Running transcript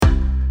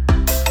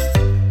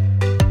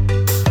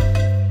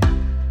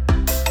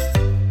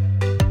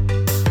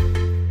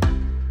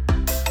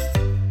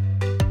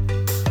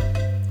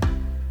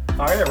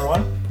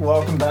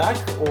welcome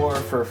back, or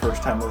for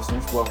first-time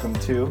listeners, welcome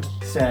to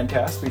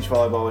Sandcast, Beach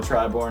Volleyball with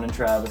Triborn and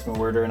Travis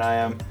Mawerder, and I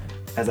am,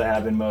 as I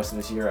have been most of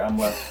this year, I'm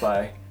left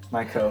by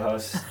my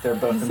co-hosts. They're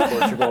both in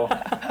Portugal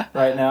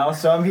right now,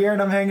 so I'm here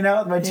and I'm hanging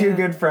out with my two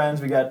good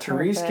friends. We got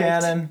Therese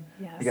Cannon,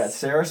 we got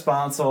Sarah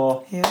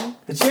Sponsel,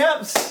 the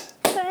champs,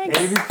 Thanks.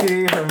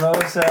 AVP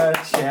Hermosa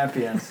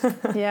champions.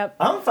 Yep.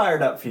 I'm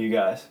fired up for you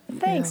guys.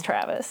 Thanks,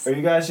 Travis. Are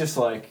you guys just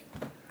like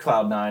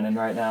cloud nine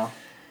right now?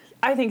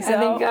 I think so. I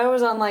think I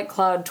was on like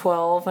cloud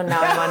 12 and now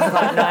I'm on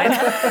cloud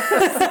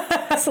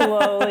 9.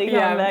 Slowly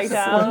coming back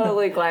down.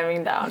 Slowly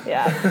climbing down.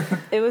 Yeah.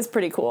 It was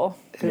pretty cool.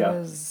 It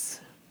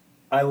was...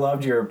 I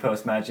loved your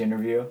post-match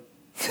interview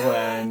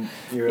when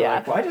you were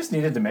like, well, I just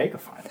needed to make a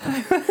final.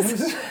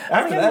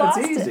 After that,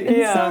 it's easy.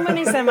 Yeah. So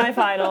many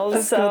semifinals.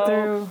 Just go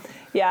through.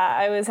 Yeah,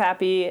 I was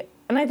happy.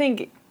 And I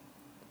think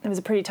it was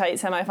a pretty tight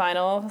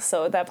semifinal.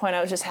 So at that point,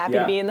 I was just happy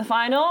to be in the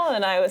final.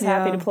 And I was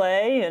happy to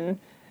play. And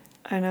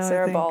I know.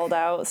 Sarah balled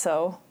out.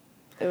 So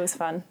it was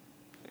fun.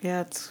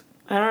 Yeah,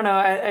 I don't know.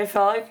 I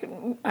felt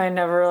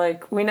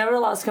like we never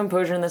lost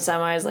composure in the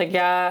semis. Like,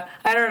 I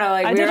don't know.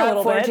 Like, we were at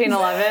 14-11,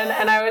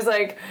 and I was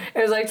like, it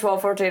was like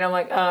 12-14. I'm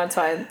like, oh, it's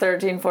fine.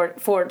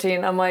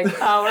 13-14. I'm like,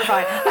 oh, we're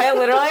fine. I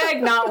literally,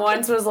 like, not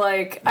once was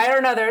like, I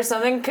don't know. There was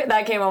something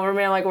that came over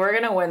me. I'm like, we're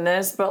going to win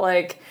this, but,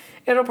 like,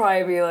 it'll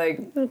probably be,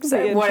 like, what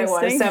it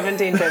was,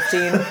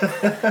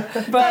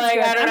 17-15. But, like,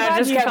 I don't know. I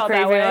just kept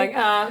creeping. Like,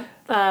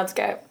 that's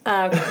okay.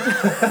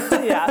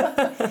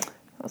 Yeah.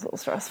 That was a little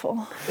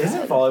stressful.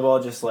 Isn't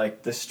volleyball just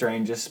like the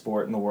strangest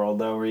sport in the world,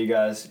 though, where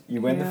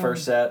you win the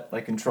first set,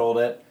 like controlled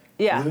it,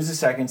 lose the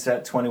second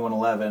set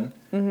 21-11,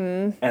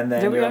 and then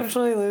did we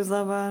actually lose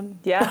that bad?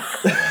 Yeah.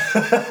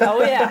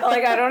 Oh yeah.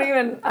 Like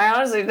I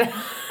honestly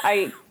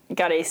I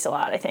got aced a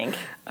lot, I think.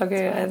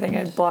 Okay, I think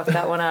I blocked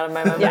that one out of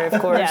my memory,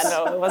 of course. Yeah,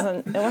 no, it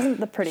wasn't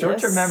the prettiest.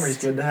 Short-term memory's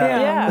good to have.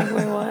 Yeah.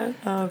 Wait, what?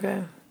 Oh,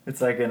 okay. It's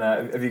like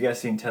have you guys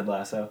seen Ted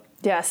Lasso?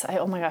 Yes.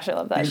 Oh my gosh, I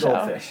love that show.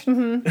 Goldfish.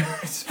 Mm-hmm.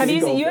 Have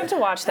you seen? You have to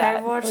watch that.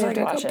 I've watched like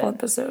a couple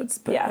episodes,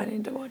 but I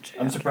need to watch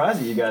it. I'm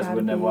surprised that you guys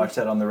wouldn't have watched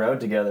that on the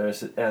road together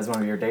as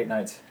one of your date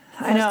nights.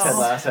 I know. Ted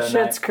Lasso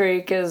Schitt's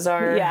Creek is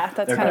our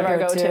that's kind of our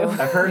go-to.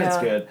 I've heard it's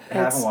good. I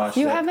haven't watched it.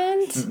 You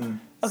haven't? Mm-mm.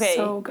 Okay,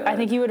 so good. I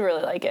think you would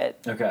really like it.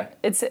 Okay.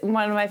 It's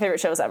one of my favorite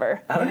shows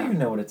ever. I don't even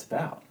know what it's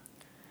about.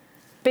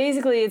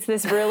 Basically, it's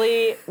this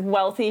really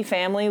wealthy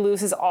family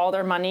loses all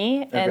their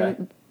money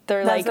and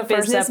they're That's like the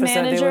first business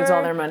episode, manager. they lose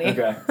all their money.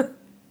 Okay.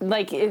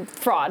 Like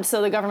fraud.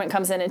 So the government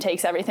comes in and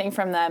takes everything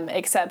from them,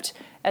 except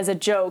as a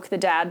joke, the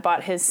dad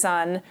bought his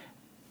son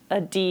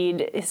a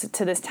deed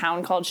to this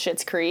town called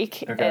Schitt's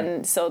Creek. Okay.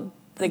 And so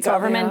the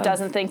government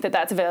doesn't think that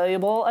that's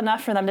valuable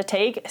enough for them to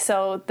take,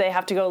 so they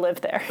have to go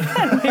live there.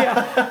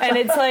 And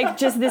it's like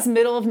just this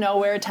middle of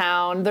nowhere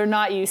town. They're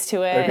not used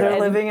to it. They're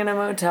living in a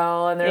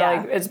motel, and they're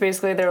like, it's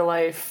basically their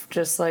life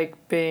just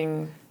like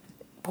being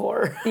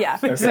poor. Yeah.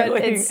 Okay.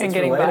 But it's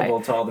getting relatable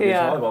by. to all the beach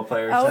volleyball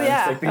players. Oh, It's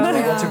yeah. like beach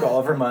volleyball took all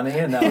of her money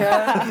and now...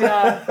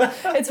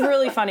 It's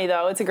really funny,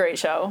 though. It's a great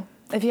show.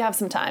 If you have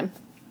some time,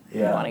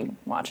 you want to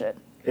watch it.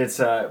 It's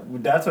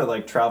that's what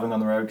like traveling on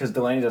the road, because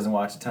Delaney doesn't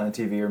watch a ton of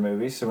TV or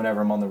movies, so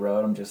whenever I'm on the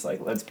road, I'm just like,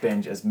 let's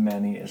binge as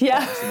many as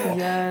possible.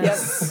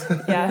 Yes.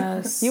 Yep. Yeah.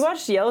 Yes. You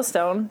watched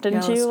Yellowstone,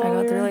 didn't you? I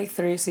got through like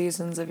 3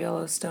 seasons of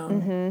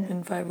Yellowstone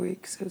in 5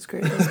 weeks. It was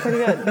great. It was pretty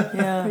good.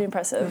 Yeah. Pretty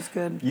impressive. It was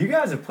good. You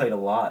guys have played a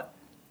lot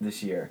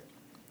this year.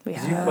 We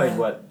You played,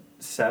 what,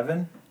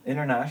 7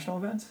 international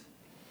events?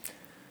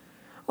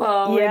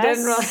 Well, we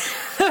didn't really,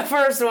 the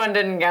first one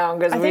didn't count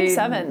because I think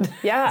 7.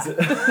 Yeah.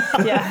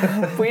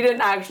 Yeah. We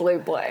didn't actually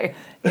play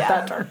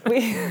that turn.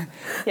 We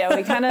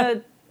kind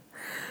of...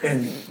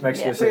 In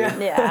Mexico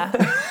City? Yeah.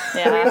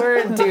 We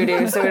were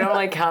doo-doo, so we don't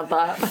really count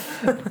that.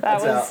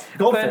 That was...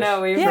 Goldfish. But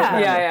no, we've...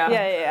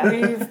 Yeah.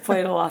 We've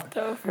played a lot,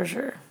 though, for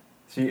sure.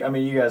 So,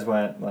 you guys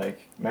went,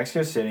 like,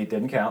 Mexico City,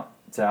 didn't count.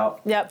 It's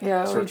out. Yep.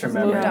 Yeah. Short-term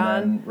memory, and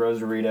then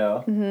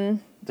Rosarito. Mm-hmm.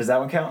 Does that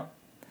one count?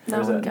 That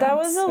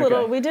was a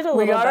little... We did a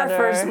little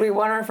better. We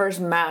won our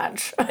first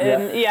match. So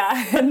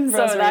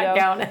that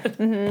counted.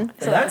 Mm-hmm.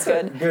 So that's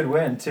good. a good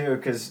win, too,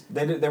 because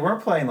they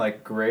weren't playing,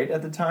 like, great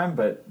at the time,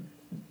 but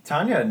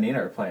Tanya and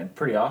Nina are playing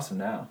pretty awesome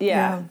now.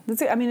 Yeah.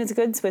 It's a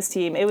good Swiss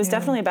team. It was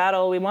definitely a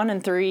battle. We won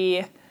in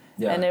 3,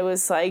 and it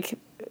was, like,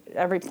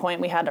 every point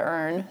we had to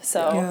earn.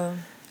 So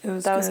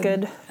that was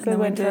good. Good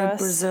win for us.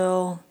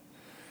 Brazil.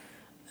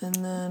 And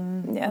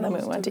then... then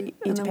we went to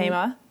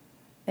Itapema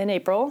in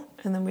April.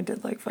 And then we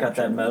did like 5 Got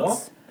that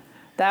medal?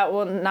 That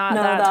one, not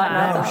that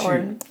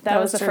time. That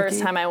was the Turkey.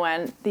 first time I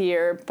went. The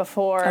year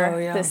before,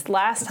 this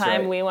last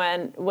time we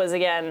went was,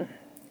 again,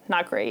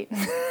 not great.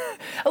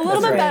 A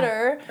little bit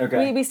better.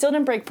 Okay. We still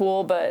didn't break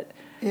pool, but...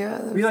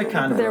 Yeah. We like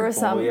kind of there was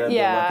some, we had the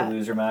lucky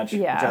loser match,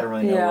 which I don't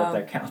really know what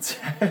that counts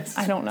as.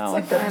 I don't know.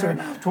 It's like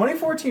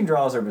 2014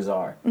 draws are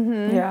bizarre.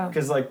 Mm-hmm. Yeah.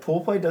 Because like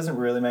pool play doesn't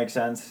really make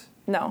sense.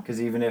 No.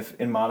 Because even if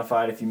in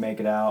modified, if you make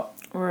it out,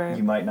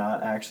 you might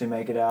not actually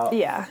make it out.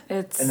 Yeah.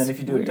 And then if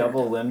you do a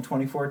double elim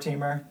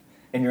 24-teamer,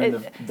 and you're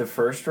in the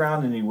first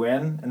round and you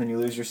win, and then you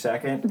lose your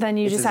second, then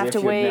you just have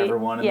to wait. Never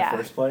won in the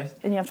first place.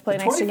 And you have to play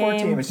an extra game.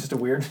 24 team is just a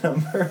weird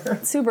number.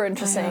 Super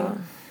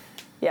interesting.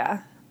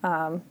 Yeah.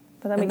 But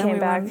then we came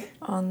back went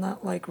on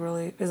that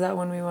really. Is that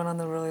when we went on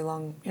the really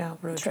long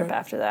road trip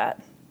after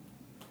that?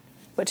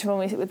 That's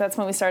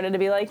when we started to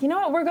be like, you know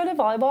what, we're good at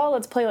volleyball.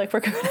 Let's play like we're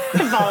good at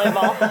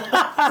volleyball.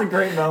 It's a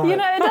great moment. You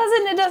know,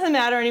 it doesn't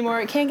matter anymore.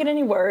 It can't get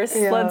any worse.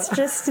 Yeah. Let's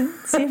just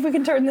see if we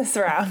can turn this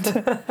around.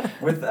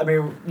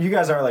 You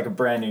guys are like a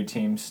brand new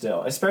team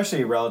still,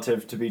 especially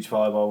relative to beach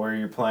volleyball, where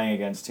you're playing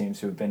against teams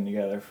who have been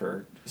together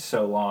for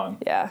so long.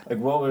 Yeah. Like,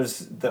 what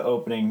was the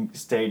opening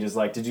stages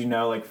like? Did you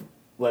know, like,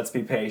 let's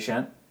be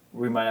patient.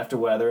 We might have to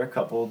weather a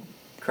couple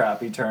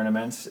crappy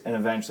tournaments, and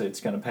eventually it's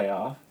going to pay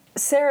off?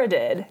 Sarah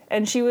did,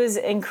 and she was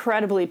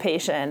incredibly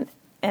patient,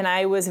 and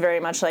I was very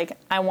much like,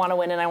 I want to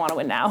win, and I want to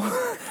win now.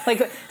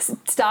 Like,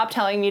 stop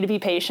telling me to be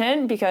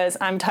patient, because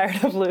I'm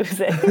tired of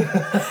losing. And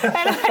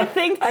I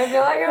feel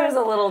like I was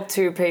a little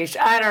too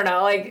patient. I don't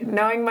know, like,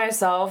 knowing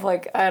myself,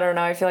 like, I don't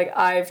know, I feel like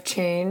I've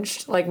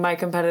changed, like, my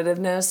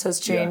competitiveness has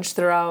changed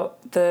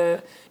throughout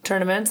the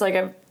tournaments.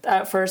 Like,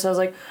 at first I was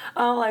like,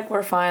 oh, like,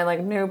 we're fine, like,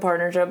 new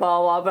partnership,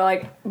 blah, blah, blah, but,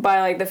 like, by,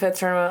 like, the 5th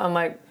tournament, I'm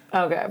like,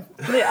 okay.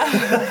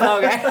 Yeah.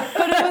 Okay.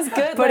 But it was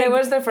good. But it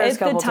was the first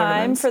couple tournaments. At the time,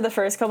 tournaments. for the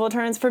first couple of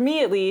tournaments, for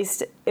me at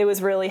least, it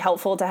was really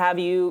helpful to have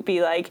you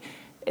be like,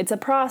 it's a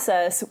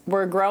process.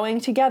 We're growing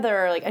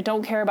together. Like, I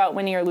don't care about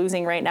winning or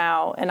losing right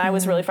now. And I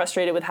was really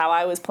frustrated with how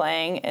I was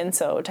playing. And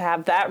so to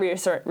have that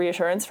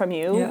reassurance from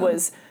you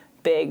was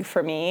big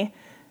for me,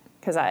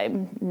 because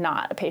I'm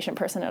not a patient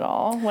person at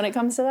all when it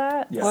comes to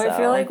that. Yeah. Well, I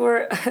feel like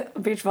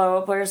beach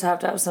volleyball players have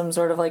to have some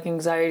sort of like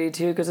anxiety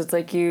too, because it's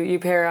like you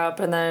pair up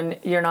and then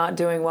you're not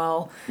doing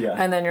well,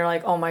 and then you're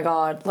like, oh my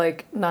god,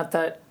 like, not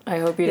that I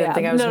hope you didn't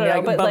think I was gonna be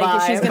like, but bye-bye,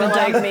 like, she's gonna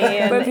dunk me.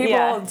 And, but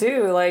people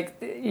do, like,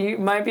 you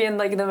might be in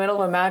like the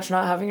middle of a match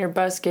not having your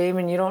best game,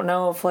 and you don't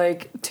know if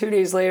like 2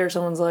 days later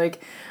someone's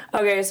like,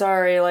 okay,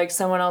 sorry, like,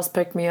 someone else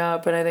picked me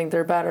up and I think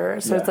they're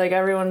better. So it's like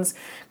everyone's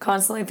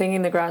constantly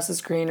thinking the grass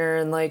is greener,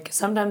 and like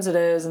sometimes it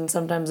is and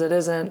sometimes it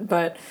isn't.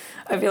 But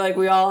I feel like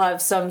we all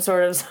have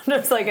sometimes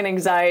like an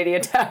anxiety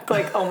attack,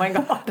 like, oh my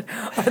god,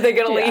 are they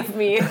gonna leave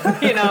me?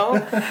 You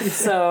know?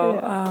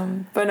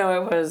 So but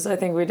no, I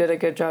think we did a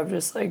good job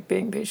just like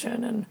being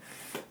patient and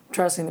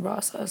trusting the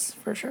process,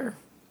 for sure.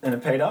 And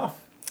it paid off.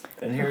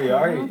 And here you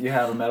are. You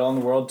have a medal on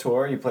the World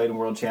Tour. You played in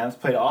World Champs.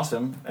 Played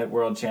awesome at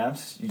World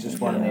Champs. You just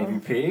won an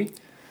AVP.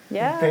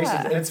 Yeah.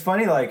 Patience. And it's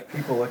funny, like,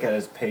 people look at it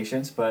as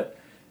patience, but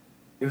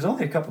it was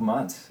only a couple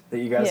months that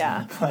you guys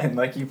have been playing.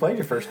 Like, you played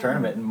your first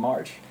tournament in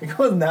March. It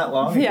wasn't that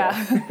long ago.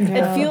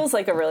 It feels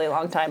like a really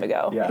long time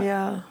ago.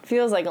 Yeah. It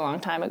feels like a long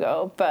time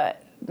ago,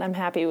 but I'm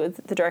happy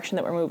with the direction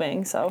that we're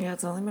moving. So yeah,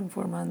 it's only been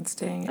 4 months.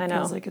 Dang, it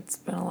feels like it's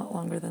been a lot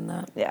longer than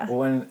that. Yeah. Well,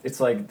 when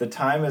it's like the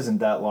time isn't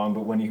that long,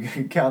 but when you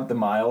count the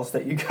miles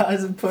that you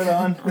guys have put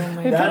on,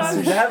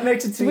 that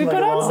makes it seem like a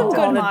long time. We put on some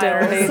good miles.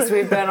 Dinner dates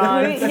we've been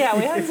on.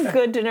 We had some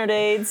good dinner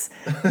dates.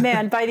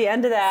 Man, by the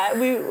end of that,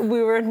 we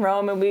were in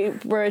Rome and we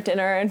were at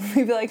dinner, and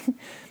we'd be like,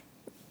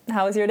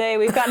 how was your day?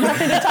 We've got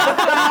nothing to talk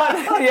about.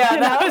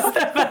 That was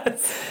the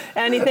best.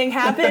 Anything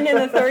happened in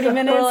the 30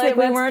 minutes that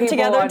we weren't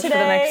together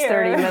today? For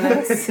the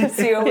next 30 minutes.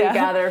 See what we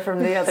gather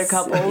from the other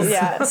couples.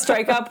 Yeah,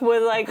 strike up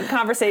with like a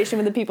conversation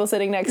with the people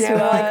sitting next to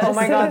us. Like, oh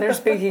my god, they're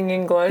speaking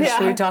English.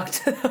 Yeah. We talked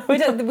to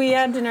them. We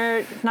had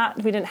dinner.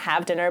 We didn't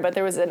have dinner, but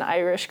there was an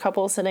Irish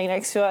couple sitting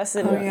next to us,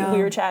 and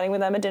we were chatting with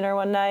them at dinner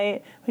one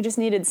night. We just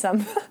needed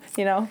some,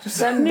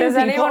 Does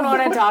anyone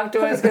want to talk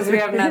to us, because we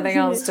have nothing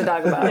else to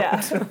talk about?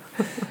 Yeah.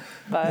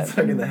 But it's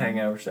like in the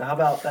hangover show. How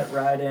about that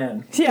ride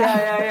in?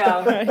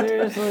 Yeah.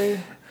 Seriously.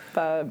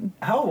 But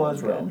how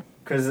was Rome?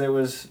 Because it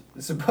was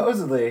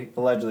supposedly,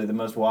 allegedly, the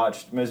most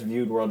watched, most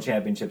viewed World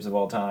Championships of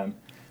all time.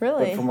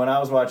 Really? But from what I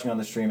was watching on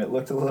the stream, it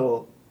looked a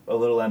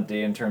little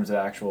empty in terms of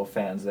actual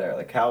fans there.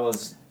 Like, how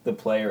was the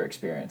player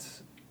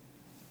experience?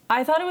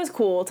 I thought it was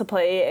cool to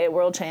play at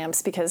World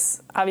Champs,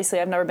 because obviously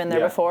I've never been there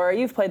before.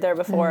 You've played there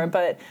before,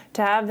 but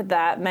to have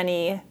that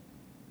many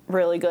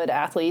really good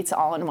athletes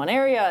all in one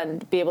area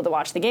and be able to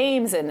watch the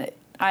games, and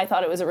I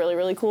thought it was a really,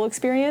 really cool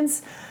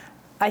experience.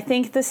 I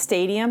think the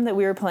stadium that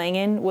we were playing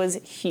in was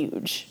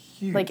huge.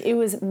 Like, it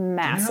was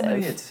massive. Do you know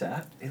how many it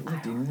sat? It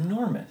looked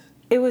enormous.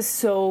 It was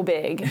so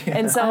big. Yeah.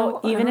 And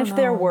so even if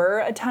there were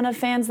a ton of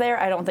fans there,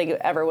 I don't think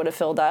it ever would have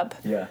filled up.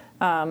 Yeah.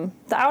 The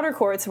outer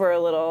courts were a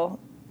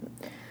little...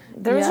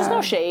 There was just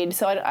no shade,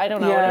 so I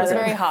don't know. Yeah. It was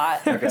very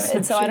hot.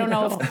 And so I don't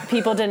know if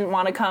people didn't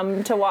want to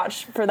come to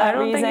watch for that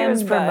reason. I don't think it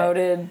was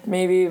promoted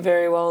maybe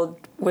very well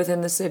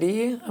within the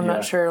city. I'm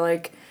not sure.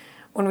 Like,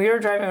 when we were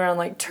driving around,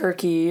 like,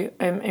 Turkey,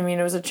 I mean,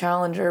 it was a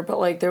challenger, but,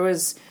 like, there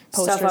was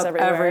posters stuff up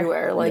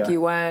everywhere. Like,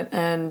 you went,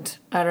 and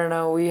I don't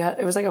know,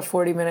 it was like a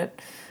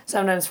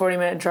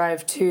 40-minute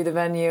drive to the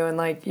venue, and,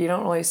 like, you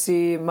don't really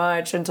see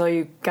much until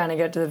you kind of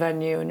get to the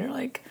venue, and you're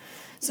like...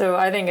 So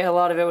I think a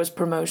lot of it was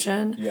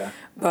promotion. Yeah.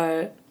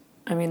 But...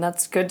 I mean,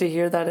 that's good to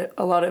hear that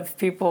a lot of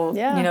people,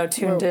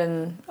 tuned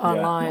in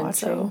online.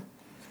 So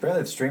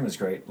Apparently the stream is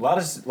great. A lot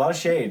of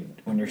shade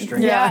when you're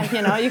streaming. Yeah,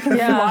 you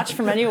can watch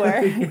from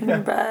anywhere.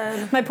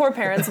 My poor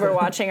parents were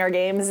watching our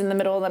games in the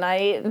middle of the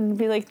night. It'd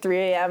be like 3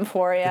 a.m.,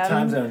 4 a.m. The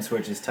time zone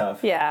switch is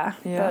tough. Yeah,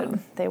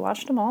 but they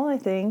watched them all, I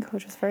think,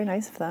 which was very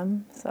nice of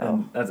them. So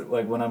and that's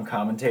like when I'm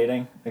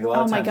commentating, like a lot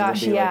of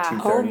times it'll be like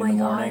 2:30 in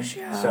the morning.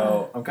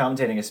 So I'm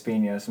commentating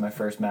Espino, so my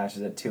first match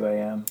is at 2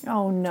 a.m.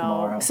 Oh no!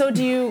 tomorrow. So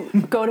do you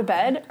go to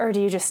bed or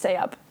do you just stay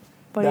up?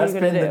 What That's are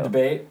you gonna been do? the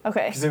debate.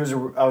 Okay. Because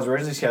I was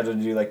originally scheduled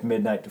to do like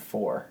midnight to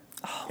 4.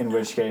 In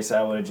which case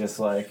I would have just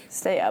like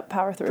stay up,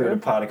 power through. brewed a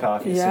pot of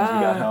coffee as soon as we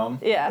got home.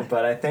 Yeah.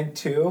 But I think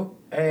 2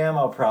 a.m.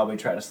 I'll probably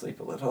try to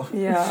sleep a little.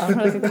 Yeah. For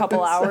like a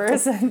couple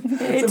hours and So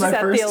my set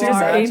first the 2 alarm.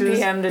 matches, 8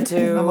 p.m. to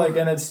 2. I'm like,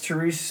 and it's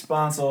Therese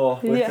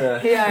Sponsel with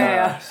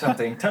the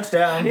something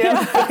touchdown.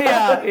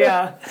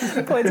 Yeah.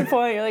 Point to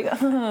point, you're like,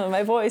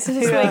 my voice is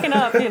just waking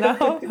up,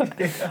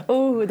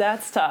 Ooh,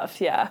 that's tough.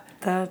 Yeah.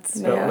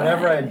 So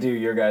whenever I do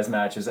your guys'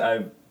 matches,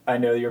 I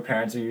know your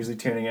parents are usually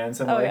tuning in,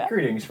 so I'm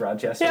greetings,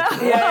 Rochester.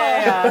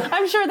 Yeah.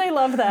 I'm sure they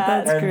love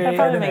that. That's great. That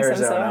probably And in makes them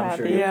so Arizona, I'm happy.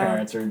 sure your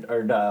parents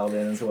are dialed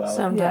in as well.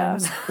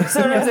 Sometimes.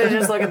 Sometimes they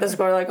just look at the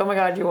score like, oh my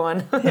God, you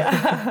won.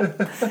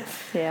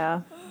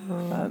 Yeah.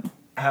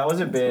 How has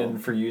it been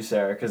for you,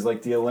 Sarah? Because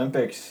like the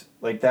Olympics,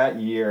 like that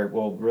year,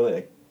 well, really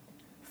like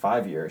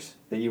 5 years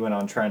that you went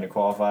on trying to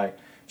qualify,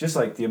 just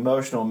like the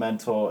emotional,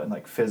 mental, and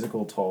like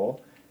physical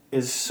toll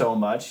is so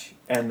much.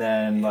 And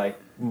then like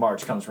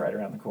March comes right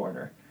around the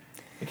corner.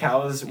 Like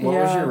what was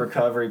your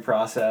recovery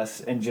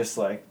process and just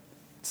like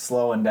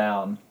slowing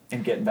down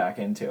and getting back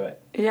into it?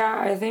 Yeah,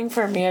 I think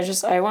for me,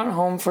 I went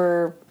home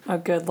for a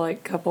good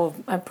like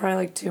probably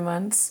like 2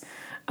 months.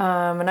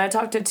 And I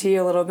talked to T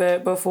a little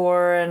bit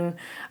before, and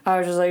I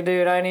was just like,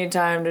 dude, I need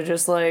time to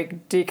just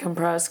like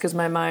decompress because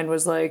my mind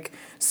was like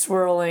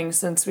swirling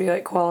since we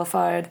like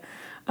qualified.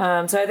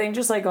 So I think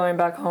just like going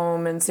back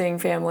home and seeing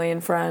family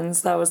and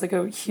friends, that was like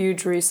a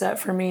huge reset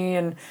for me.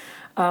 And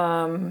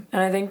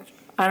I think,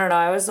 I don't know,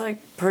 I was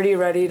like pretty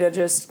ready to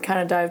just kind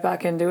of dive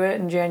back into it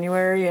in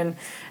January and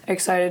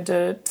excited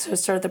to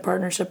start the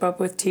partnership up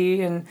with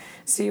T and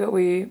see what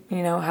we,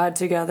 had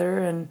together.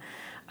 And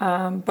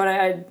but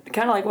I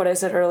kind of like what I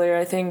said earlier.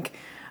 I think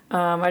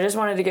I just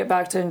wanted to get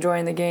back to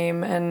enjoying the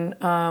game. And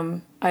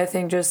I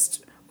think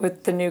just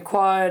with the new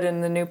quad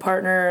and the new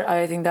partner,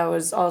 I think that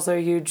was also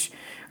a huge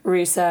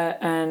reset.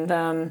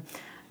 And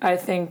I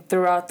think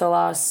throughout the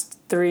last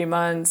 3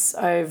 months,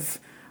 I've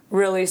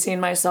really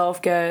seen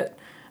myself get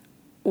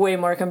way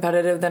more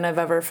competitive than I've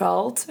ever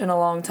felt in a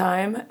long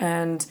time.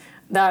 And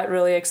that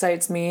really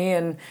excites me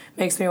and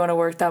makes me want to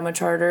work that much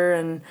harder.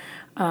 And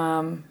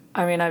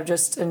I've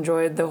just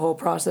enjoyed the whole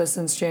process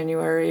since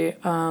January.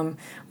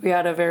 We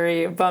had a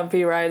very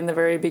bumpy ride in the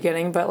very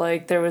beginning, but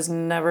like there was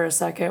never a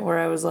second where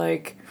I was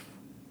like,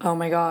 oh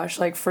my gosh,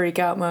 like freak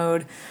out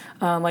mode,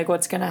 like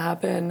what's gonna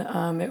happen.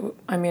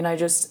 I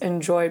just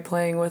enjoyed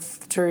playing with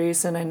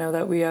Therese, and I know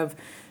that we have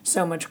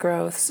so much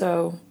growth.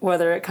 So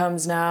whether it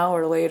comes now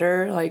or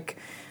later, like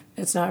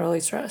it's not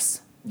really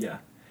stress. Yeah,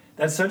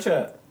 that's such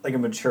a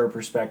mature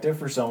perspective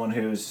for someone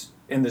who's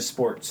in the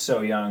sport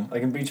so young.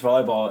 Like in beach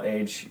volleyball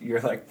age, you're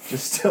like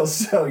just still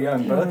so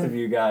young, both of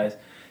you guys.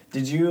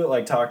 Did you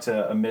like talk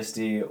to a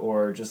Misty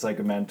or just like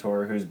a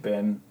mentor who's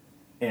been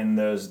in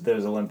those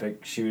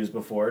Olympic shoes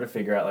before to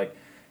figure out like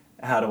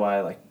how do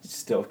I like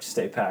still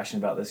stay passionate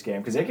about this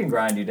game? Because it can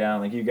grind you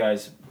down. Like you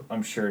guys,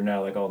 I'm sure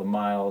know like all the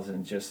miles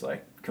and just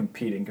like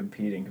competing.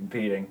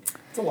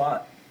 It's a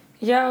lot.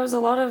 Yeah, it was a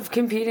lot of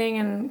competing,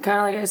 and kind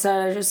of like I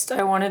said,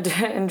 I wanted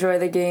to enjoy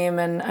the game,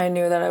 and I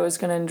knew that I was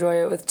going to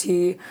enjoy it with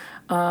T.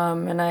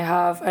 And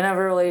I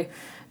never really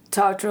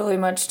talked really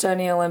much to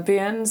any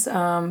Olympians,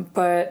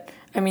 but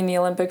the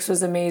Olympics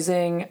was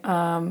amazing.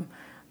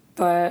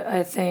 But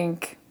I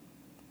think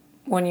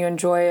when you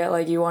enjoy it,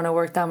 like you want to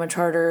work that much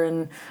harder,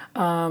 and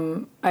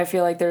I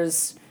feel like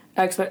there's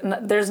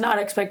not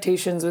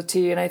expectations with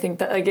T, and I think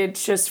that like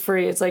it's just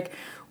free. It's like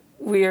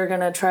we are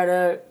gonna try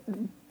to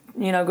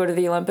go to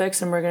the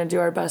Olympics and we're gonna do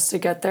our best to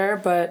get there,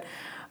 but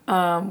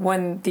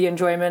when the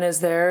enjoyment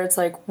is there, it's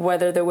like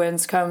whether the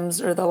wins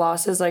comes or the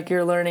losses, like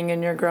you're learning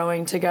and you're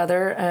growing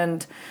together,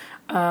 and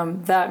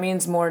that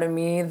means more to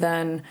me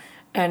than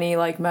any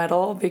like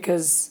medal,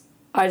 because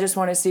I just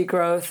want to see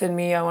growth in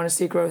me. I want to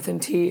see growth in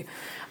T.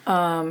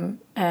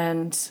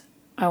 And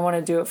I want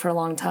to do it for a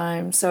long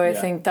time. So I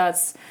think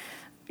that's,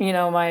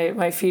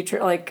 my future.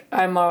 Like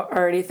I'm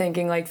already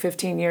thinking like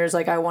 15 years,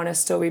 like I want to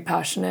still be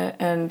passionate.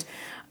 And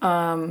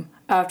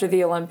after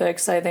the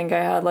Olympics, I think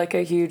I had like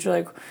a huge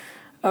like,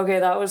 okay,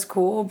 that was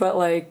cool, but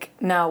like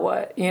now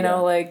what?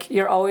 Like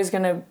you're always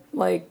going to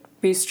like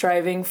be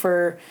striving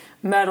for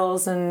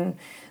medals, and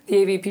the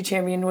AVP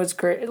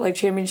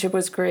championship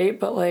was great,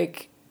 but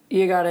like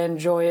you got to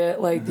enjoy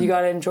it. Like you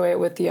got to enjoy it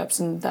with the ups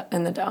and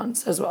the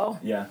downs as well.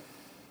 Yeah.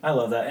 I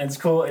love that. And it's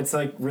cool. It's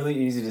like really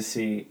easy to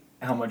see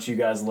how much you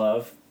guys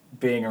love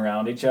being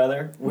around each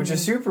other, which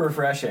is super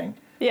refreshing.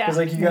 Yeah. Because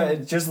like you guys,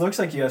 it just looks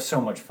like you have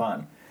so much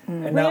fun.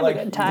 And not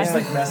like just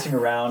like messing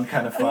around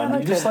kind of fun.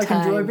 You just like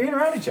enjoy being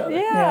around each other.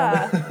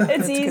 Yeah.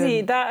 It's easy.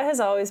 Good. That has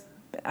always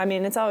I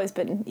mean, it's always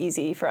been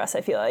easy for us,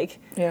 I feel like,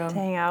 to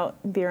hang out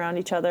and be around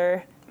each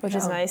other, which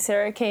is nice.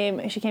 Sarah came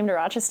to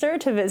Rochester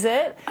to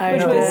visit,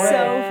 which was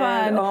so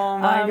fun. Oh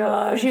my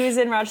gosh. She was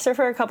in Rochester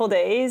for a couple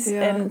days,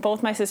 and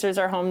both my sisters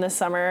are home this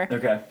summer.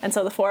 Okay. And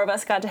so the four of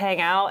us got to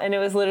hang out, and it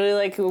was literally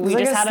like we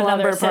like just a had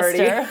another slumber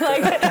sister.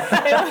 party. Like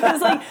it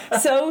was like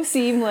so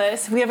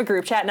seamless. We have a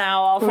group chat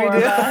now, all four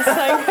of us.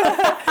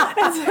 Like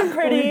it's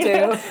pretty. We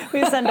do.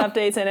 We send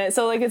updates in it.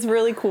 So like it's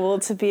really cool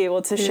to be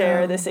able to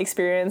share this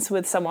experience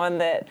with someone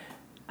that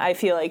I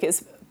feel like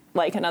is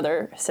like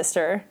another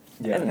sister.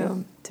 Yeah.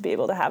 And to be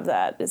able to have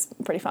that is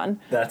pretty fun.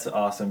 That's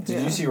awesome.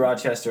 Did you see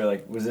Rochester?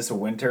 Like, was this a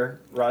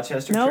winter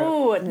Rochester trip?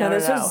 No.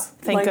 This was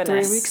Thank like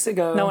goodness. 3 weeks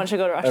ago. No one should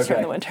go to Rochester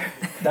in the winter.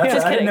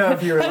 That's, I didn't know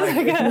if you were like,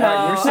 you're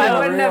so I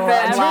wouldn't have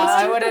been. real.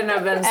 I wouldn't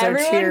have been so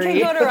Everyone cheery.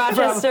 can go to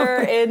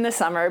Rochester in the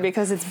summer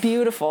because it's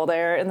beautiful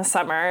there in the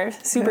summer,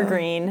 super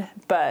green,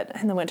 but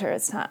in the winter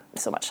it's not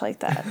so much like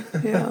that.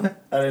 Yeah.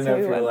 I didn't know we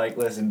if you were went. like,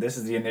 listen, this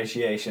is the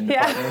initiation.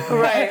 Yeah.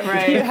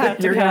 Right. You have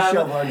to You're going to come.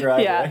 shovel our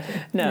driveway. Yeah.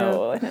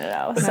 No.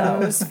 So So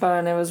it was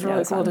fun. It was really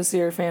was cool fun. to see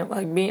her family,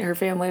 like meet her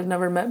family. I've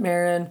never met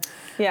Marin.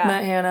 yeah.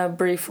 Met Hannah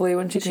briefly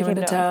when she came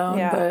into town,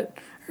 yeah. but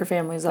her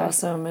family's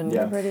awesome and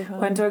Yeah. Pretty fun.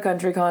 went to a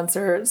country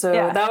concert. So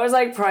Yeah. that was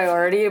like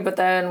priority, but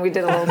then we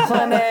did a little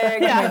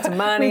clinic, made some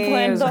money. We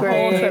planned it was the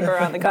great. whole trip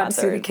around the Got to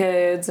see the concert.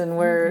 kids and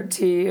where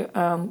T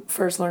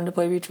first learned to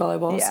play beach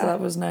volleyball, Yeah. so that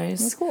was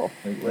nice. It's cool.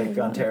 Lake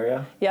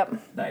Ontario. Yep.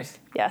 Nice.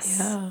 Yes.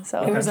 Yeah.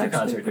 So It was Country actually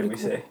concert, did we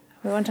pretty say?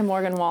 we went to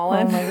Morgan Oh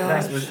Wallen. my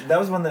gosh. Nice. That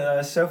was one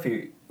that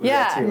Sophie was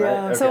at too, right?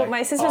 Yeah. Okay. So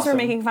my sisters were Awesome.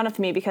 making fun of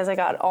me because I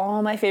got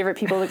all my favorite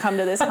people to come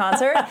to this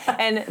concert,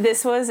 and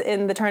this was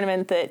in the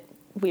tournament that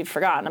we've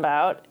forgotten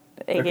about,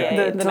 aka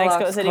Okay. the Mexico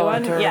Deluxe City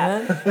Club one.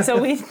 Yeah. So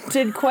we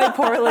did quite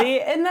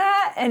poorly in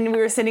that, and we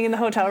were sitting in the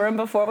hotel room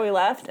before we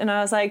left, and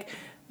I was like,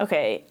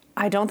 okay,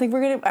 I want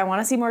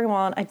to see Morgan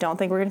Wallen. I don't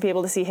think we're gonna be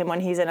able to see him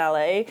when he's in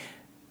LA.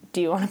 Do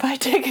you want to buy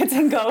tickets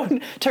and go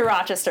to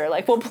Rochester?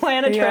 Like, we'll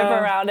plan a trip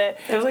Yeah. around it.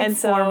 It was like and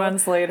 4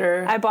 months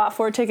later. I bought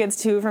 4 tickets,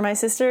 2 for my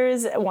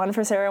sisters, 1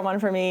 for Sarah, 1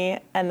 for me,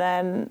 and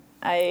then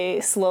I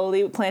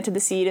slowly planted the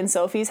seed in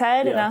Sophie's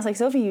head, and Yeah. I was like,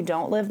 Sophie, you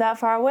don't live that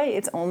far away.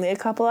 It's only a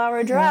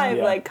couple-hour drive.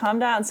 Yeah. Like, calm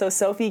down. So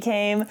Sophie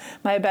came,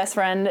 my best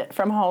friend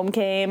from home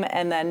came,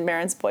 and then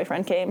Marin's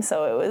boyfriend came.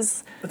 So it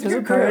was That's a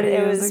good crew. it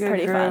It was was a good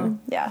pretty crew. fun.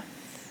 Yeah,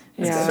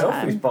 Yeah.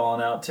 Sophie's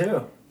balling out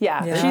too.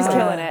 yeah, Yeah. she's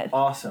killing it.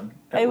 Awesome.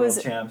 At It World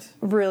was- Champs.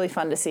 Really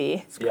fun to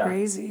see. Yeah.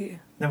 Crazy.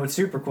 And what's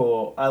super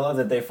cool, I love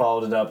that they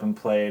followed it up and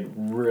played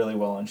really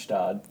well in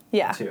Stade.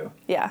 Yeah. Too.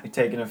 Yeah. Like,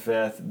 taking a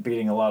 5th,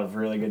 beating a lot of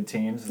really good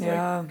teams. It's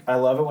Yeah. Like, I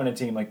love it when a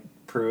team like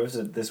proves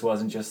that this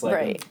wasn't just like,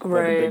 Right. a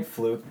Right. big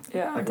fluke.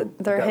 Yeah. Like,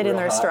 They're got hitting real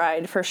their hot.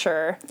 stride for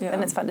sure, Yeah.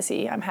 and it's fun to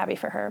see. I'm happy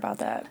for her about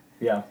that.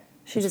 Yeah.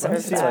 She It's fun to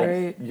deserves see, that. like,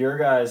 Great.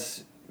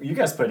 you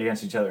guys played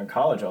against each other in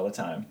college all the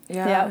time.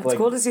 Yeah. It's Like,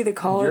 cool to see the Your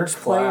college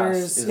class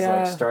players. is Yeah.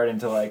 like starting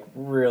to like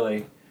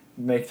really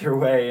make their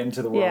way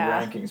into the world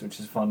Yeah. rankings, which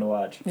is fun to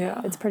watch.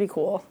 yeah. It's pretty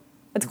cool.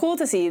 It's cool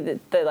to see the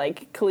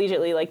like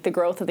collegiately like the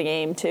growth of the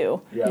game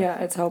too. Yeah. Yeah,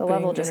 it's The helping.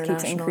 level just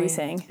keeps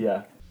internationally. increasing.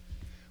 Yeah.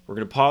 We're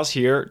going to pause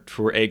here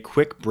for a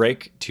quick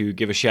break to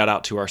give a shout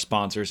out to our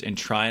sponsors. And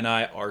Tri and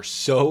I are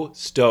so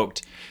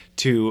stoked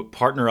to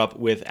partner up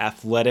with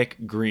Athletic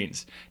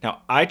Greens.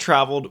 Now, I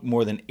traveled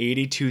more than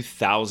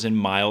 82,000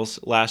 miles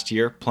last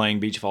year playing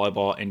beach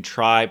volleyball, and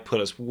Tri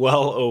put us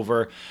well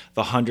over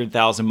the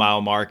 100,000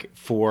 mile mark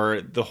for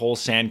the whole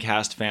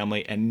Sandcast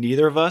family, and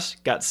neither of us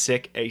got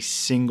sick a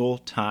single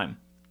time.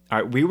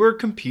 All right, we were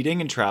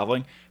competing and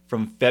traveling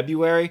from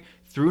February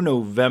through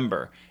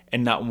November,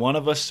 and not one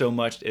of us so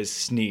much as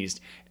sneezed.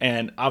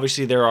 And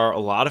obviously there are a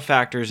lot of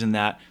factors in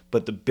that,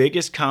 but the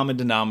biggest common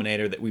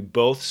denominator that we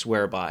both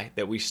swear by,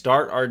 that we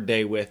start our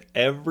day with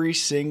every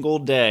single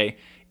day,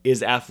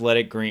 is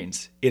Athletic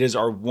Greens. It is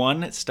our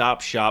one-stop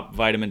shop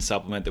vitamin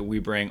supplement that we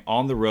bring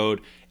on the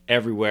road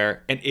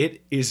everywhere, and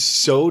it is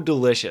so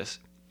delicious.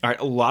 All right,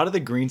 a lot of the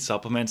green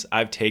supplements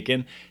I've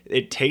taken,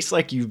 it tastes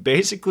like you've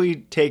basically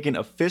taken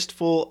a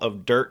fistful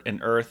of dirt and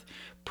earth,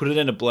 put it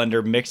in a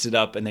blender, mixed it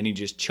up, and then you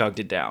just chugged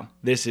it down.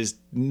 This is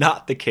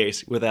not the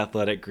case with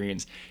Athletic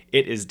Greens.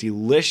 It is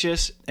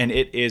delicious, and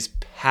it is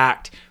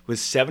packed with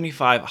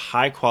 75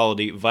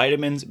 high-quality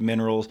vitamins,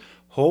 minerals,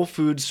 whole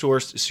food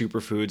sourced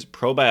superfoods,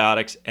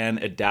 probiotics, and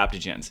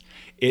adaptogens.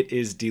 It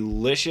is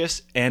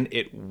delicious, and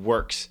it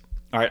works.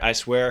 All right, I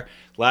swear,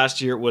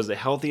 last year was the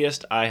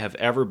healthiest I have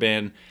ever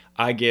been.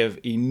 I give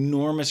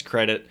enormous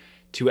credit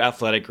to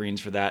Athletic Greens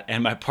for that.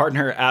 And my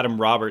partner, Adam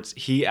Roberts,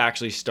 he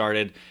actually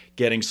started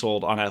getting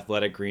sold on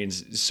Athletic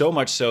Greens, so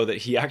much so that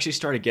he actually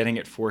started getting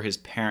it for his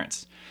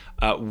parents.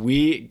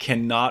 We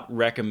cannot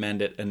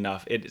recommend it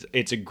enough.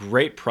 It's a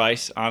great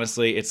price,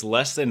 honestly. It's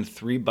less than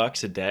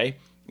 $3 a day,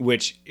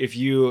 which if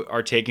you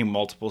are taking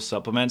multiple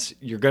supplements,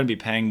 you're going to be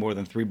paying more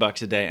than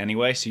 $3 a day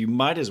anyway. So you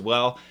might as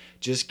well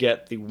just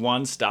get the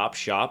one-stop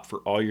shop for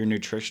all your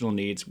nutritional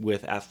needs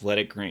with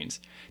Athletic Greens.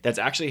 That's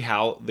actually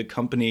how the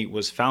company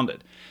was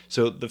founded.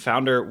 So the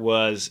founder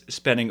was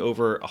spending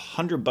over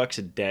 $100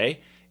 a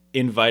day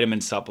in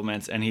vitamin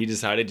supplements, and he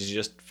decided to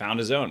just found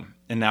his own.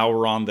 And now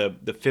we're on the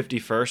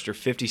 51st or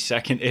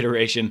 52nd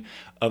iteration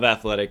of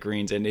Athletic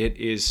Greens, and it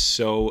is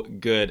so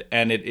good,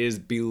 and it is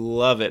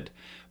beloved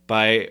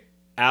by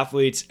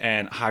athletes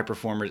and high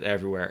performers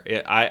everywhere.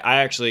 I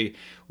actually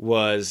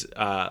was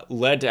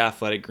led to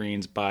Athletic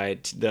Greens by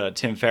the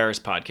Tim Ferriss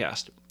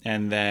podcast,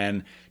 and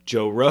then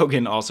Joe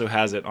Rogan also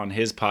has it on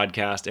his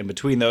podcast, and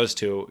between those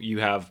two, you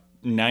have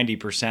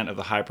 90% of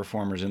the high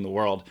performers in the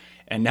world,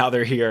 and now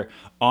they're here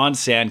on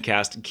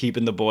Sandcast,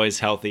 keeping the boys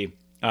healthy.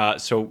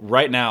 So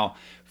right now,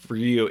 for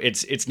you,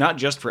 it's not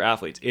just for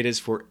athletes, it is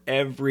for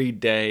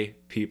everyday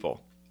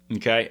people,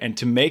 okay? And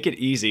to make it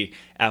easy,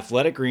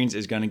 Athletic Greens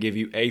is going to give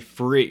you a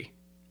free,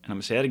 and I'm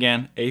going to say it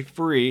again, a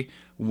free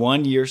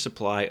 1-year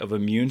supply of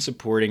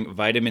immune-supporting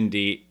vitamin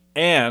D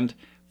and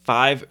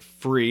 5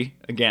 free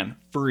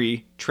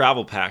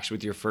travel packs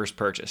with your first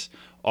purchase.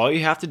 All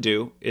you have to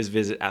do is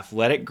visit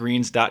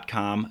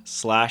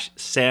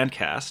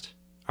athleticgreens.com/sandcast.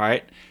 All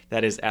right,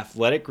 that is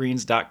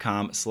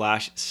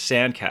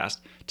athleticgreens.com/sandcast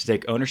to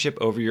take ownership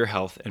over your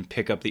health and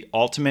pick up the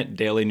ultimate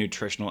daily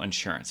nutritional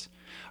insurance.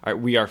 All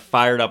right, we are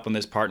fired up on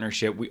this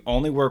partnership. We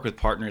only work with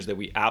partners that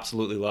we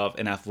absolutely love,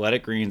 and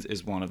Athletic Greens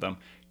is one of them.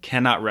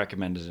 Cannot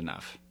recommend it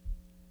enough.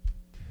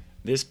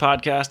 This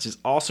podcast is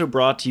also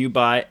brought to you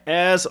by,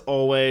 as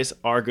always,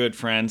 our good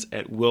friends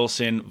at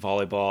Wilson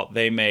Volleyball.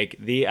 They make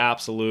the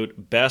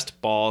absolute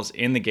best balls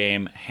in the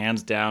game,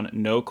 hands down,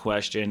 no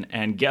question.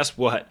 And guess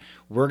what?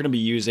 We're going to be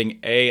using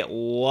a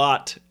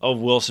lot of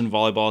Wilson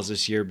Volleyballs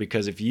this year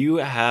because if you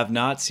have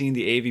not seen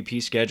the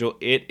AVP schedule,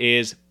 it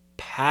is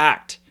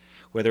packed.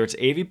 Whether it's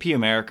AVP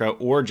America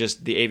or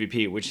just the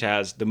AVP, which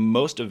has the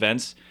most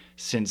events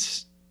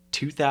since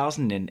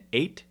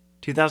 2008.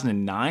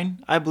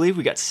 2009, I believe.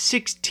 We got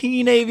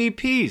 16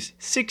 AVPs,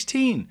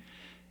 16.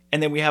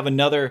 And then we have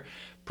another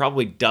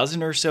probably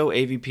dozen or so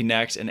AVP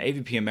next, and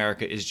AVP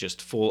America is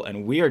just full,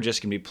 and we are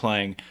just going to be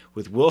playing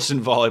with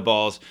Wilson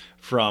Volleyballs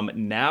from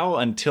now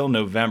until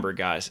November,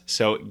 guys.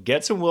 So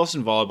get some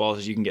Wilson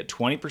Volleyballs. You can get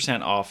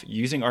 20% off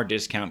using our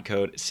discount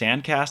code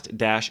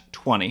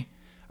SANDCAST-20.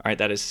 All right,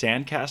 that is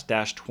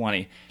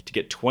SANDCAST-20 to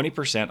get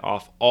 20%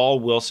 off all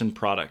Wilson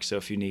products. So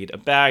if you need a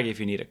bag, if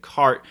you need a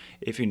cart,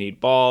 if you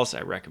need balls, I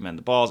recommend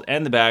the balls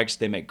and the bags.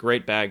 They make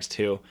great bags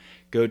too.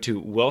 Go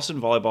to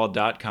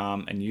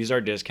wilsonvolleyball.com and use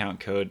our discount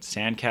code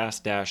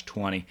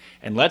SANDCAST-20.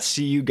 And let's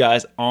see you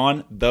guys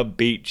on the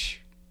beach.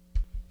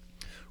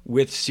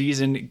 With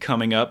season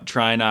coming up,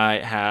 Tri and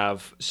I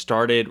have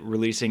started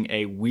releasing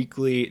a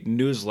weekly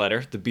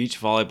newsletter, the Beach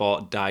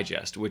Volleyball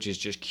Digest, which is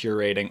just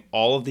curating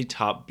all of the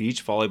top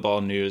beach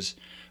volleyball news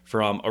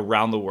from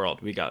around the world.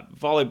 We got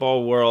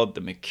Volleyball World,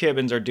 the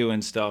McKibbins are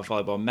doing stuff,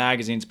 Volleyball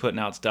Magazine's putting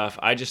out stuff.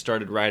 I just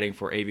started writing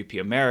for AVP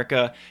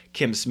America.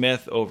 Kim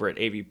Smith over at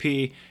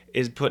AVP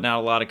is putting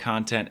out a lot of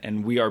content,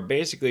 and we are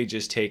basically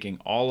just taking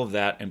all of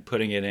that and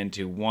putting it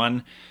into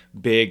one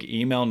big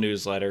email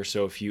newsletter.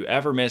 So if you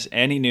ever miss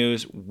any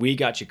news, we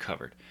got you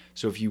covered.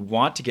 So if you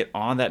want to get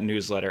on that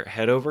newsletter,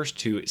 head over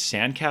to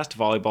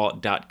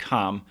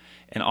sandcastvolleyball.com,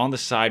 and on the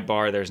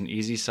sidebar, there's an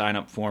easy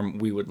sign-up form.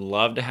 We would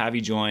love to have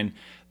you join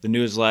the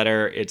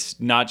newsletter. It's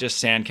not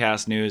just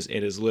Sandcast news.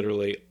 It is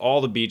literally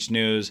all the beach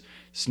news,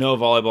 snow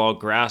volleyball,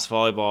 grass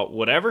volleyball,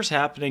 whatever's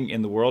happening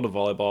in the world of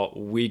volleyball,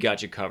 we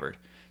got you covered.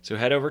 So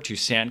head over to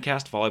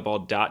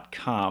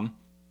sandcastvolleyball.com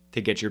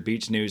to get your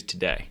beach news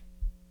today.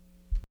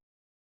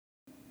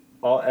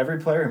 Every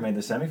player who made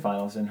the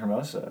semifinals in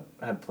Hermosa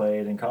had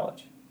played in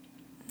college.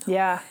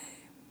 Yeah.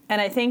 And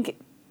I think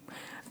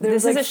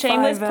this is a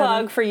shameless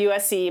plug for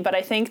USC, but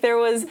I think there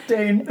was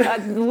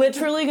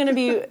literally going to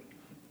be,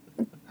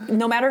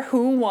 no matter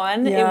who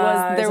won,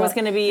 there was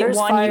going to be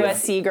one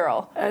USC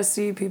girl.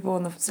 SC people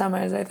in the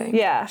semis, I think.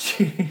 Yeah.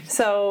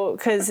 So,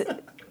 because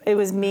it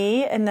was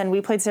me, and then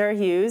we played Sarah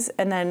Hughes,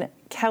 and then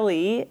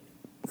Kelly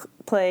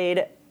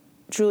played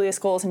Julia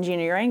Scholes and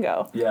Gina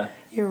Urango. Yeah.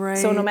 You're right.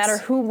 So no matter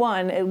who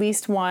won, at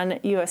least one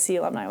USC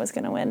alumni was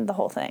going to win the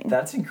whole thing.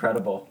 That's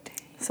incredible.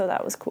 So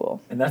that was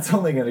cool. And that's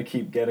only going to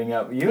keep getting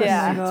up.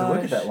 USC, to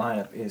look at that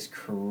lineup is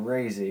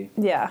crazy.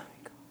 Yeah.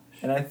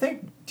 And I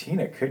think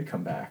Tina could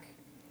come back.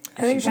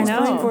 I think she's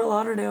playing Fort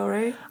Lauderdale,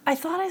 right? I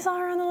thought I saw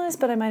her on the list,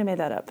 but I might have made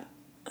that up.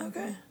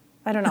 Okay.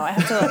 I don't know. I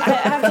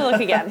have to look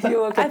again.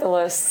 You look at the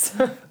list.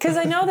 Because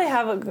I know they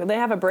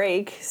have a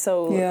break,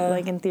 so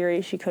like in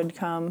theory she could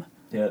come.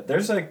 Yeah,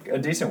 there's like a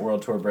decent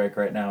World Tour break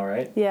right now,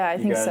 right? Yeah, I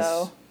think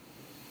so.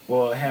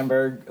 Well,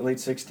 Hamburg Elite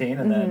 16,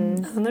 and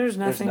then there's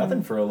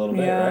nothing for a little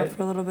bit, right? Yeah,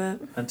 for a little bit.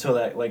 Until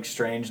that like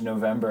strange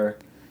November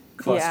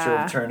cluster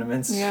of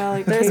tournaments. Yeah,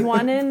 like there's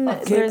one in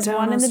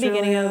the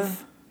beginning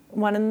of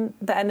one in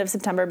the end of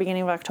September,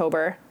 beginning of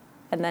October,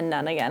 and then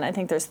none again. I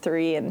think there's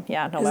 3 in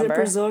November. Is it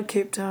Brazil,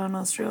 Cape Town,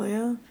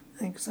 Australia? I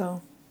think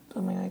so,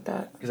 something like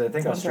that. Because I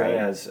think Australia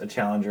has a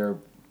challenger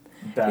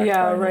back.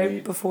 Yeah,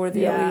 right before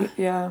the elite.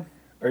 Yeah.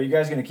 Are you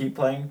guys going to keep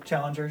playing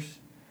challengers,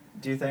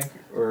 do you think?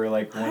 Or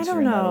like once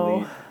you're in the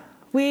elite?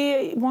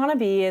 We want to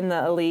be in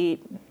the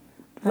elite.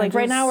 Like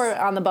right now we're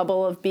on the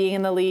bubble of being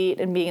in the elite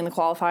and being in the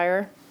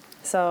qualifier.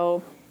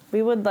 So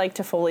we would like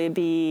to fully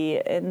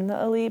be in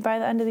the elite by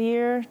the end of the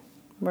year.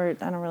 I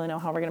don't really know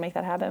how we're going to make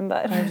that happen,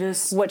 but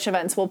which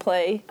events we'll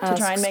play to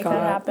try and make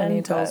that happen. And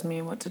he tells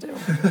me what to do.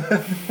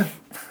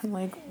 I'm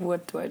like,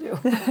 what do I do?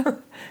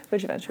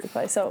 Which event should we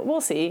play? So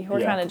we'll see.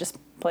 We're kind of just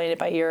playing it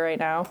by ear right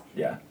now.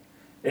 Yeah.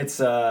 It's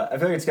I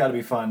feel like it's got to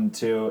be fun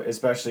too,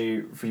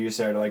 especially for you,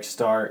 Sarah, to like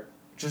start.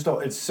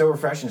 It's so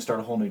refreshing to start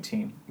a whole new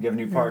team. You have a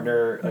new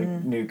partner, like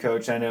new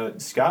coach. I know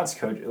Scott's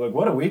coach. Like,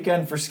 what a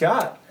weekend for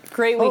Scott!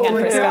 Great weekend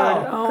for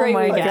Scott. Oh Great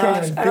my weekend.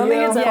 gosh! I don't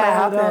think it's ever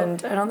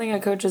happened. I don't think a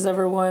coach has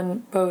ever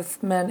won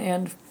both men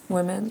and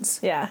women's.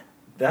 Yeah.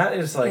 That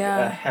is like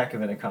a heck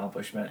of an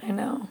accomplishment. I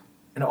know.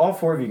 And all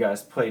 4 of you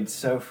guys played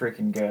so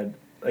freaking good.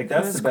 Like,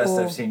 that's the best cool.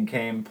 I've seen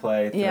Kame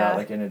play throughout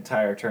like an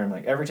entire term.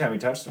 Like, every time he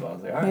touched the ball, I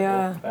was like, all right,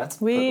 well, that's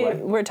we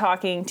were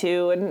talking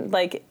to, and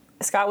like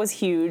Scott was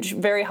huge,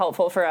 very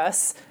helpful for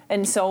us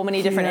in so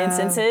many different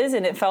instances,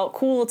 and it felt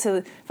cool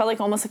felt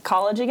like almost like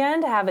college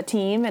again to have a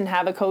team and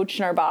have a coach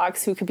in our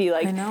box who could be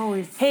like,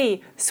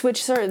 hey,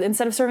 switch serve,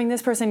 instead of serving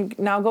this person,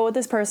 now go with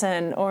this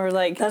person, or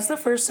like. That's the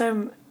first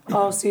time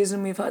all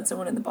season we've had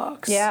someone in the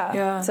box.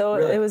 Yeah. So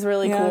it was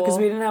really cool. Yeah, because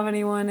we didn't have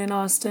anyone in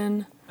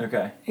Austin.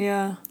 Okay.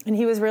 Yeah. And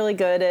he was really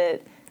good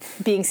at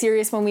being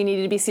serious when we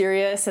needed to be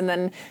serious, and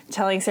then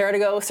telling Sarah to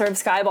go serve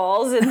sky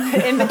balls in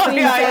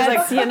between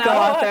sets, go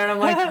out there, and I'm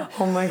like,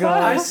 oh my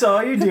god. I saw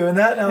you doing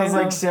that, and I was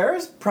like,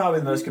 Sarah's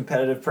probably the most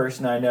competitive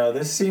person I know.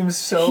 This seems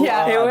so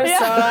odd. It was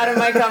so out of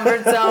my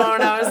comfort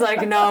zone. I was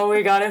like, no,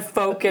 we gotta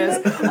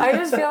focus. I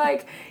just feel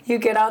like you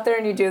get out there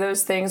and you do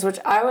those things, which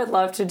I would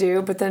love to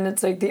do, but then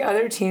it's like the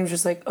other team's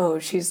just like, oh,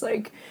 she's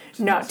like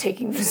not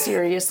taking this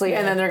seriously,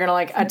 and then they're gonna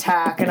like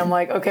attack, and I'm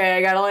like, okay,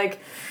 I gotta like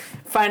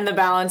find the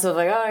balance of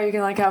like, oh, you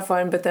can like have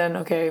fun, but then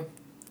okay,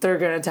 they're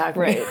gonna attack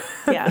me. Right.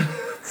 Yeah.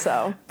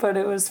 So. But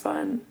it was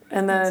fun.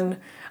 And then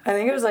I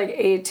think it was like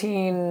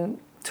 18-12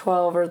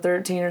 or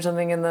 13 or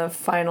something in the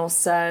final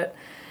set.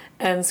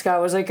 And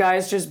Scott was like,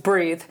 guys, just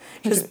breathe.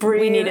 Just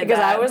breathe. We needed because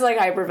that. I was like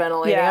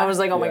hyperventilating. Yeah. I was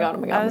like, oh my God, oh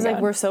my God. I was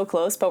like, we're so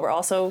close, but we're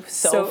also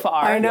so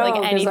far. I know.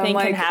 Like anything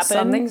like, can happen.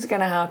 Something's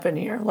going to happen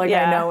here. Like,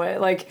 I know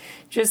it. Like,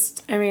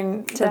 just, I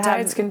mean, the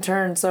tides can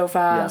turn so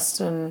fast.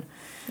 And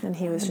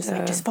he was just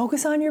like, just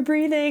focus on your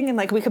breathing. And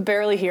like, we could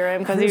barely hear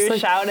him because he was like,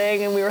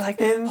 shouting. And we were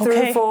like, in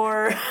through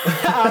 4,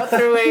 out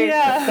through 8.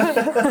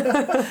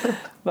 Yeah.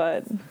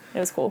 But it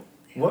was cool.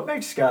 What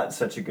makes Scott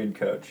such a good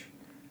coach?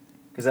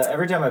 Because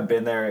every time I've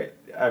been there,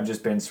 I've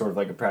just been sort of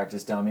like a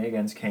practice dummy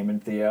against Kame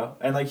and Theo.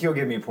 And like, he'll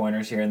give me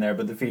pointers here and there,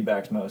 but the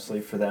feedback's mostly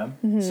for them.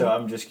 Mm-hmm. So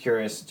I'm just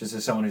curious, just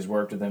as someone who's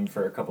worked with him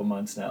for a couple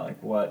months now,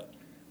 like what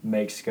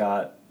makes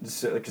Scott,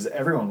 because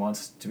everyone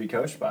wants to be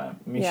coached by him.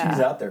 I mean, she's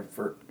out there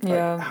for like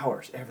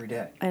hours every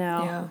day. I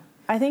know. Yeah.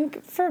 I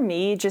think for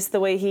me, just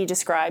the way he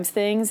describes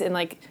things and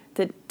like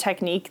the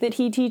technique that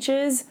he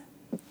teaches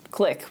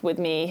click with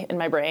me in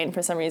my brain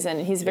for some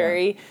reason. He's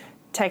very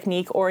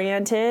technique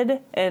oriented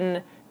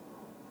and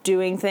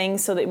doing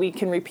things so that we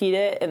can repeat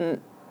it, and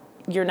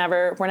we're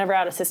never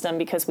out of system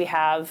because we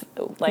have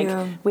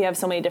we have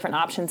so many different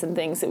options and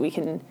things that we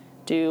can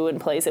do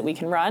and plays that we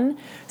can run.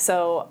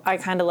 So I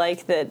kind of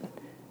like that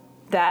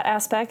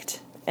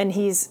aspect, and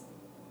he's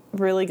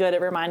really good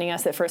at reminding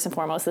us that first and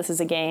foremost this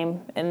is a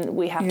game and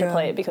we have to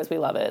play it because we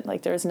love it.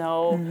 Like there's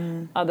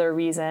no other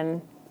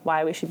reason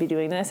why we should be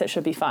doing this. It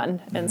should be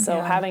fun. And so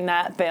having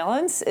that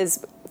balance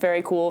is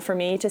very cool for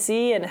me to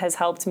see, and has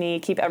helped me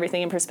keep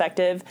everything in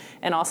perspective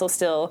and also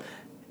still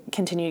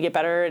continue to get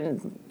better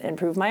and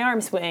improve my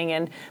arm swing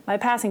and my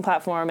passing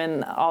platform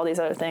and all these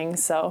other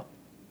things. So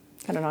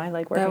I don't know, I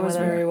like working with him. That was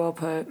very well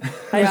put.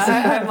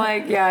 I'm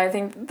like, I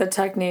think the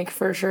technique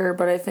for sure,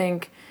 but I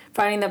think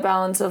finding the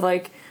balance of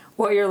like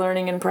what you're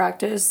learning in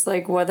practice,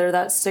 like whether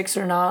that sticks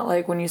or not,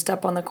 like when you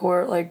step on the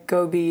court, like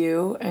go be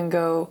you and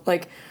go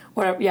like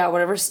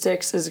whatever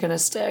sticks is going to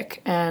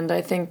stick. And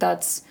I think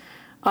that's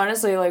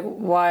honestly like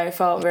why I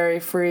felt very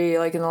free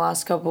like in the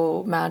last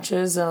couple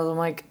matches. And I'm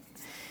like,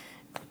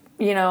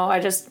 I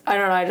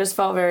just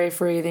felt very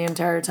free the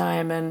entire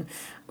time, and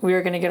we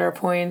were going to get our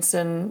points,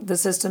 and the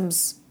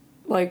systems,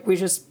 like we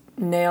just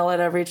nail it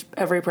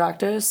every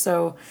practice.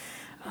 So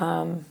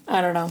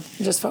I don't know,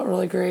 it just felt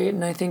really great.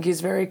 And I think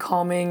he's very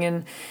calming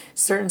in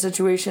certain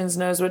situations,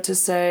 knows what to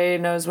say,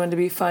 knows when to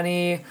be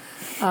funny,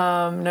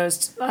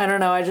 knows, I don't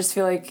know, I just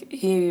feel like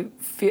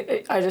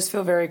I just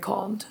feel very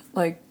calmed,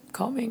 like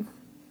calming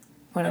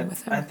when I'm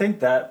with him. I think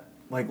that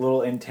like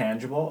little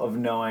intangible of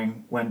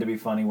knowing when to be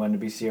funny, when to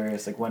be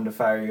serious, like when to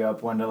fire you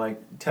up, when to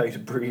like tell you to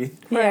breathe.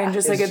 Right, and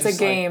just like it's a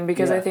game,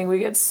 because I think we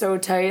get so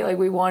tight, like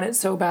we want it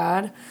so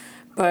bad,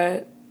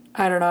 but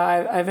I don't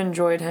know, I've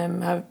enjoyed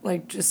him,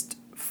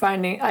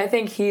 I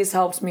think he's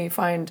helped me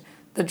find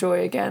the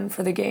joy again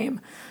for the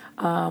game,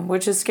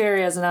 which is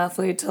scary as an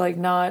athlete to like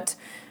not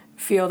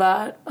feel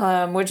that,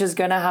 which is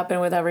gonna happen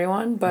with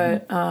everyone,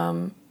 but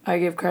I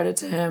give credit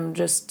to him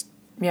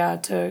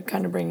to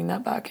kind of bringing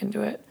that back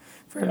into it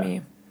for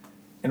me.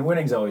 And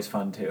winning's always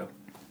fun too.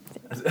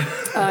 Oh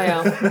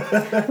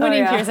yeah,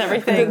 winning cures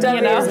everything. The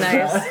W is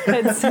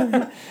nice.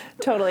 It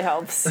totally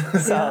helps.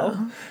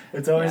 So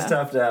it's always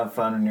tough to have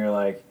fun when you're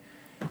like,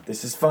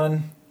 this is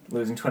fun.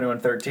 Losing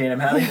 21-13,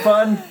 I'm having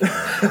fun.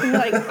 You're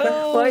like,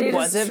 oh,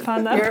 was it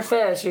fun though? You're a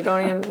fish. You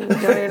don't even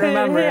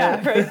remember.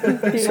 Yeah,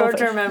 right.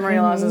 Short-term memory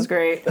loss is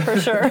great. For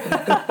sure.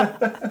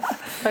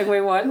 Like,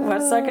 wait,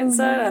 what second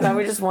set? I thought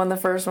we just won the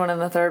first one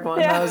and the third one.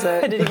 Yeah. That was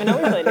it. I didn't even know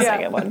we played a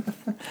second one.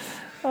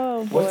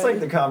 Oh, boy. What's like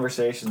the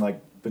conversation like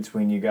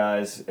between you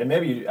guys? And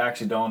maybe you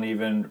actually don't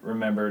even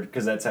remember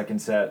because that second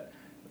set,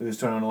 it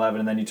was 21-11,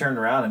 and then you turned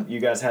around and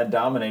you guys had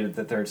dominated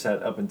the third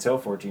set up until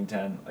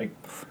 14-10. Like,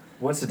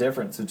 what's the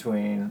difference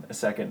between a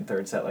second and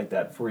third set like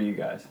that for you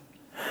guys?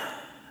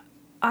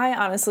 I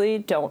honestly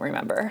don't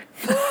remember.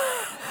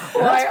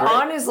 Well, I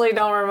honestly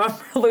don't remember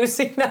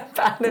losing that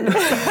bad.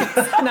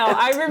 No,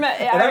 I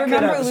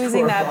remember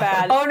losing that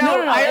bad. Oh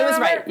no, it was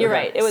right. You're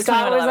right. It was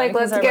Scott was like,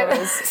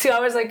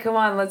 Scott was like, come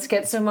on, let's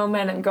get some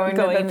momentum going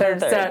into the third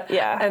set.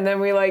 Yeah. And then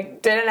we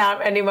like didn't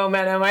have any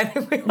momentum. I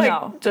think we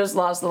just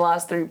lost the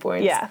last 3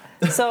 points. Yeah.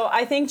 So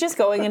I think just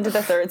going into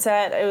the third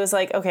set, it was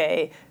like,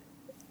 okay,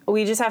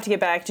 we just have to get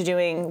back to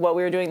doing what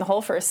we were doing the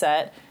whole first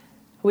set.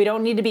 We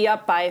don't need to be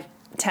up by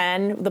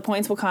 10. The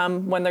points will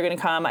come when they're going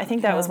to come. I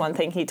think that was one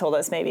thing he told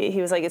us maybe.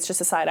 He was like, it's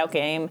just a side-out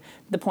game.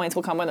 The points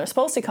will come when they're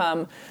supposed to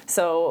come.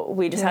 So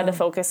we just had to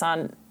focus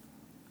on...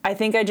 I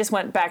think I just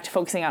went back to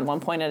focusing on 1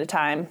 point at a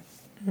time.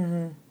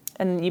 Mm-hmm.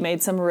 And you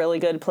made some really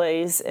good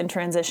plays in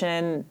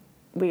transition.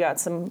 We got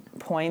some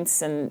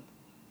points and...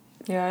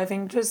 Yeah, I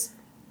think just...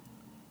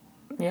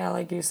 Yeah,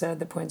 like you said,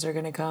 the points are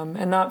going to come.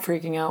 And not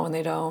freaking out when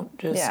they don't.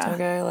 Just,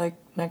 okay, like,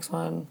 next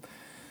one.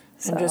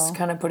 And just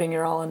kind of putting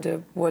your all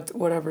into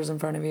whatever's in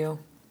front of you.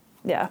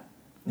 Yeah.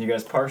 You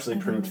guys partially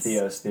proved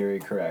Theo's theory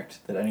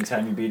correct, that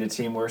anytime you beat a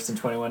team worse than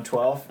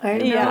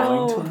 21-12, you're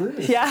going to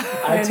lose. Yeah.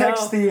 I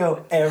text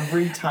Theo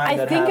every time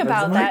that happens. I think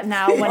about that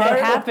now when it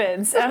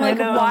happens. I'm like,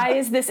 why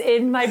is this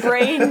in my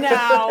brain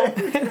now?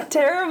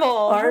 Terrible.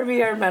 Our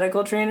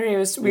medical trainer,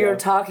 we were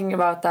talking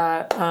about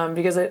that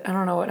because I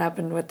don't know what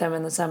happened with them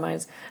in the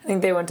semis. I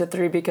think they went to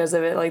 3 because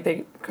of it. Like,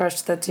 they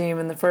crushed the team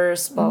in the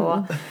first, blah, blah,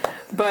 blah.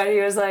 But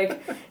he was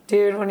like,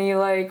 dude, when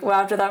you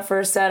after that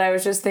first set, I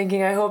was just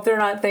thinking, I hope they're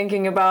not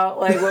thinking about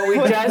what we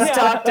just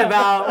talked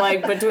about,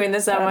 between the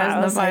semis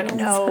and the finals.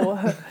 No.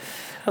 I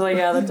was like,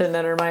 yeah, that didn't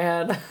enter my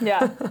head.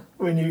 Yeah.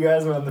 When you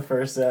guys won the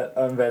first set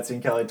on Betsy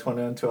and Kelly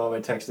 21-12,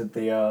 I texted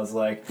Theo. I was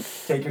like,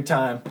 take your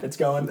time. It's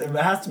going. It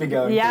has to be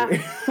going. Yeah.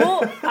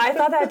 Well, I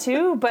thought that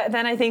too, but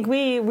then I think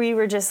we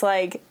were just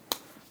like,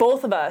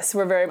 both of us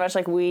were very much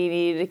like, we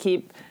need to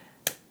keep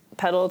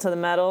pedal to the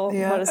metal.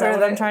 Yeah. What is that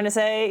what I'm trying to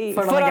say?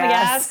 Foot on the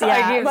gas. Yeah.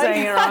 I keep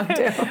saying it wrong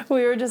too.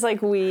 We were just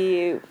like,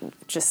 we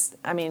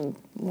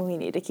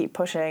need to keep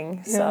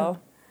pushing. Yeah. So.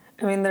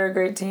 I mean, they're a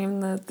great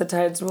team. The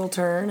tides will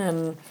turn,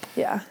 and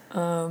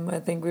I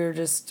think we were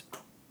just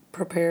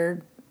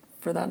prepared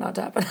for that not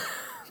to happen.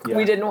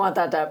 We didn't want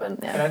that to happen.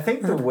 Yeah. And I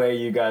think the way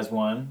you guys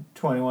won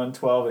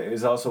 21-12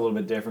 is also a little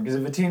bit different, because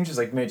if a team's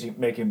just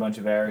making a bunch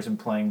of errors and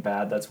playing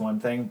bad, that's one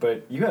thing.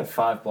 But you had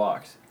 5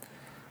 blocks.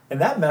 And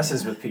that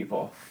messes with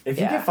people. If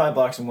you get 5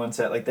 blocks in one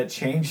set, that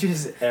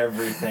changes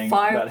everything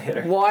about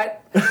hitter.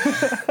 What?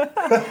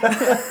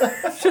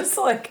 Just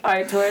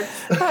I twitch.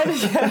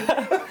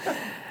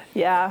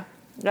 Yeah.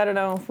 I don't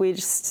know if we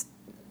just...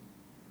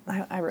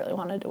 I really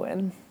wanted to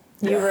win.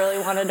 You really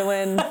wanted to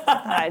win.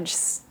 I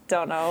just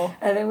don't know.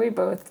 I think we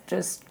both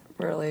just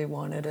really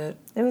wanted it.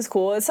 It was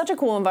cool. It's such a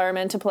cool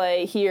environment to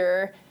play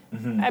here.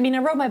 Mm-hmm. I mean, I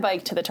rode my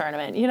bike to the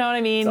tournament. You know what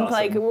I mean?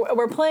 Awesome.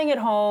 We're playing at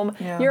home.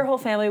 Yeah. Your whole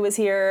family was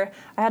here.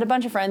 I had a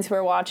bunch of friends who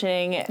were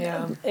watching.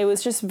 Yeah. It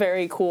was just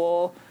very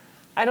cool.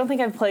 I don't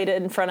think I've played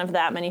it in front of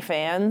that many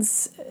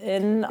fans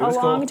in a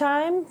long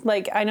time.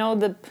 I know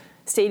the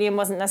stadium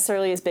wasn't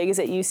necessarily as big as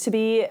it used to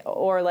be,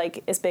 or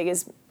as big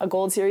as a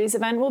Gold Series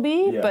event will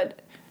be,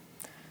 but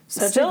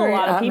still a great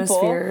lot of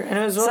atmosphere. People. And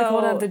it was really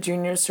cool to have the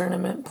juniors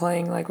tournament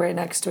playing right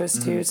next to us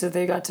too, so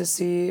they got to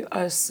see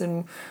us,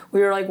 and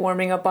we were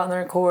warming up on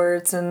their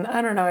courts, and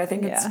I don't know, I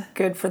think it's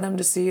good for them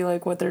to see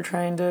what they're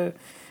trying to,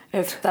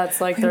 if that's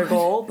their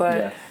goal.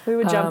 But we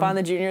would jump on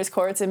the juniors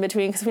courts in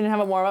between because we didn't have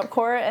a warm-up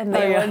court, and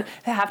they would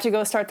have to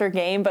go start their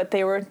game, but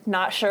they were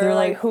not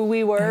sure who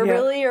we were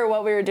really or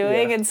what we were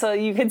doing, and so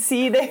you could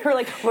see they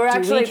were we're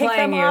actually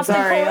playing you,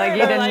 sorry,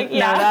 you didn't know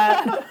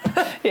that.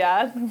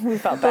 Yeah, we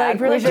felt bad.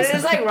 We should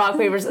just rock,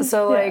 paper,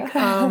 so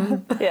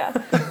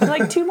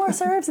yeah. 2 more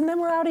serves and then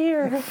we're out of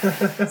here.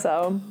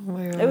 So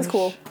it was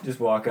cool. Just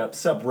walk up,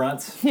 sup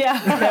runts.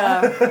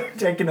 Yeah.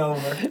 Taking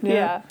over.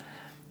 Yeah.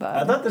 But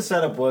I thought the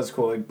setup was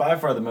cool. By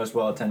far the most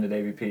well-attended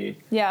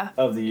AVP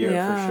of the year,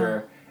 for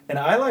sure. And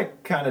I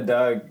kind of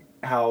dug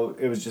how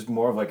it was just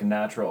more of a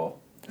natural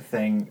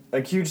thing.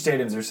 Huge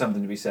stadiums, there's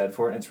something to be said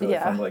for it. And it's really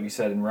fun, like you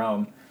said, in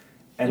Rome.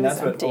 And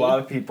that's what a lot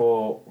of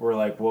people were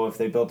well, if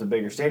they built a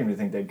bigger stadium, do you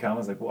think they'd come?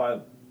 I was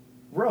well,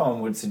 Rome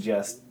would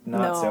suggest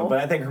not so. But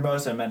I think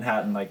Hermosa and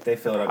Manhattan, they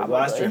fill it up.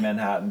 Last year in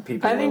Manhattan,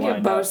 people were lined up. I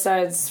think both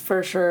sides,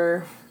 for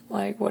sure,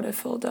 would have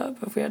filled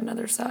up if we had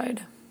another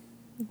side.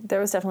 There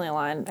was definitely a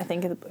line, I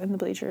think, in the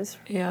bleachers.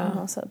 Yeah.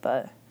 Also,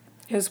 but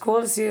it was cool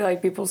to see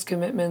people's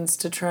commitments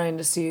to trying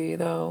to see,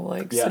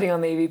 though, sitting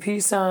on the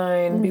AVP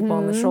sign, people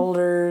on the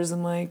shoulders,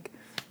 and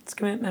It's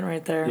commitment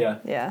right there. Yeah.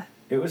 Yeah.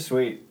 It was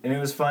sweet. And it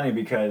was funny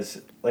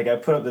because, like, I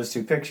put up those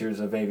 2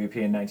 pictures of AVP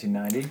in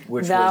 1990,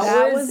 which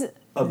That was was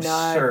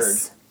absurd.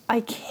 nuts.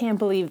 I can't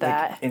believe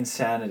that. Like,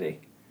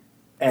 insanity.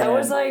 And That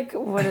was like,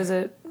 what is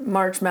it?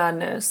 March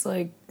Madness,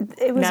 like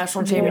It was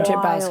national championship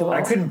wild. basketball.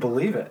 I couldn't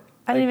believe it.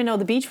 I didn't even know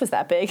the beach was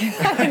that big.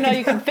 I didn't know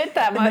you could fit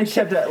that And they much.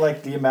 kept it,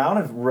 like, the amount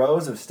of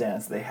rows of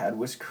stands they had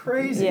was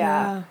crazy.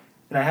 Yeah.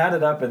 And I had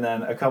it up, and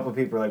then a couple of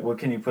people were like, well,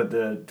 can you put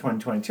the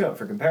 2022 up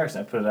for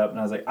comparison? I put it up, and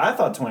I was like, I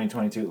thought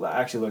 2022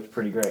 actually looked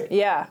pretty great.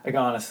 Yeah. Like,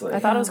 honestly. I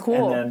thought it was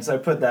cool. And then, so I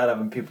put that up,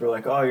 and people were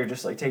like, oh, you're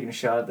just, like, taking a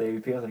shot at the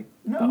AVP. I was like,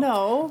 no.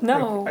 No.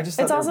 No. Like, I just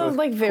thought It's they were also both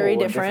like very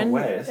cool in different.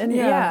 ways. And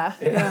Yeah.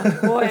 yeah.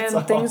 Well, That's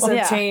and things all. have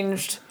Yeah.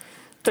 changed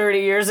 30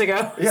 years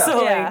ago. Yeah.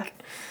 So, Yeah. like,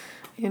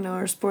 you know,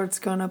 our sport's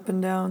gone up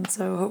and down,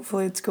 so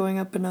hopefully it's going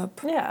up and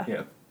up. Yeah.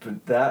 Yeah,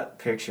 but that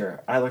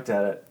picture, I looked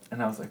at it,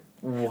 and I was like,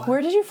 what? Where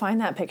did you find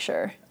that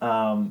picture?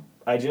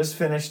 I just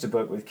finished a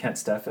book with Kent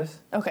Steffes.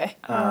 Okay.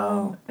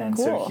 And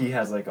so cool. he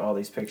has like all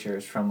these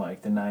pictures from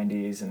like the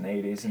 90s and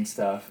 80s and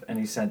stuff, and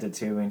he sent it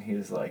to me, and he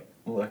was like,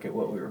 look at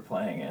what we were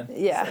playing in.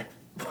 Yeah.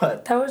 It's like,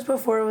 what? That was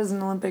before it was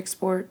an Olympic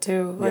sport,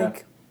 too. Yeah.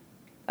 Like,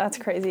 That's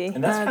crazy.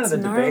 And that's kind of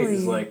That's the debate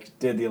is gnarly. like,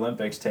 did the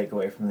Olympics take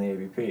away from the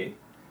AVP?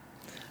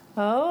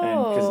 Oh.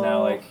 And because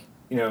now, like,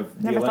 you know,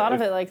 Never thought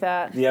of it like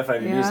that. The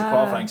FIVB is the Yeah.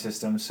 qualifying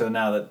system, so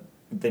now that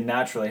they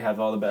naturally have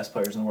all the best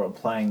players in the world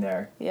playing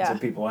there, Yeah. so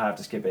people will have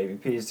to skip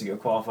AVPs to go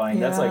qualifying.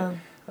 That's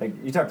like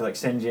you talk to like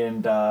St.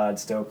 John, Dodd,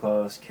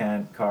 Stoklos,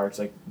 Kent, Karts,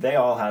 like they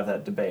all have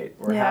that debate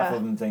where half Yeah.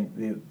 of them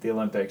think the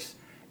Olympics,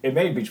 it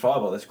made beach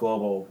volleyball this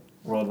global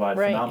worldwide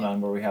Right. phenomenon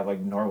where we have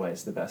like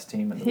Norway's the best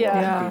team in the Yeah.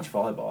 world Yeah. in beach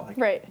volleyball. Like,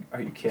 Right.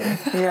 are you kidding?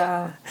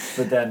 yeah.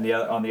 But then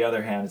on the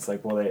other hand, it's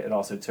like, well, it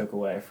also took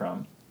away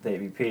from the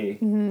AVP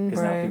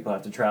because now Right. people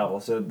have to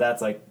travel. So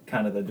that's like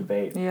kind of the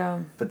debate. Yeah.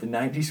 But the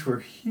 90s were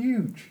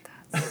huge.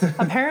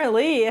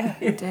 Apparently.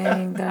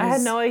 Dang. That I had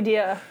is- no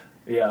idea.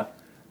 Yeah.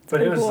 But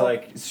pretty it was cool.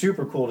 like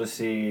super cool to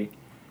see.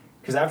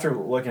 Because after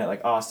looking at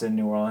like Austin,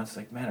 New Orleans, it's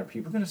like, man, are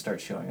people going to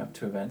start showing up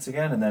to events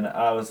again? And then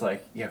I was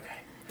like, yeah, okay.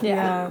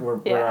 Yeah.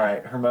 We're Yeah. all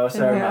right. Hermosa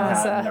Hermosa. and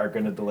Manhattan are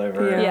going to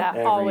deliver Yeah.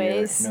 every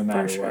Always. year, no For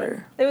matter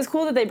sure. It was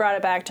cool that they brought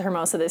it back to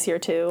Hermosa this year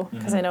too,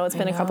 because I know it's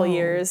been a couple know.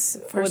 years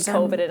with First time.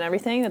 COVID and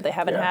everything that they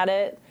haven't Yeah. had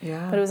it.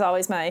 Yeah. But it was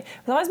always my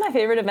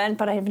favorite event.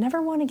 But I've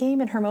never won a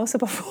game in Hermosa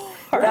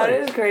before. That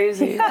is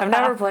crazy. I've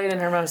never played in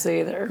Hermosa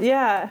either.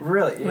 Yeah.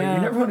 Really? Yeah.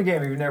 You never won a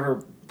game? You've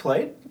never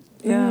played?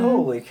 Yeah.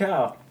 Holy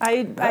cow.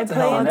 I That's a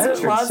hell of an played.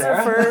 entrance, Lots of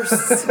Sarah.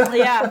 firsts.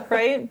 Yeah.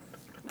 Right.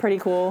 Pretty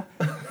cool.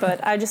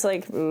 But I just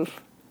like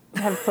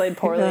have played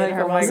poorly Like, in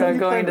oh my Hermosa. God, You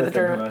going played to the with in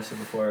tournament. Hermosa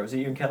before. Was it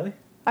you and Kelly?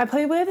 I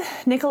played with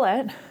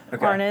Nicolette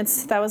Okay.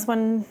 Arnitz. That was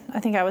when I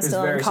think I was Who's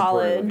still very in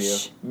supportive of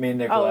college. you. Me and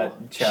Nicolette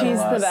Oh, chat a she's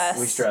lot. the best.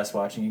 We stress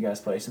watching you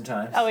guys play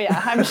sometimes. Oh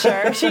yeah, I'm sure.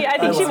 I think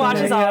she love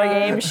watches her. all our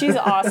Yeah. games. She's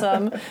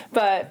awesome.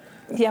 But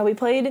yeah, we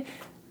played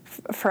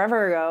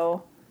forever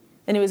ago,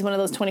 and it was one of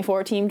those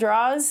 24 team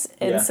draws,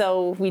 and Yeah.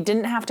 so we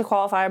didn't have to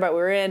qualify, but we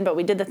were in. But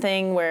we did the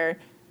thing where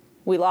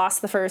we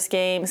lost the first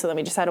game, so then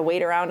we just had to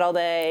wait around all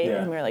day, Yeah.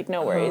 and we were like,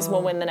 no worries,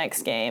 we'll win the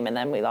next game, and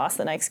then we lost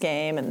the next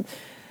game, and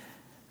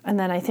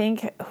then I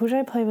think who did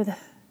I play with?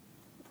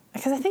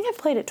 Because I think I've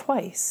played it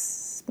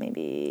twice,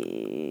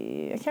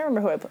 maybe I can't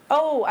remember who I played.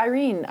 Oh,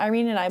 Irene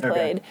and I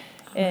played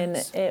in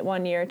it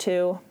one year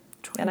too,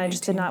 and I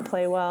just did not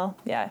play well.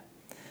 Yeah,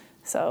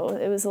 so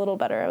it was a little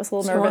better. I was a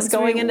little nervous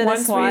going into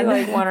this one.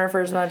 Once we won our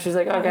first match, she's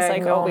like, okay, was I like,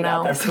 can go oh, home we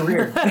got now. Our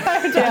career.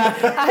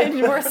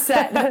 We're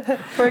set.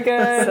 We're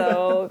good.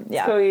 So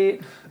Let's go yeah,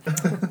 eat.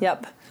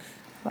 yep.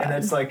 And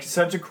it's like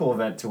such a cool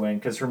event to win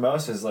because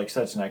Hermosa is like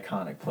such an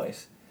iconic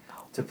place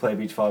to play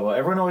beach volleyball.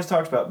 Everyone always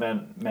talks about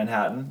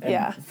Manhattan, and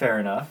Yeah. fair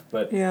enough,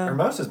 but Yeah.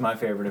 Hermosa is my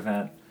favorite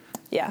event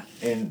Yeah,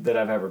 that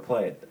I've ever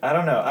played. I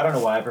don't know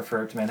why I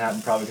prefer it to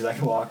Manhattan. Probably because I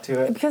can walk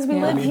to it. because we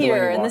Yeah. live I mean, the way here,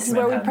 you and walk this to is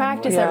where we Manhattan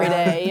practice was- every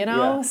day. You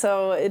know, Yeah.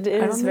 so it I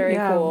don't is think- very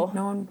yeah, cool.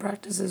 No one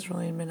practices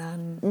really in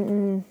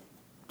Manhattan.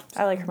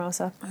 I like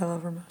Hermosa. I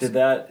love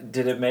Hermosa.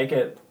 Did it make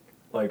it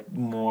like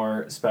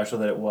more special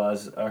that it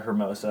was a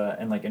Hermosa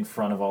and like in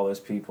front of all those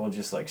people,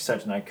 just like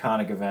such an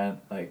iconic event,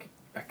 like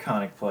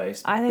iconic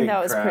place. I think big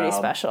that was pretty crowd.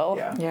 special.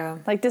 Yeah. Yeah.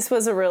 Like this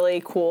was a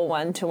really cool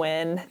one to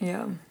win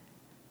Yeah.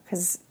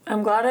 because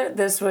I'm glad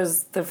this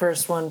was the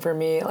first one for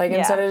me. Like, Yeah.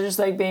 instead of just,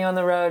 like, being on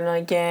the road and,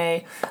 like,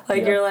 yay.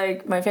 Like, Yeah. you're,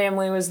 like, my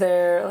family was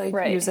there. Like,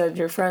 Right. you said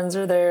your friends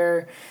are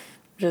there.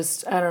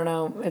 Just, I don't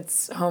know.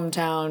 It's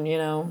hometown, you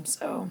know?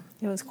 So,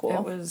 it was cool.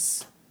 it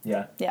was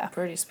Yeah. yeah.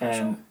 pretty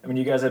special. And I mean,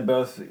 you guys had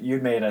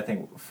you'd made, I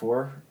think,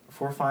 four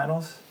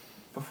finals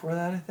before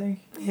that, I think.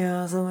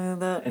 Yeah, something like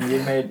that.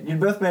 And you'd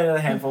both made a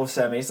handful of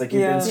semis. Like, you'd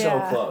Yeah. been so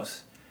Yeah.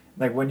 close.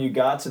 Like, when you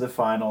got to the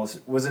finals,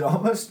 was it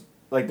almost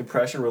like the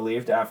pressure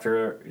relieved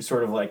after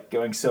sort of like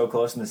going so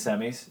close in the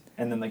semis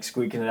and then like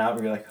squeaking it out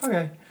and you're like,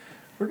 okay,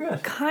 we're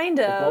good. Kind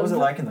Like, of. what was it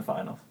like in the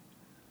finals?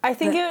 I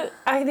think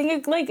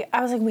it like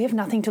I was like, we have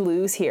nothing to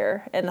lose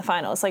here in the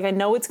finals. Like I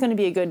know it's going to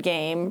be a good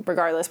game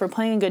regardless. We're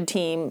playing a good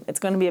team. It's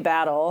going to be a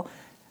battle.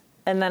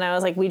 And then I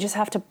was like, we just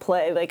have to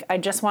play. Like, I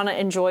just want to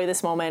enjoy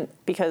this moment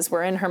because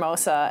we're in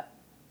Hermosa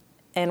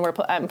and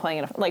I'm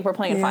playing we're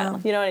playing a final.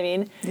 You know what I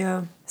mean?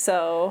 Yeah.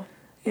 So.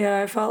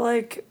 Yeah, I felt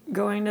like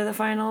going to the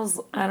finals,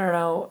 I don't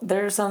know,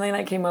 there's something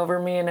that came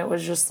over me and it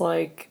was just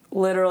like,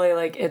 literally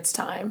like, it's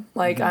time.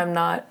 Like, I'm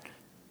not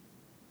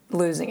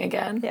losing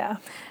again. Yeah.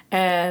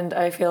 And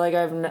I feel like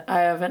I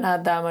haven't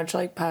had that much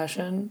like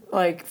passion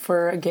like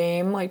for a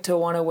game, like to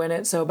want to win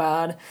it so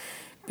bad,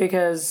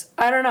 because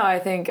I don't know, I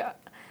think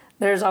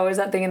there's always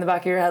that thing in the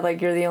back of your head,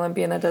 like you're the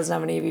Olympian that doesn't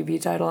have an AVP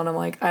title, and I'm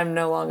like, I'm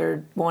no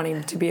longer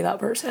wanting to be that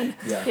person.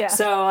 Yeah.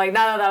 So like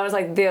that was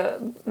like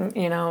that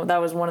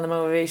was one of the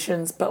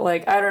motivations, but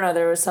like I don't know,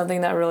 there was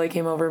something that really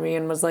came over me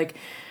and was like,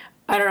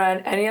 I don't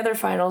know, any other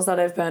finals that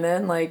I've been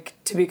in, like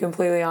to be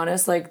completely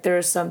honest, like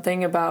there's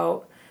something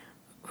about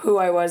who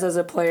I was as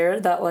a player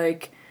that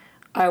like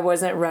I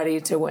wasn't ready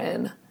to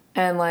win.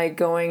 And like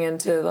going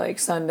into like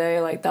Sunday,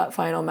 like that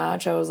final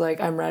match, I was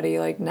like, I'm ready,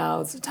 like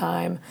now's the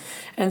time.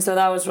 And so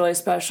that was really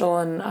special,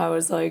 and I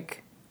was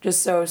like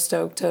just so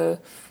stoked to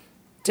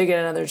get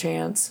another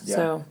chance. Yeah.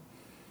 So,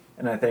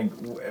 and I think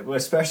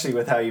especially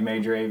with how you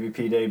made your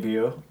AVP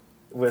debut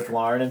with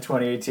Lauren in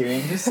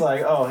 2018, just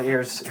like, oh,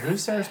 who's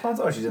Sarah Spons?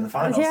 Oh, she's in the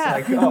finals. Yeah.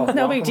 Like, oh,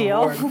 no big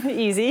deal.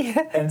 Easy.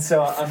 And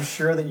so I'm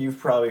sure that you've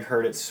probably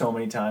heard it so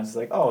many times. It's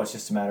like, oh, it's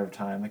just a matter of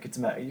time. Like,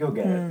 you'll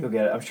get it. You'll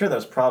get it. I'm sure that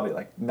was probably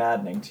like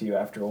maddening to you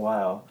after a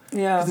while.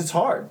 Yeah. Because it's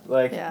hard.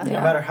 Like, no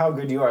matter how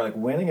good you are, like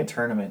winning a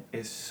tournament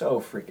is so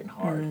freaking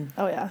hard.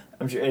 Oh yeah.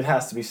 I'm sure it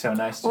has to be so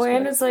nice. Well,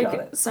 and it's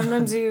like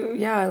sometimes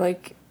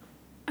like,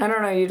 I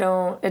don't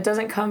know, it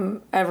doesn't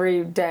come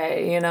every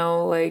day,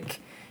 like.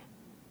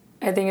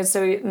 I think it's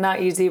so not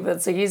easy, but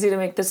it's like easy to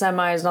make the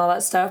semis and all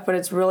that stuff, but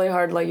it's really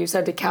hard, like you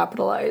said, to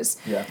capitalize.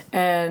 Yeah.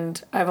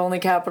 And I've only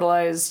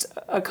capitalized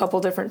a couple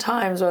different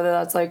times, whether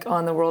that's like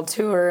on the World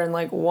Tour and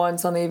like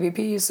once on the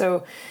AVP.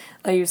 So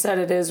like you said,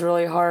 it is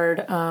really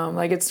hard.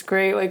 Like it's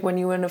great like when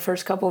you win the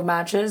first couple of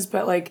matches,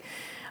 but like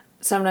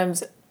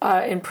sometimes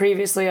and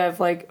previously I've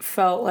like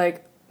felt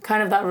like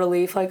kind of that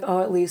relief, like,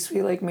 oh, at least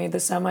we like made the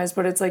semis,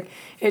 but it's like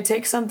it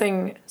takes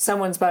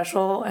someone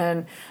special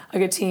and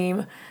like a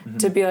team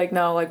to be like,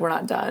 no, like we're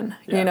not done,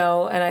 and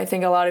I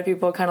think a lot of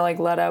people kind of like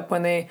let up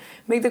when they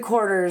make the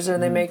quarters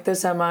and they make the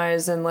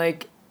semis, and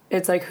like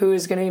it's like who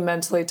is going to be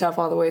mentally tough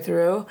all the way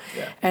through.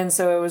 And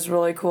so it was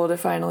really cool to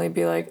finally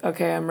be like,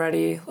 okay, I'm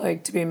ready,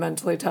 like to be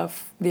mentally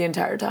tough the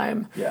entire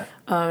time,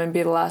 and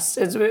be the last.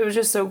 It was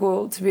just so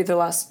cool to be the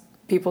last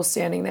people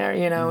standing there,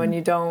 and you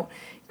don't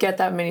get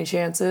that many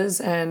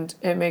chances, and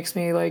it makes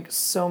me like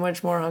so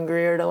much more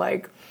hungrier to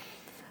like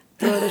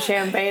throw the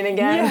champagne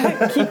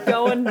again. Keep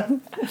going.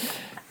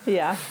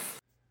 Yeah.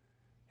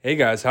 Hey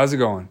guys, how's it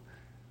going?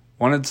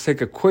 Wanted to take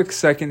a quick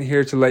second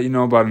here to let you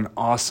know about an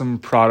awesome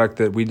product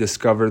that we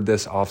discovered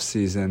this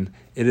off-season.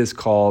 It is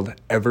called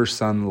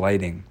Eversun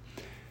Lighting.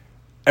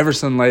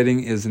 Eversun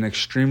Lighting is an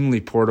extremely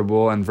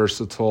portable and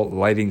versatile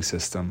lighting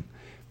system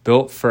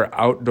built for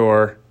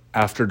outdoor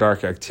after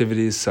dark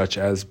activities such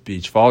as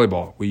beach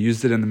volleyball. We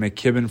used it in the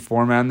McKibben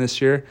Four-Man this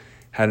year,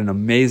 had an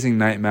amazing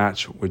night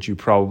match, which you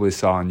probably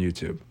saw on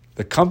YouTube.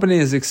 The company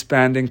is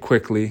expanding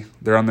quickly.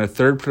 They're on their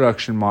third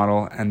production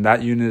model, and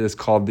that unit is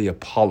called the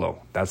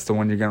Apollo. That's the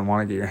one you're going to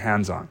want to get your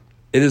hands on.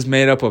 It is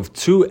made up of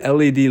 2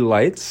 LED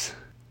lights,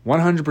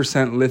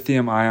 100%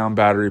 lithium-ion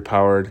battery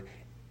powered,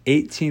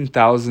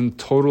 18,000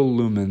 total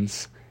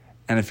lumens,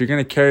 and if you're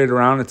going to carry it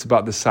around, it's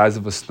about the size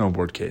of a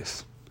snowboard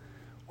case.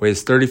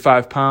 Weighs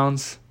 35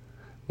 pounds.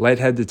 Light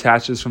head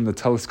detaches from the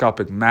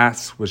telescopic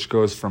mast, which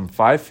goes from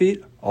 5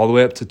 feet all the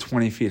way up to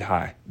 20 feet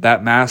high.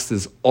 That mast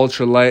is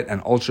ultra light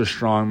and ultra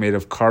strong, made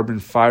of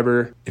carbon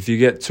fiber. If you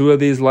get 2 of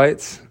these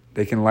lights,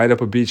 they can light up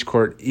a beach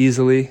court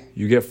easily.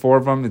 You get 4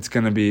 of them, it's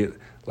going to be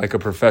like a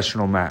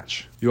professional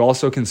match. You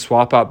also can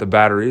swap out the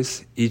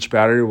batteries. Each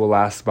battery will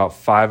last about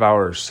 5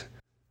 hours.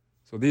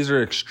 So these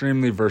are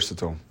extremely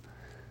versatile.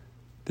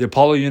 The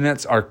Apollo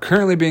units are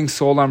currently being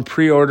sold on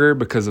pre-order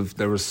because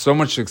there was so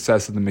much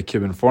success at the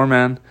McKibben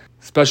Four-Man.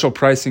 Special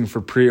pricing for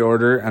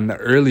pre-order and the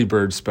early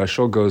bird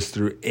special goes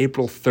through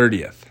April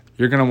 30th.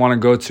 You're going to want to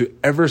go to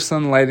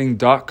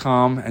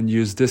eversunlighting.com and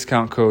use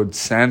discount code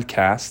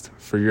SANDCAST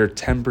for your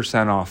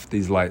 10% off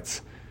these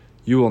lights.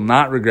 You will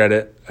not regret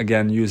it.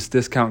 Again, use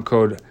discount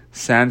code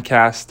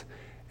SANDCAST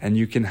and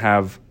you can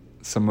have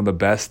some of the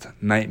best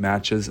night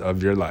matches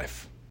of your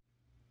life.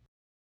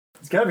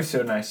 It's gotta be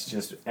so nice to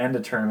just end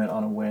a tournament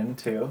on a win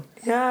too.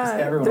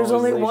 Yeah, there's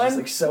only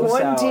one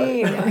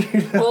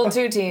team. Well,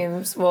 2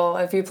 teams. Well,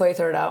 if you play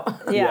third out.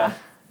 Yeah.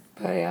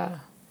 But yeah.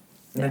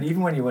 And then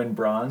even when you win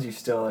bronze, you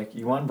still like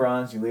you won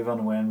bronze, you leave on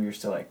a win, but you're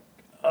still like,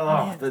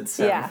 oh, the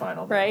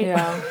semifinal. Right.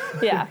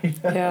 Yeah.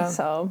 Yeah.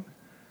 So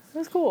it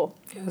was cool.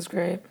 It was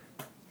great.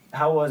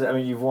 How was it? I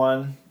mean, you've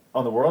won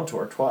on the World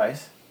Tour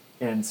twice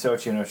in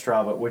Sochi and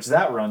Ostrava, which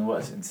that run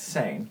was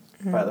insane.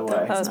 By the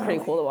way, that was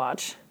pretty cool to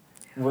watch.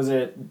 Was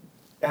it?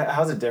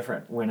 How's it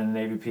different winning an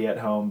AVP at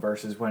home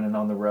versus winning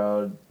on the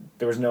road?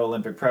 There was no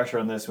Olympic pressure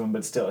on this one,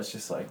 but still, it's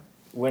just like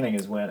winning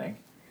is winning.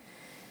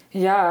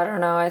 Yeah, I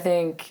don't know. I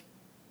think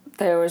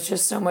there was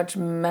just so much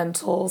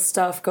mental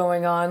stuff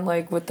going on,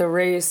 like with the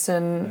race,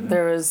 and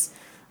there was,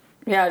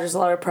 just a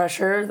lot of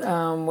pressure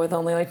with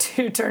only like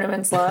 2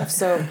 tournaments left.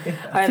 So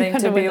I think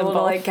to be able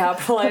to like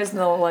capitalize in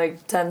the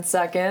like 10th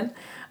second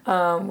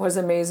was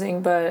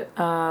amazing. But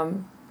I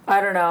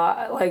don't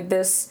know, like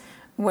this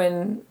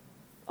win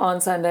on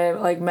Sunday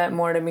like meant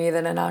more to me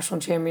than a national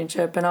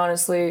championship, and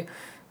honestly,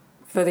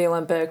 for the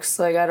Olympics,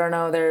 like I don't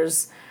know,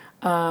 there's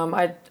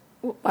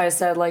I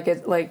said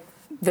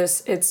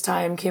its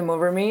time came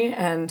over me,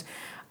 and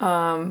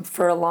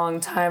for a long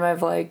time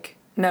I've like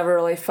never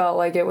really felt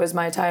like it was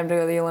my time to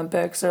go to the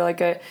Olympics, or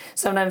like I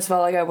sometimes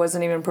felt like I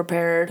wasn't even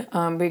prepared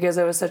because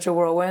it was such a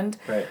whirlwind.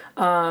 Right.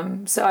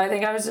 So I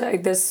think I was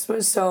like, this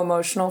was so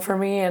emotional for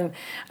me, and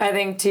I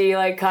think T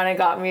like kind of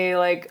got me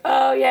like,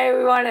 oh yay,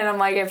 we won, and I'm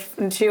like, if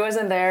she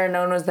wasn't there and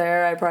no one was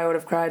there, I probably would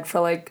have cried for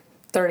like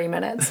 30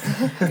 minutes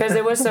because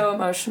it was so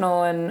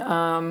emotional,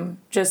 and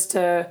just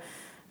to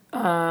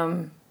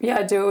do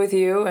it with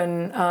you,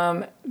 and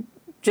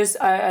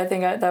I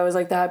think that was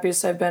like the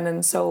happiest I've been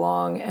in so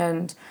long,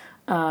 and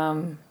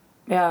I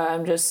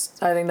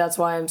think that's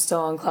why I'm still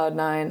on cloud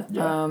 9.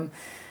 Yeah.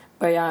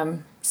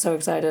 I'm so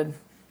excited.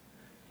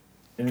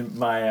 And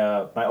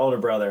my older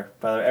brother,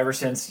 by the way, ever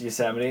since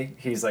Yosemite,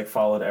 he's like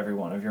followed every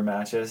one of your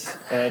matches,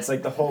 and it's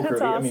like the whole crew.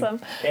 That's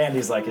awesome. I mean,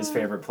 Andy's like his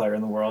favorite player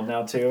in the world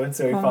now too, and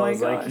so he follows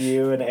like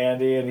you and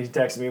Andy, and he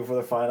texted me before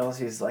the finals.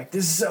 He's like,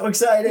 "This is so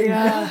exciting!"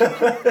 Yeah.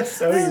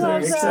 So he's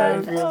like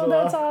excited for you as well.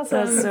 That's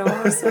awesome. That's so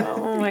awesome.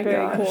 Oh my Very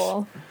gosh.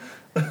 cool.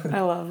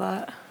 I love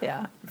that.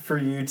 Yeah. For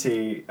you,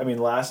 T, I mean,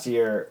 last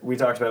year we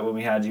talked about when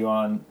we had you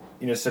on,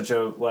 such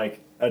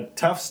a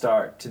tough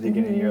start to the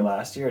beginning of the year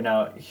last year.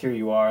 Now here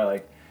you are,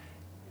 like.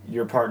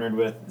 You're partnered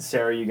with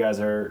Sarah. You guys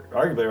are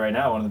arguably right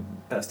now one of the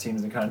best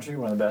teams in the country,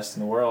 one of the best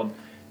in the world.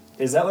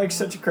 Is that like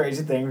such a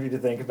crazy thing for you to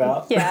think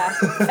about? Yeah.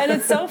 And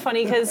it's so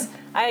funny because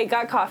I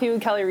got coffee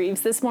with Kelly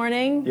Reeves this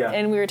morning,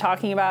 and we were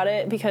talking about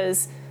it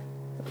because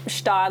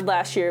Stade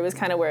last year was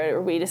kind of where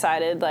we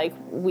decided like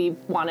we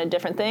wanted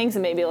different things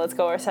and maybe let's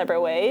go our separate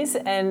ways.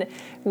 And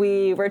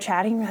we were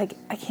chatting, we're like,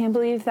 I can't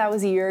believe that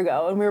was a year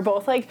ago. And we were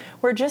both like,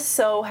 we're just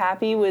so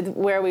happy with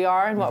where we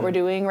are and what we're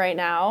doing right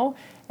now.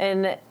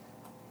 And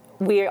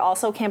we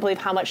also can't believe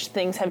how much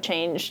things have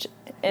changed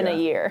in a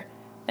year,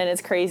 and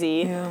it's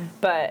crazy. Yeah.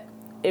 But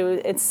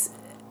it's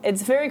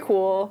very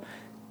cool.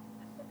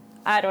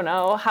 I don't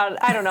know.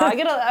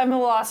 I'm a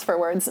loss for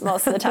words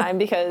most of the time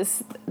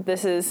because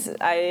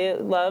I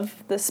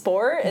love the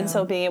sport, and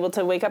so being able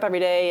to wake up every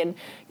day and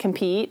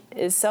compete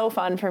is so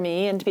fun for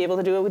me, and to be able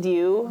to do it with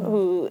you,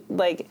 who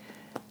like,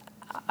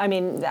 I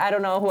mean, I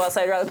don't know who else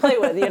I'd rather play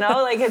with.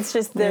 Like it's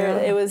just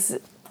it was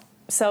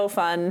so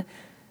fun.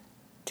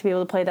 To be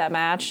able to play that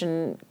match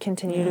and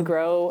continue to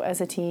grow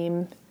as a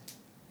team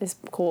is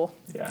cool.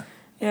 Yeah.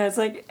 Yeah,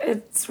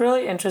 it's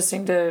really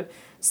interesting to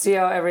see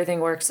how everything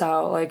works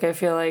out. Like, I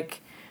feel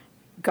like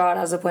God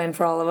has a plan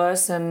for all of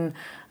us, and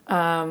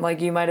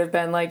like you might have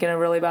been like in a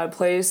really bad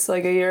place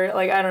like a year,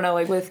 like I don't know,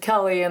 like with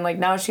Kelly, and like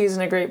now she's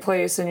in a great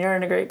place and you're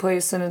in a great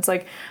place, and it's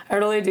like I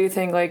really do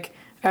think like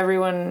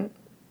everyone,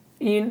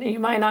 you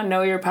might not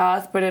know your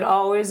path, but it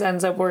always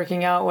ends up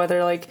working out,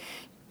 whether like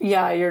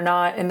you're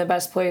not in the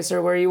best place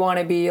or where you want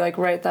to be like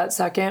right that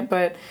second,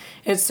 but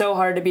it's so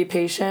hard to be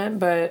patient.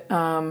 But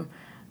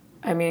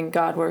I mean,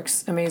 God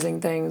works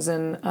amazing things,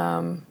 and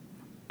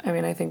I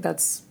mean, I think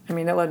it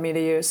led me to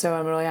you, so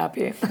I'm really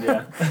happy.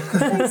 Yeah.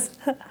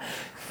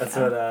 That's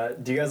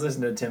what, do you guys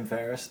listen to Tim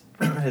Ferriss,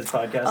 his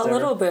podcast? A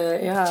little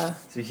bit, yeah.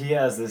 So he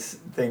has this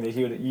thing that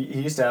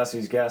he used to ask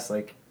his guests,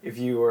 like, if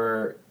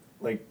you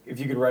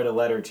could write a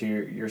letter to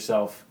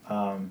yourself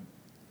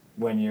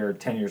when you're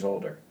 10 years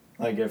older,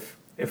 like if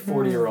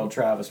 40-year-old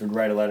Travis would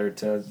write a letter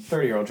to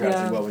 30-year-old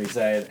Travis, what would he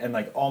say? And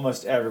like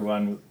almost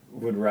everyone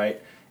would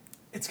write,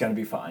 it's going to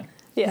be fine.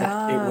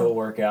 Yeah. It will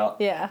work out.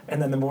 Yeah.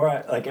 And then the more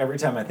every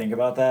time I think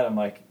about that, I'm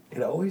like,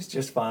 it always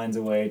just finds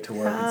a way to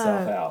work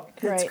itself out.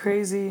 It's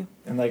crazy.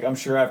 And like, I'm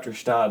sure after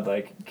Stade,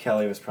 like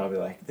Kelly was probably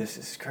like, this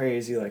is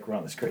crazy. Like, we're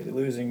on this crazy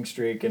losing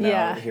streak, and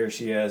now here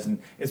she is. And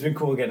it's been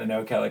cool getting to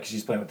know Kelly because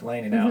she's playing with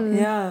Delaney now. Mm-hmm.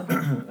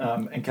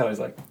 Yeah. And Kelly's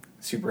like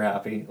super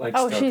happy. Like,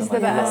 she's the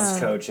best. Loves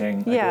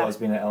coaching. Like, loves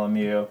being at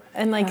LMU.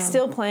 And like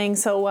still playing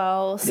so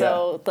well.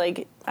 So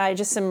like, I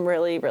just am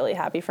really, really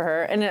happy for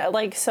her, and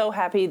like so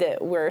happy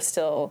that we're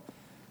still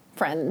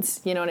friends.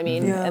 You know what I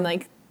mean? Yeah. And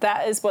like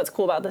that is what's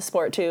cool about the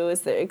sport too,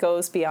 is that it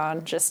goes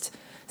beyond just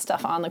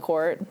stuff on the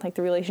court. Like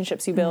the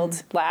relationships you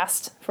build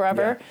last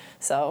forever. Yeah.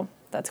 So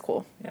that's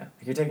cool. Yeah,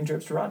 you're taking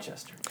trips to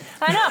Rochester.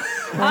 I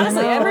know.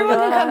 Honestly, everyone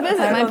can come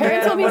visit. My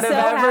parents will be so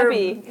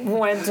happy.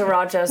 Went to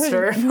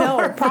Rochester.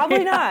 No,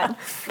 probably not.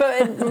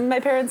 But my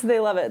parents, they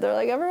love it. They're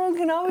like, everyone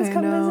can always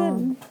come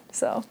visit.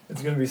 So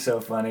it's gonna be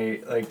so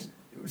funny. Like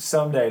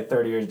someday,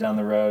 30 years down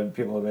the road,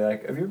 people will be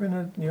like, "Have you ever been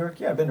to New York?"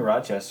 "Yeah, I've been to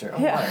Rochester."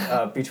 "Oh,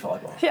 why?" "Beach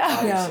volleyball."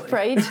 Yeah,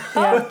 right.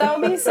 Oh, that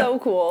would be so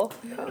cool.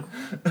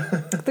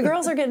 The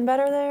girls are getting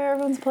better there.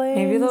 Everyone's playing.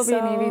 Maybe there'll be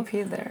an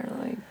EVP there.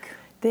 Like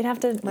they'd have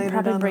to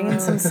probably bring in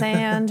some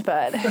sand,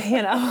 but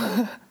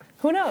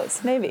who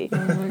knows? Maybe.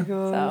 Oh my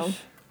gosh.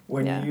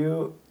 When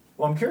you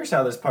Well, I'm curious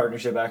how this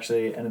partnership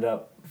actually ended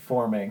up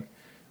forming.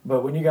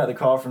 But when you got the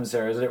call from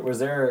Sarah, was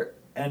there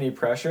any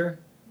pressure?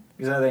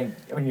 Because I think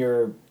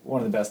you're one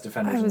of the best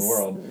defenders in the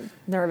world.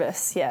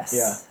 Nervous, yes.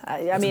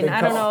 Yeah. I mean,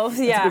 I don't know.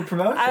 Yeah. That's a good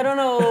promotion. I don't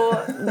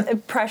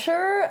know.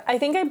 Pressure, I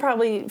think I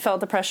probably felt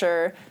the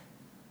pressure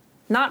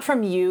not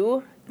from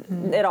you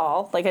at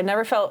all. Like, I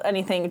never felt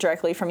anything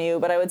directly from you,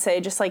 but I would say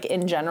just, like,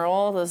 in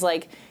general, it was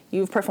like,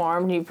 you've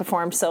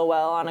performed so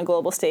well on a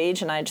global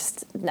stage, and I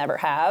just never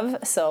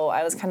have. So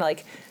I was kind of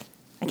like,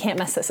 I can't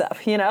mess this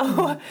up, you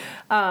know?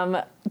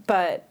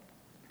 But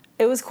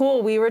it was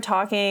cool. We were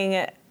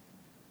talking...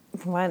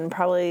 when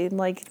probably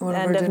like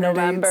end of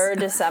November,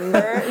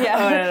 December. Yeah.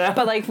 Oh, no.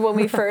 But like when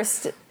we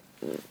first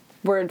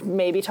were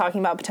maybe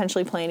talking about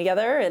potentially playing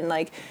together, and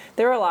like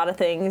there were a lot of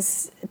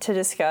things to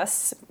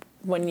discuss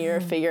when you're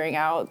figuring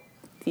out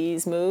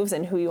these moves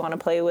and who you want to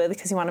play with,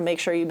 because you want to make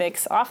sure you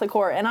mix off the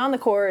court and on the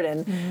court.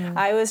 And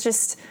I was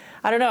just,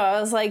 I don't know, I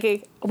was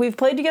like, we've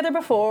played together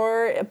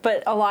before,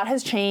 but a lot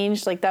has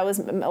changed. Like a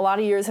lot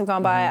of years have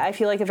gone by. I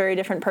feel like a very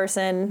different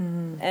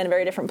person and a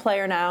very different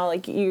player now.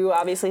 Like you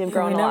obviously have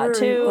grown a lot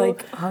too.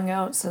 Like hung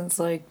out since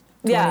like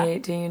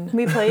 2018. Yeah.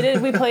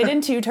 We played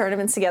in 2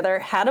 tournaments together,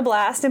 had a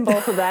blast in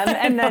both of them,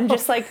 and then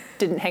just like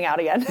didn't hang out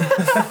again.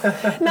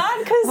 Not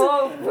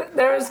because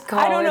there was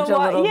college a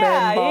little bit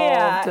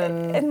involved,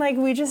 and like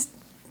we just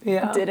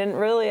didn't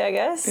really, I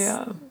guess.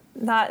 Yeah.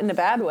 Not in a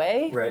bad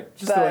way. Right.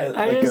 Just the way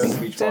it goes to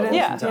beach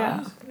volleyball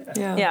sometimes.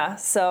 Yeah.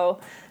 So,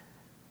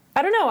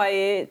 I don't know.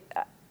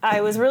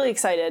 I was really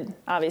excited,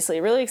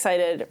 obviously. Really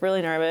excited,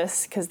 really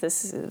nervous, because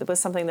this was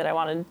something that I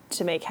wanted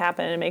to make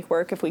happen and make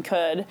work if we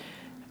could,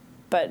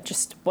 but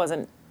just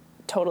wasn't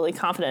totally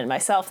confident in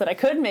myself that I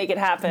could make it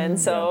happen.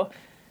 So,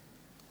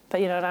 but,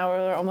 now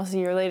we're almost a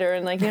year later,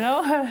 and, like,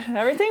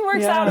 everything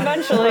works out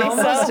eventually.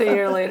 Almost a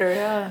year later,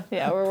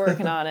 Yeah, we're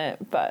working on it,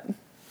 but,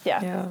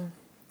 yeah.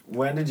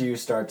 When did you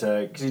start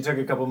to, because you took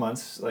a couple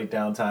months, like,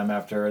 downtime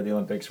after the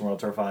Olympics and World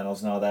Tour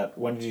Finals and all that,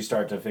 when did you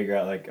start to figure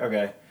out, like,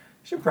 okay, I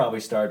should probably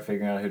start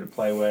figuring out who to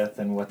play with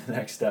and what the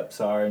next steps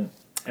are,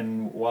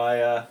 and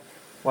why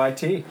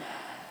T?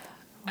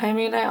 I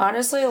mean, I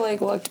honestly,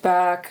 like, looked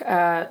back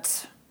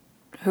at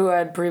who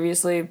I'd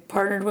previously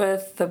partnered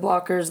with, the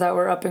blockers that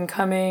were up and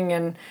coming,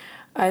 and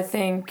I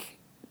think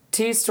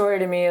T's story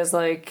to me is,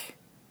 like,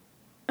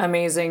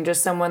 amazing.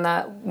 Just someone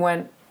that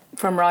went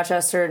from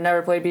Rochester,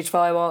 never played beach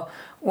volleyball,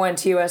 went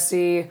to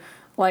USC,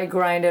 like,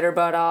 grinded her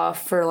butt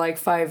off for, like,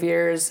 5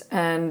 years,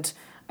 and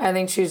I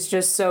think she's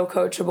just so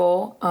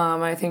coachable.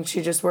 I think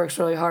she just works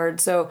really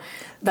hard, so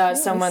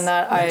that's someone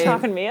that You're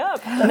talking me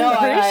up. No,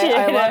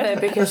 I love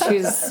it, because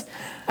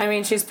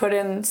she's put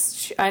in,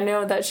 I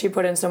know that she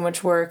put in so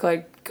much work,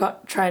 like,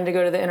 trying to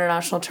go to the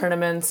international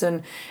tournaments,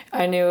 and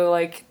I knew,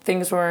 like,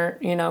 things weren't,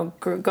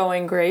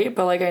 going great,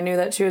 but, like, I knew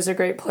that she was a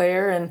great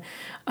player, and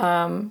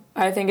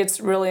I think it's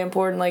really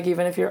important, like,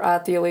 even if you're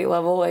at the elite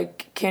level,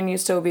 like, can you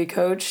still be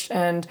coached,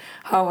 and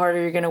how hard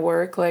are you going to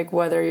work, like,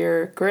 whether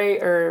you're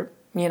great or,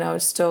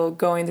 still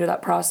going through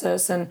that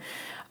process, and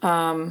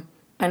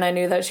I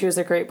knew that she was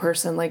a great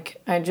person, like,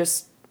 I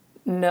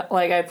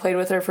played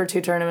with her for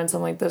 2 tournaments.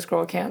 I'm like, this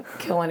girl can't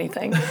kill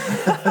anything.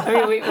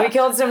 I mean, we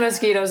killed some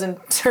mosquitoes in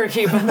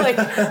Turkey, but like,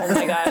 oh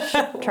my gosh,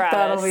 Travis,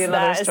 that'll be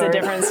another story. Is a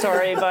different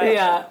story,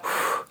 but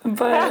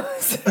but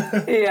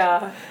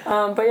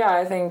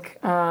I think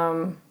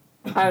I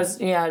was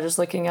just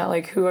looking at,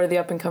 like, who are the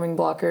up and coming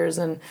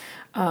blockers, and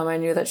I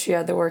knew that she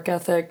had the work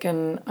ethic,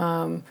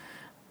 and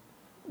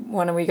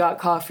when we got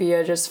coffee,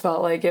 I just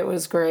felt like it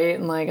was great,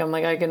 and like I'm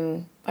like I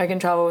can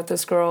travel with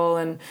this girl,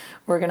 and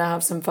we're gonna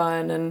have some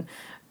fun, and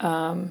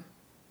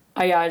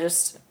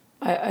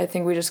I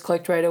think we just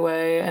clicked right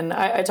away, and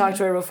I talked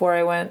to her before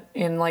I went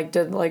and, like,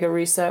 did, like, a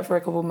reset for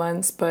a couple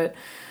months, but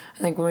I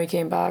think when we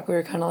came back we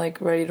were kind of, like,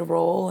 ready to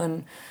roll,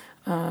 and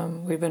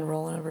we've been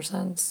rolling ever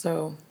since,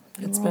 so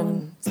it's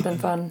been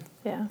fun.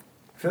 Yeah,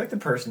 I feel like the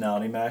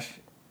personality mesh,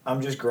 I'm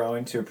just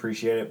growing to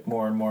appreciate it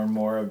more and more and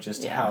more of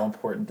just how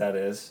important that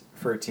is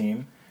for a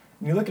team.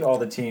 And you look at all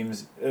the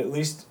teams, at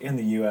least in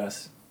the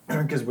U.S.,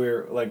 because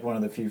we're, like, one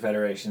of the few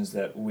federations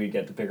that we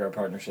get to pick our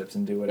partnerships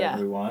and do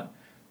whatever we want.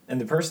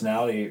 And the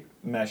personality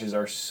meshes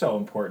are so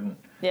important.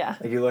 Yeah.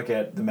 Like, you look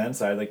at the men's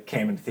side, like,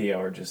 Cam and Theo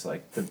are just,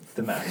 like,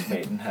 the match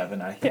made in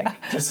heaven, I think.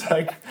 Just,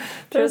 like...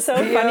 They're so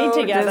funny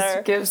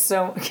together. Just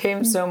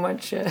Cam so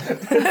much shit.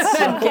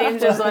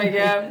 Cam's just like,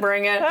 yeah,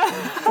 bring it.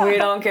 We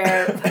don't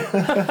care.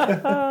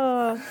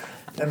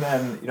 And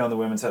then, on the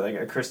women's side,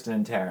 like, Kristen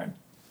and Taryn,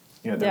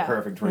 they're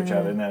perfect for each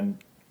other. And then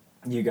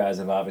you guys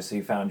have obviously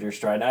found your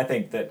stride. And I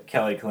think that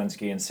Kelly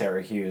Kalinsky and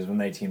Sarah Hughes, when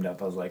they teamed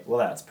up, I was like, well,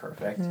 that's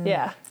perfect.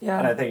 Yeah.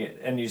 And I think,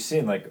 and you've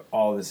seen, like,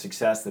 all the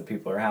success that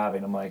people are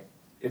having. I'm like,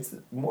 it's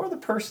more the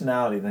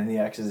personality than the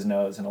X's and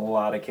O's in a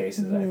lot of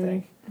cases, I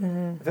think.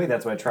 I think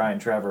that's why Tri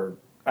and Trevor,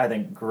 I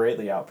think,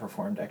 greatly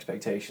outperformed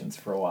expectations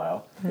for a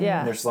while. Yeah.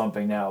 And they're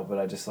slumping now, but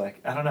I just, like,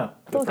 I don't know.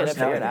 The They'll get it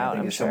figured out, I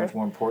think I'm is so much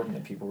more important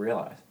than people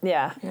realize.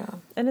 Yeah. Yeah.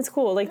 And it's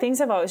cool. Like, things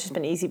have always just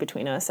been easy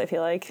between us, I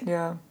feel like.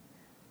 Yeah.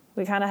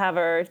 We kind of have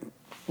our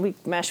we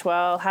mesh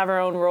well, have our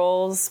own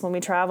roles when we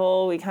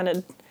travel. We kind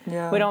of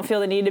we don't feel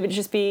the need to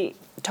just be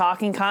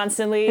talking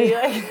constantly.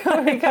 Like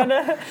we kind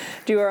of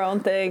do our own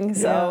thing.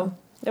 So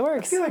it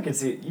works. I feel like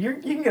you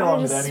can get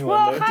along with anyone.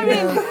 Well, though, I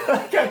mean,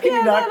 how can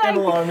you not get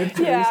along with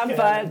Denise yeah,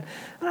 Cannon?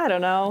 but I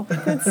don't know.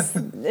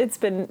 It's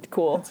been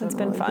cool. It's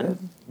been fun.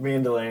 Good. Me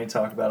and Delaney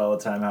talk about all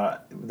the time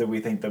that we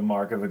think the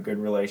mark of a good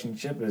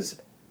relationship is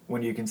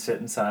when you can sit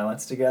in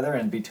silence together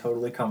and be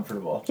totally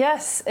comfortable.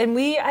 Yes, and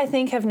I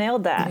think have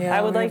nailed that. Yeah,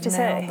 I would like to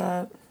say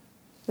that.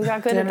 we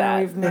got good Dinner, at that.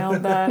 We've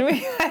nailed that.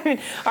 I mean,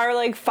 our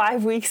like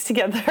 5 weeks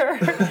together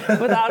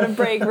without a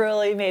break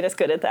really made us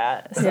good at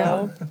that.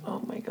 So Oh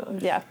my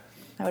gosh. yeah,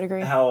 I would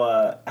agree.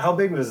 How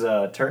big was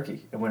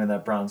Turkey in winning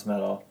that bronze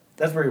medal?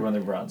 That's where you won the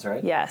bronze,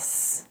 right?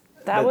 Yes,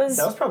 that was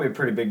probably a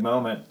pretty big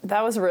moment.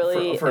 That was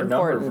really for a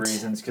number important. of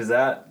reasons, because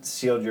that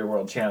sealed your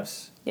world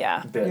champs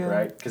bid,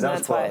 right? Because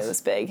that's why it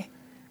was big.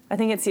 I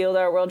think it sealed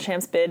our world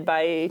champs bid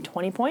by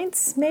 20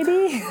 points,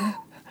 maybe.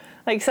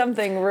 Like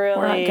something really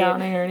We're not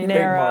counting or anything.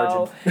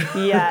 narrow.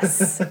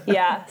 Yes,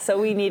 yeah. So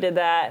we needed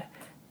that,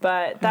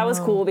 but that was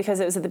cool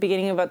because it was at the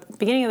beginning of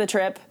the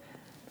trip.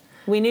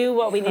 We knew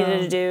what we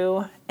needed to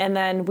do, and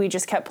then we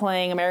just kept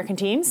playing American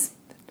teams.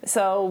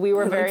 So we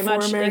were very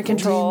much in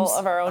control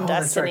of our own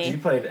destiny. That's right.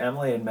 You played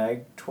Emily and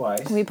Meg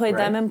twice. We played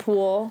them in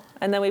pool,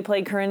 and then we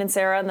played Corinne and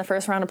Sarah in the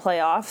first round of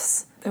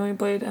playoffs. Then we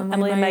played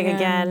Emily and Meg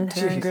again,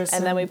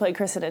 and then we played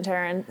Kristen and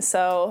Taryn.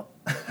 So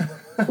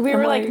we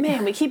were like,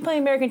 man, we keep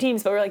playing American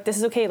teams, but we're like, this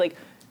is okay. Like,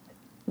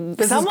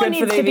 someone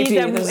needs to beat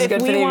them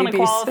if we want to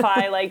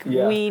qualify. Like,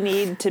 we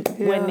need to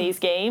win these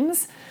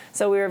games.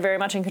 So we were very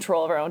much in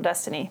control of our own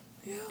destiny.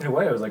 In a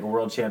way, it was like a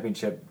world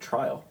championship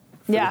trial.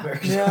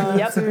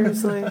 Yep.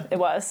 Seriously. It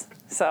was.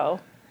 So.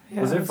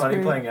 Was it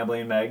funny playing Emily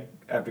and Meg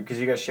after, because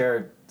you guys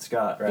shared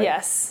Scott, right?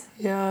 Yes.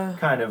 Yeah.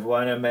 Kind of. Well,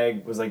 I know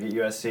Meg was like at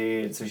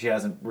USC, so she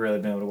hasn't really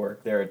been able to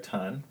work there a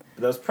ton.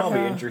 But that was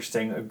probably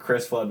interesting.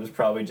 Chris Flood was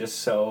probably just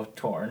so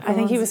torn. I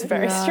think he was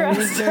very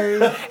stressed.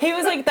 He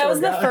was like, that was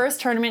the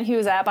first tournament he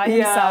was at by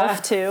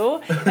himself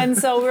too. And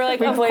so we were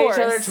like, of played course.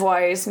 each other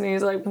twice, and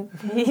he's like,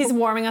 he's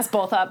warming us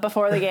both up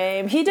before the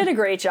game. He did a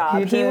great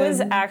job. He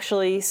was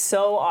actually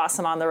so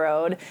awesome on the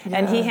road,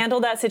 and he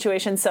handled that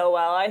situation so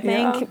well, I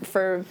think,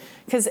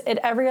 because at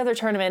every other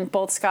tournament,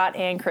 both Scott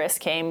and Chris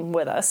came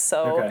with us.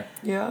 So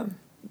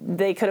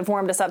they could have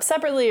warmed us up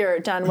separately or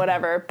done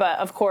whatever. But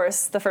of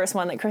course, the first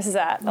one that Chris is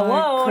at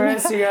alone.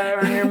 Chris, you gotta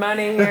earn your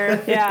money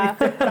here.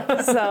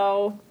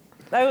 So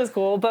that was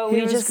cool. But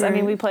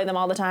we play them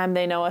all the time.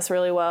 They know us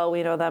really well.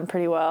 We know them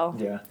pretty well.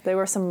 Yeah. They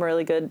were some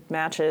really good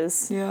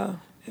matches. Yeah,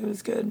 it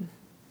was good.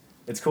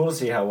 It's cool to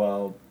see how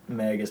well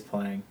Meg is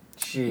playing.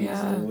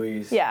 Jeez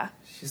Louise. Yeah.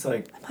 She's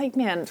like, I'm like,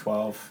 man,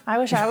 12. I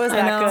wish I was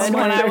that good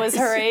when I was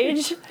her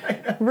age.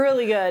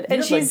 Really good.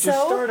 And she's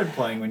just started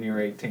playing when you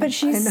were 18. But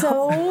she's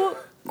so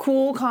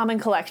cool, calm,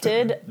 and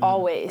collected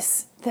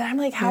always. That I'm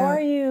like, how are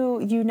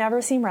you? You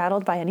never seem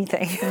rattled by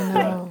anything. I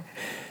know.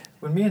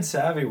 When me and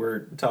Savvy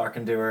were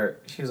talking to her,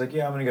 she was like,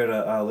 yeah, I'm going to go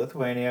to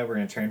Lithuania. We're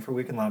going to train for a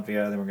week in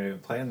Latvia. Then we're going to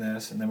play in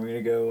this. And then we're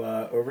going to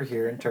go over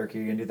here in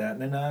Turkey and do that.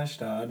 And then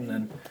Gstaad. And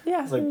then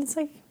I was like, it's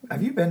like,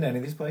 have you been to any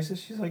of these places?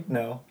 She's like,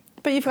 no.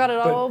 But you've got it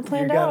all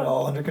planned out. You got it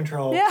all under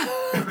control. Yeah.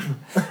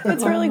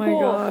 It's really cool.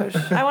 Gosh.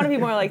 I want to be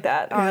more like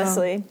that,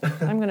 honestly.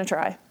 I'm going to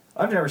try.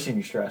 I've never seen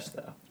you stressed,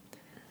 though.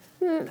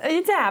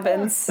 It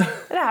happens. It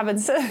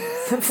happens.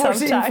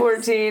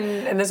 14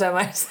 in the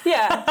semis.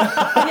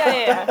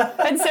 Yeah.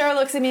 And Sarah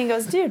looks at me and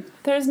goes, dude,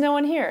 there's no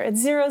one here.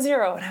 It's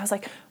 0-0. And I was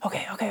like,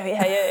 okay,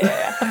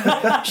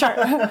 yeah. Sure,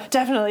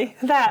 definitely.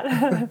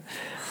 That.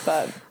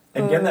 But.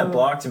 And getting that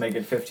block to make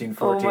it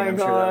 15-14, I'm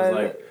sure that was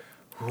like,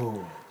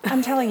 whew.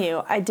 I'm telling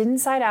you, I didn't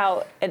side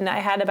out, and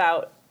I had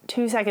about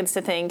 2 seconds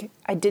to think.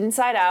 I didn't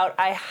side out.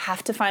 I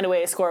have to find a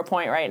way to score a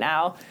point right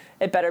now.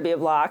 It better be a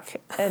block.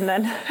 And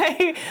then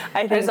I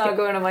saw it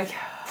going, I'm like,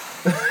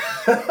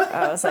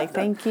 I was like,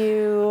 thank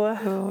you.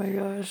 Oh my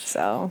gosh.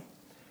 So.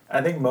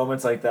 I think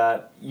moments like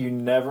that, you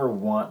never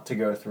want to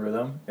go through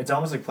them. It's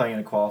almost like playing in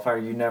a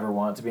qualifier. You never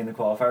want to be in the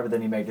qualifier, but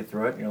then you make it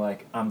through it, and you're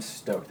like, I'm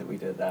stoked that we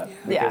did that.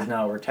 Because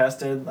now we're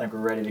tested, like we're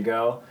ready to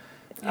go.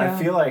 I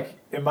feel like,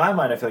 in my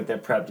mind,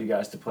 that prepped you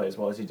guys to play as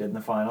well as you did in the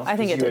finals. I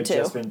think it did too. You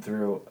had just been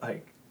through,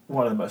 like,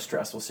 one of the most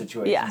stressful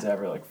situations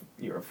ever. Like,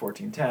 you were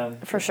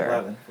 14-10, for sure.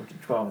 11,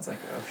 14-12. It's like,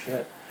 oh,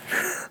 shit.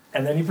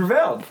 And then you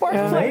prevailed.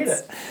 You made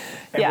it.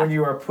 And when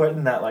you are put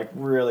in that, like,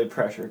 really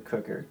pressure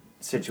cooker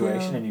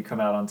situation and you come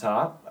out on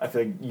top, I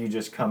feel like you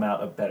just come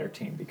out a better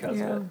team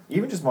because of it.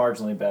 Even just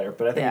marginally better.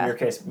 But I think in your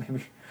case,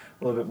 maybe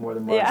a little bit more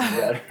than marginally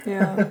better.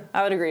 Yeah.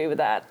 I would agree with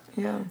that.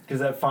 Yeah. Because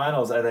that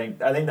finals, I think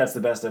that's the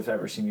best I've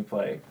ever seen you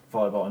play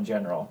volleyball in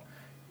general.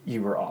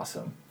 You were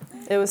awesome.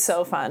 It was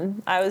so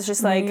fun. I was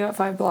just like, you got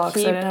 5 blocks.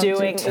 Keep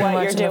doing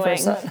what you're doing.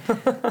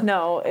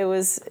 No, it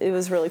was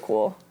really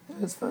cool.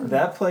 It was fun.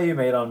 That play you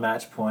made on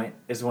match point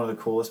is one of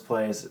the coolest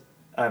plays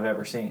I've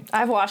ever seen.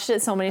 I've watched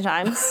it so many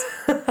times.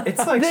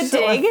 It's like The so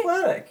dig?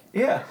 athletic.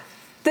 Yeah.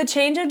 the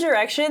change of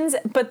directions,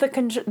 but the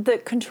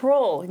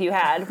control you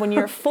had when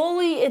you're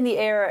fully in the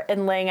air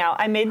and laying out.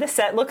 I made the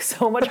set look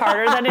so much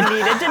harder than it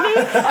needed to be.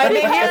 I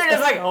think you were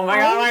just like, oh my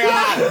god,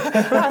 oh my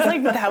god. I was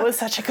like, that was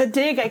such a good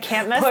dig. I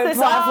can't mess Put this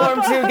platform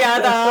up.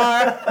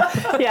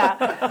 together.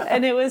 Yeah,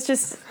 and it was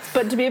just,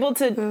 but to be able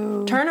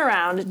to turn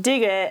around,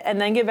 dig it, and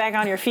then get back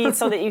on your feet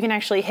so that you can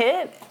actually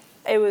hit,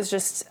 it was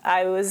just,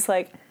 I was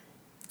like,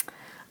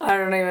 I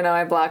don't even know.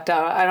 I blacked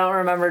out. I don't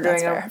remember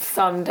doing a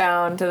thumb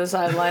down to the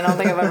sideline. I don't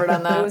think I've ever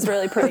done that. It was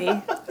really pretty.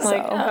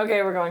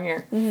 Okay, we're going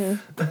here.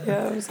 Mm-hmm.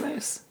 Yeah, it was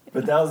nice.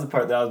 But that was the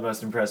part that I was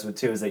most impressed with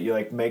too, is that you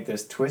like make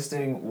this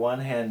twisting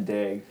one-hand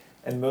dig,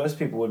 and most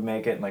people would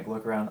make it and like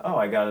look around, oh,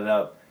 I got it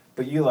up.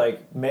 But you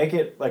like make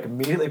it like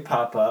immediately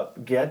pop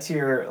up, get to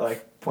your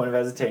like point of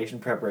hesitation,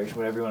 preparation,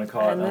 whatever you want to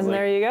call it. And then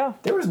there you go.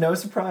 There was no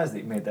surprise that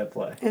you made that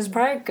play. It's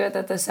probably good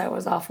that the set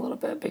was off a little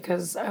bit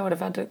because I would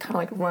have had to kind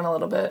of like run a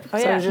little bit. Oh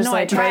yeah, so just no,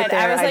 like I tried. right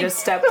there, I just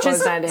stepped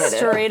close down to hit it.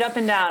 Straight up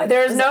and down.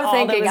 There was no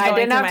thinking. I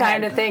didn't have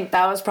time to think.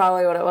 That was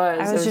probably what it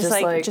was. I was just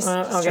like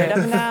straight up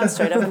and down,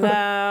 straight up and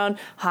down,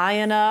 high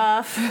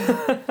enough.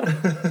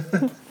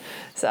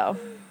 So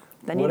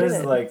then you did it. What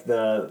is like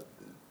the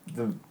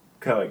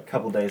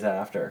couple days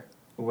after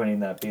winning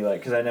that be like?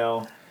 Because I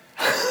know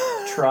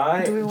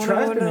Try's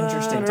been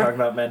interesting talking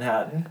about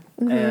Manhattan,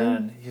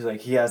 and he's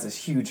like he has this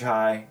huge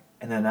high,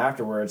 and then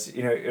afterwards,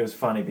 you know, it was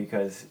funny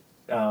because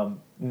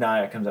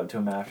Naya comes up to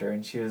him after,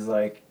 and she was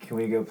like, "Can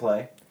we go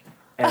play?"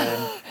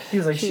 And he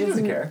was like, "She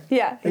doesn't care."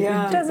 Yeah,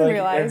 like, doesn't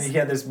realize. And he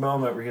had this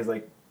moment where he was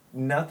like,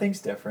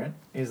 "Nothing's different."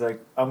 He's like,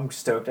 "I'm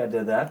stoked I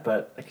did that,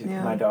 but like,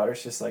 my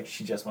daughter's just like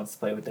she just wants to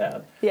play with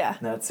Dad." Yeah,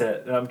 and that's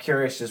it. And I'm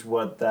curious just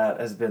what that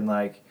has been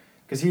like.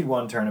 Because he'd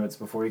won tournaments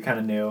before, he kind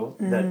of knew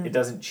that it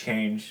doesn't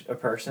change a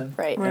person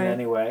in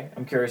any way.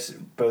 I'm curious,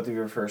 both of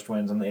your first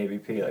wins on the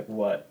AVP, like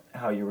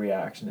how your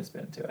reaction has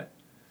been to it.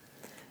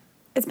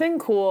 It's been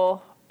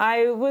cool.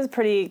 I was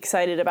pretty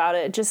excited about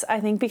it. Just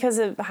I think because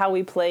of how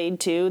we played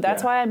too.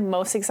 That's why I'm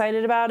most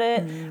excited about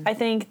it. I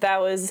think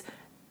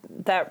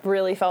that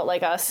really felt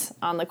like us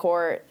on the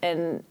court,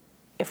 and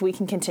if we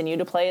can continue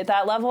to play at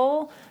that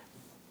level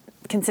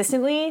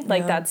consistently,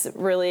 like that's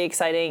really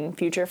exciting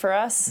future for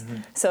us.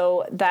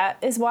 So that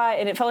is why,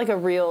 and it felt like a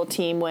real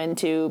team win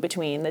too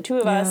between the two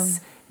of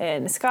us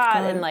and Scott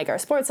and like our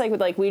sports psych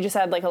with like we just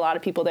had like a lot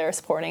of people there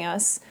supporting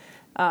us,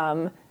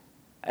 and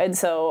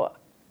so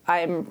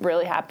I'm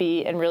really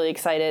happy and really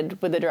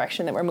excited with the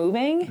direction that we're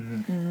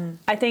moving.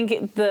 I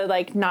think the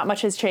like not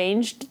much has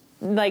changed.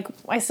 Like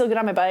I still get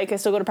on my bike, I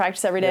still go to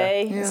practice every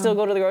day, I still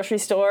go to the grocery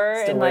store,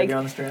 still and like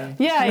on the strand.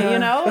 you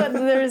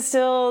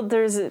know,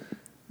 there's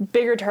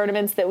bigger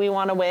tournaments that we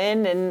want to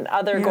win and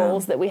other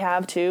goals that we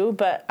have too,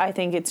 but I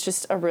think it's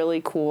just a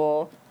really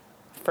cool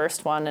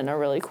first one and a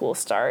really cool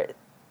start.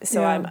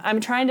 So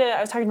I'm trying to, I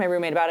was talking to my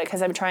roommate about it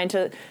because I'm trying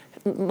to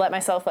let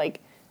myself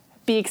like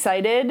be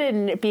excited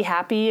and be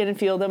happy and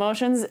feel the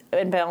emotions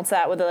and balance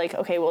that with the like,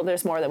 okay, well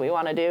there's more that we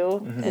want to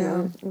do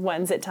and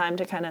when's it time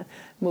to kind of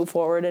move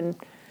forward and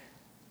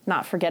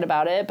not forget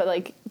about it, but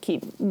like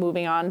keep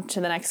moving on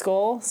to the next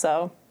goal.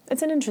 So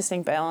it's an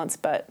interesting balance,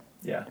 but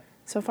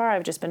so far,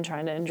 I've just been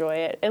trying to enjoy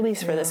it, at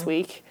least for this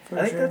week.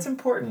 I think that's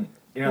important.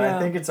 You know, I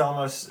think it's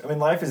almost. I mean,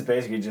 life is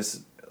basically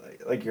just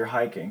like you're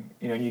hiking.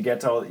 You know, you get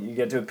to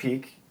a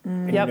peak,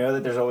 and you know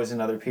that there's always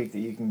another peak that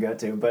you can go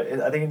to. But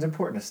I think it's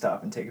important to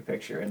stop and take a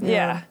picture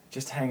and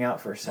just hang out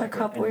for a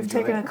second. We've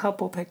taken a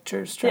couple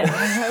pictures. A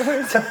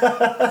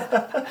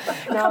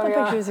couple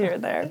pictures here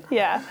and there.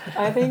 Yeah,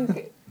 I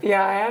think.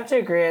 Yeah, I have to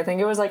agree. I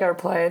think it was like our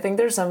play. I think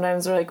there's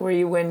sometimes like where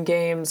you win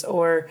games,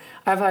 or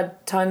I've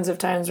had tons of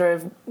times where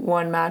I've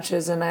won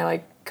matches and I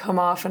like come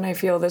off and I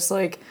feel this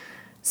like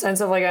sense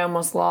of like I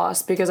almost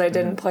lost because I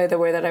didn't play the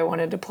way that I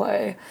wanted to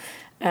play.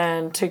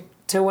 And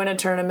to win a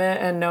tournament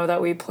and know that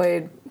we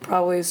played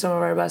probably some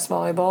of our best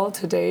volleyball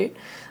to date,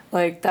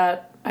 like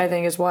that I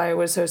think is why it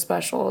was so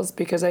special, is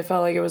because I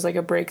felt like it was like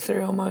a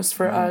breakthrough almost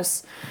for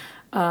us.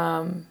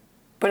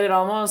 But it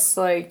almost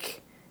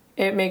like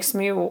it makes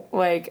me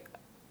like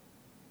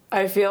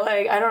I feel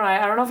like I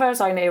don't know if I was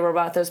talking to April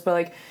about this, but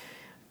like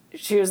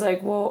she was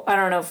like, well, I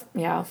don't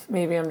know if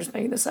maybe I'm just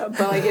making this up,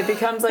 but like it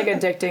becomes like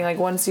addicting, like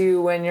once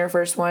you win your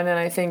first one, and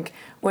I think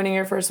winning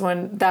your first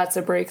one, that's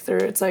a breakthrough.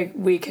 It's like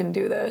we can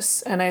do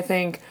this. And I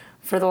think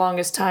for the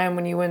longest time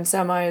when you win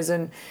semis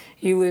and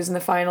you lose in the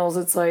finals,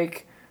 it's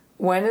like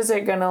when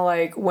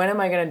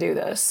am I gonna do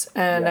this?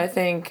 And I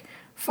think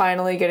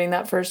finally getting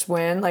that first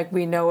win, like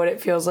we know what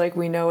it feels like,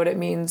 we know what it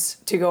means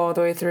to go all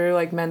the way through,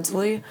 like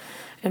mentally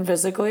and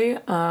physically.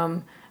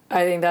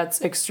 I think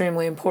that's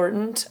extremely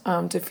important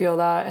to feel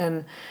that,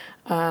 and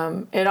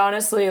it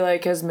honestly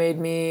like has made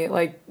me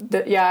like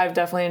I've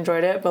definitely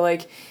enjoyed it, but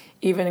like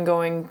even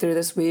going through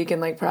this week and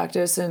like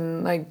practice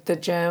and like the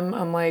gym,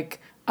 I'm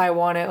like I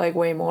want it like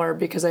way more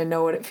because I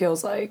know what it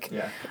feels like.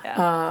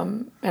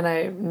 And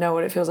I know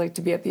what it feels like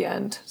to be at the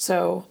end.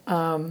 So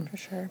for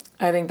sure,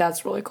 I think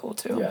that's really cool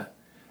too. Yeah.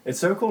 It's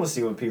so cool to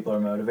see what people are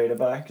motivated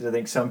by, because I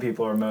think some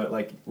people are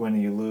like when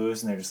you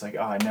lose and they're just like,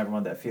 oh, I never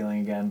want that feeling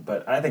again.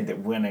 But I think that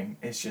winning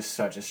is just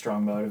such a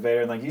strong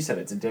motivator, and like you said,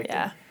 it's addicting.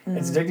 Yeah.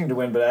 It's addicting to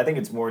win, but I think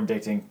it's more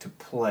addicting to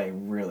play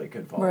really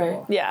good volleyball.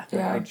 Right. Yeah. Like,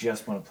 Yeah. I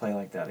just want to play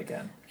like that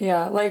again.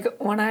 Yeah, like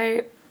when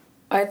I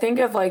think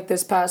of like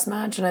this past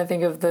match, and I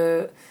think of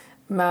the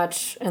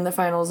match in the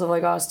finals of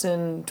like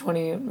Austin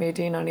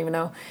 2018, I don't even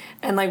know,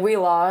 and like we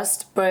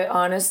lost, but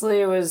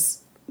honestly it was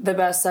the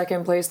best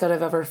second place that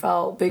I've ever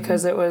felt,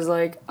 because it was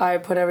like I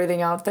put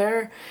everything out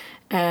there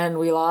and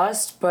we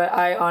lost, but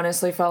I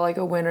honestly felt like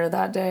a winner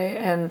that day.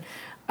 And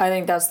I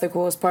think that's the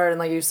coolest part. And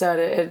like you said,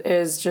 it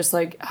is just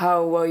like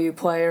how well you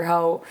play or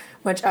how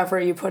much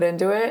effort you put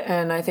into it.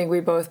 And I think we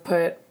both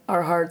put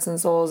our hearts and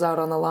souls out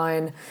on the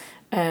line,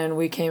 and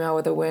we came out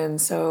with a win.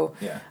 So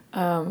Yeah.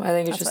 I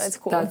think it's That's why just it's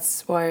cool.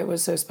 that's why it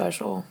was so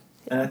special.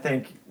 And I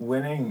think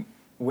winning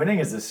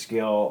is a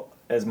skill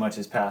as much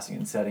as passing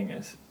and setting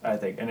is, I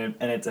think, and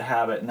it's a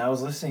habit. And I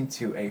was listening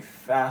to a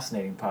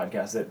fascinating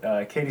podcast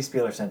that Katie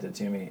Spieler sent it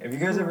to me. Have you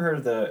guys ever heard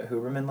of the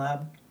Huberman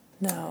Lab?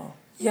 No.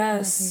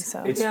 Yes. I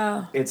don't think so. It's,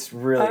 Yeah. it's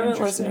really I haven't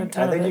interesting. listened to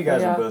a ton I think of you it,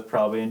 guys but would yeah. both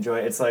probably enjoy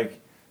it. It's like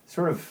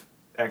sort of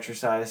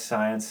exercise,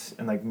 science,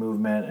 and like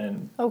movement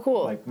and Oh,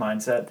 cool. like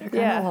mindset. Kind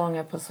Yeah. of long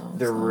episodes.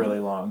 They're so. really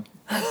long.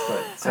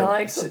 But so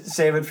like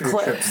save it for your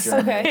trip to clips.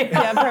 Germany. Okay.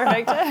 Yeah,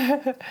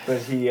 perfect. But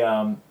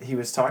he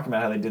was talking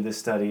about how they did this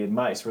study in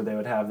mice where they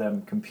would have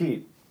them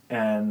compete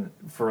and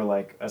for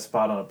like a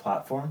spot on a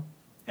platform,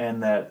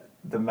 and that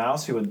the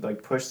mouse who would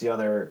like push the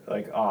other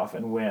like off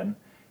and win,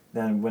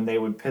 then when they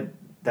would pit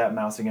that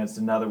mouse against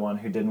another one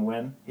who didn't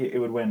win, it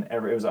would win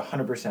it was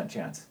 100%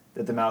 chance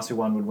that the mouse who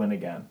won would win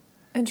again.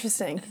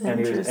 Interesting. And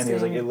he was like,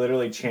 Interesting. it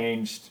literally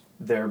changed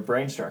their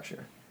brain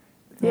structure.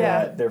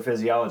 Yeah. Their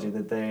physiology,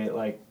 that they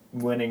like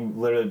winning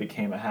literally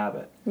became a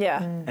habit.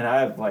 Yeah. And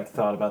I've like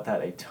thought about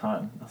that a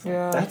ton. I was like,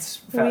 Yeah.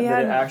 that's We that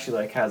had- it actually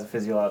like has a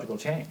physiological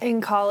change.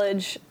 In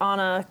college,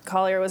 Anna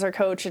Collier was our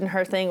coach, and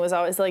her thing was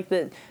always like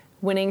that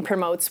winning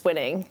promotes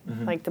winning.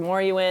 Like the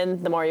more you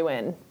win, the more you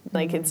win.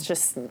 Like it's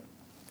just,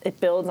 it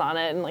builds on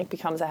it and like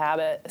becomes a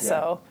habit.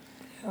 So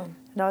it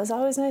was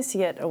always nice to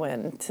get a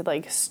win, to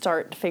like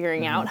start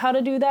figuring out how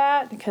to do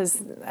that,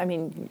 because I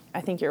mean,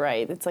 I think you're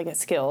right. It's like a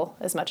skill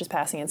as much as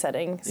passing and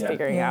setting, is Yeah.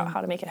 figuring Yeah. out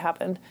how to make it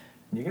happen.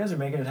 You guys are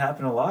making it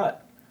happen a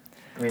lot.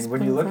 I mean,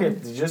 when you look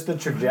at just the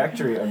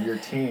trajectory of your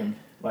team,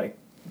 like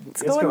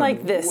It's going like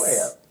way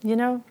this, up. you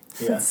know?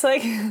 Yeah. It's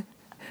like,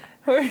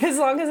 as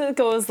long as it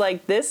goes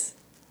like this,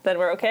 then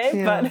we're okay.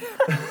 Yeah.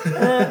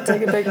 But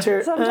Take a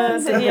picture.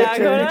 sometimes, Take a yeah,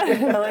 picture.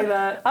 go to I like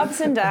that. ups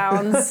and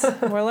downs.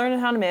 We're learning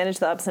how to manage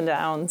the ups and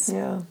downs.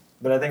 Yeah.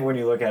 But I think when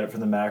you look at it from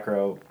the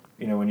macro,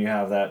 you know, when you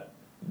have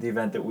the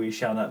event that we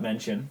shall not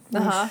mention,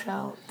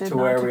 Uh-huh. to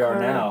where we are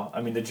now,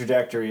 I mean, the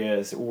trajectory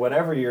is,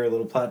 whatever your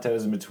little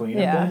plateaus in between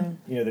have Yeah. been,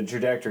 you know, the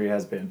trajectory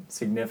has been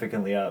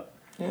significantly up.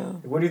 Yeah.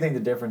 What do you think the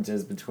difference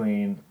is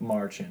between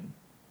March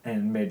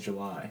and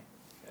mid-July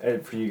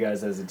for you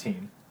guys as a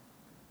team?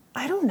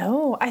 I don't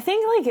know. I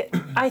think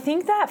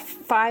that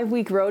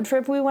 5-week road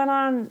trip we went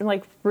on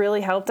like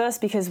really helped us,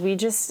 because we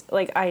just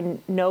like, I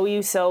know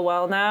you so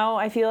well now,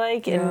 I feel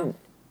like, and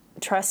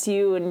trust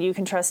you, and you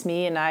can trust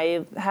me, and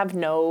I have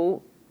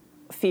no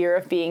fear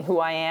of being who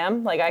I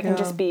am. Like I can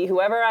just be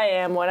whoever I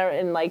am, whatever,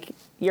 and like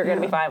you're gonna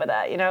be fine with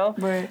that, you know?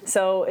 Right.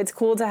 So it's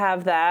cool to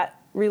have that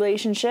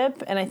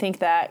relationship, and I think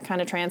that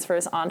kind of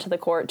transfers onto the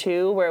court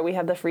too, where we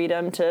have the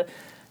freedom to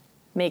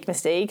make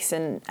mistakes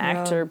and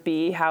act or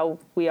be how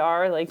we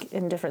are, like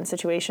in different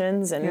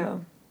situations,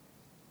 and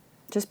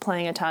just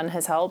playing a ton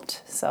has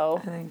helped.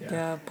 So I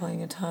think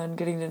playing a ton,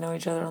 getting to know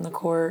each other on the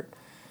court.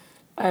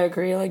 I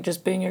agree, like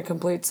just being your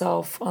complete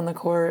self on the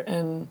court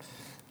and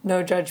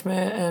no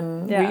judgment,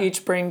 and we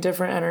each bring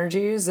different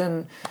energies,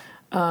 and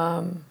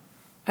I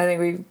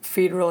think we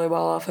feed really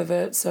well off of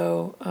it.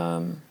 So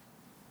and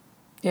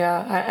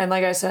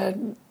like I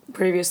said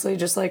previously,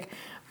 just like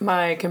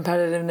my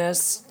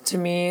competitiveness, to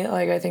me,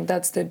 like I think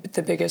that's the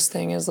biggest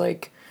thing, is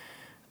like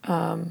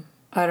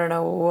I don't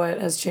know what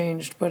has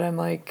changed, but I'm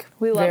like,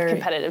 we love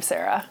competitive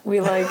Sarah.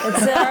 We like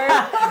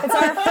It's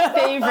our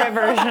favorite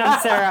version of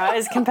Sarah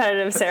is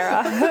competitive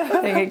Sarah.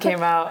 I think it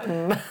came out,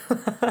 and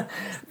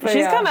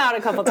She's come out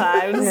a couple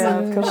times. Yeah,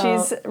 and come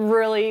she's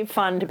really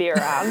fun to be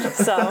around.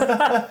 So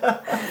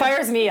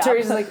fires me up.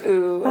 Teresa's like,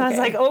 ooh. I was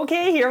like,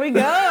 okay, here we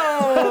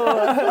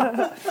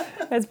go.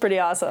 It's pretty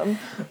awesome.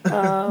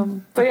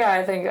 But yeah,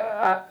 I think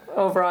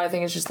overall, I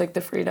think it's just like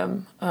the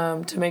freedom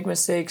to make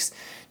mistakes,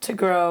 to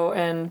grow,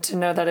 and to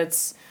know that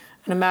it's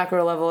on a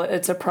macro level,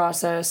 it's a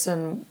process,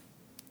 and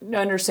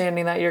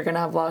understanding that you're going to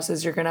have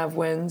losses, you're going to have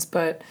wins.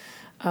 But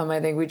I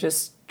think we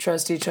just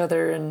trust each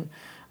other and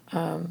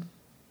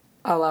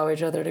allow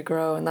each other to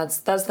grow. And that's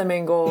the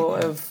main goal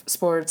of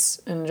sports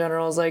in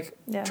general, is like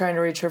trying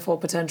to reach your full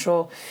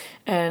potential.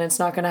 And it's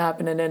not going to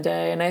happen in a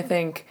day. And I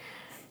think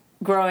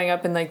growing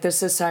up in like this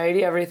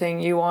society, everything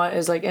you want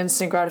is like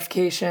instant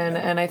gratification.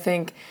 And I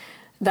think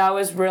that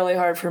was really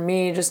hard for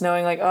me, just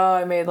knowing like, oh,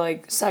 I made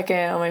like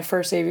second on my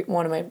first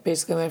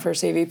basically my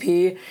first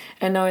AVP,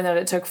 and knowing that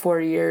it took 4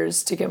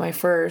 years to get my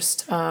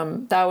first,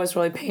 that was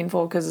really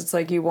painful because it's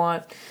like you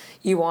want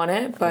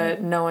it,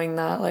 but knowing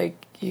that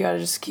like you gotta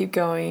just keep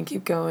going and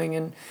keep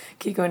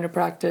going to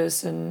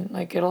practice, and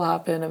like it'll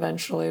happen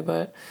eventually.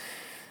 But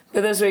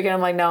this weekend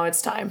I'm like, no,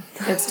 it's time.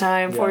 It's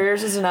time. 4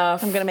 years is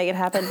enough. I'm gonna make it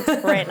happen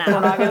right now.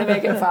 I'm not gonna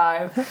make it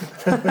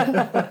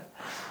 5.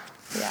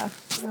 Yeah.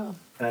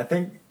 And I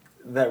think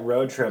that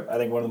road trip, I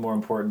think one of the more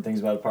important things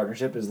about a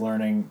partnership is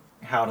learning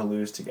how to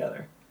lose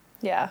together.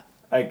 Yeah.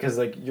 Because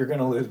like you're going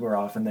to lose more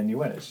often than you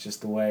win. It's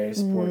just the way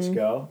sports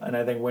go. And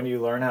I think when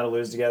you learn how to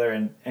lose together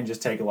and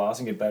just take a loss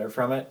and get better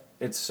from it,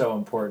 it's so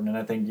important. And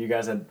I think you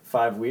guys had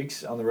 5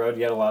 weeks on the road.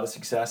 You had a lot of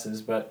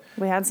successes, but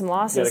we had some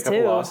losses you had a couple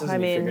too. losses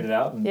and you figured it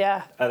out. And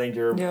yeah. I think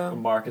you're a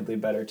markedly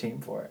better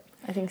team for it.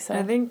 I think so.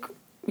 I think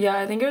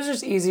it was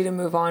just easy to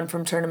move on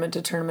from tournament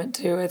to tournament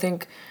too. I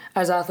think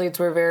as athletes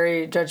we're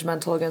very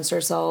judgmental against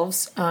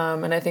ourselves,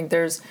 and I think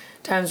there's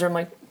times where I'm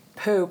like,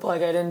 poop,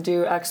 like I didn't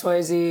do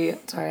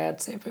XYZ. Sorry, I had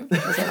to say poop.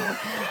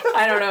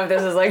 I don't know if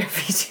this is like a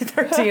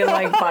PG-13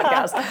 like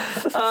podcast,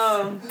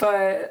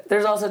 but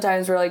there's also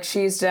times where like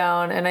she's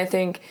down, and I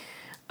think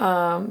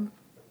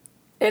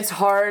it's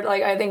hard.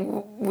 Like I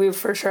think we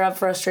for sure have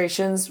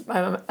frustrations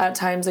at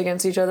times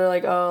against each other.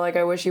 Like, oh, like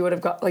I wish you would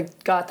have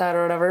got that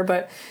or whatever.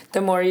 But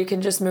the more you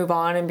can just move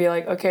on and be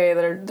like, okay,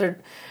 they're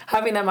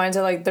having that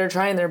mindset, like they're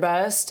trying their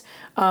best,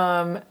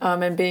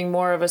 and being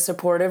more of a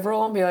supportive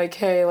role and be like,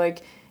 hey,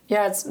 like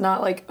yeah, it's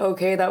not like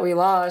okay that we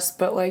lost,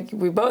 but like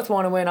we both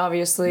want to win,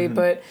 obviously.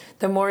 But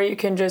the more you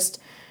can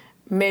just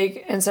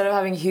make, instead of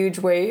having huge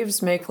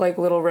waves, make like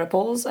little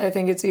ripples, I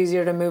think it's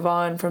easier to move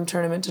on from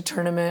tournament to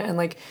tournament and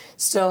like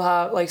still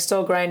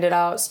grind it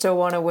out, still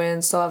want to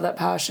win, still have that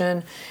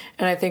passion.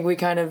 And I think we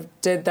kind of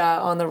did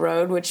that on the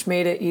road, which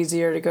made it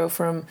easier to go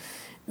from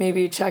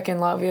maybe Czech and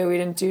Latvia we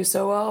didn't do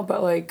so well,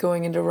 but like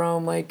going into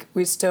Rome, like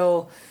we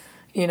still,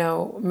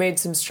 made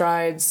some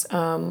strides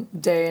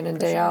day in and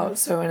day out.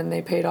 So, and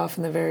they paid off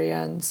in the very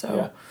end.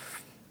 So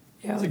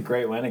It was a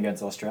great win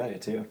against Australia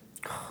too.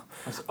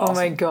 Awesome. Oh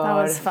my god,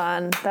 that was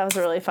fun. That was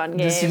a really fun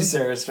game. Just see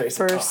Sarah's face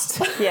first.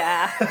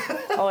 Yeah.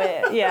 Oh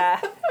yeah.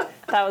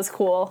 That was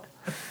cool.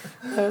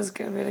 That was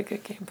good. We had a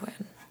good game plan.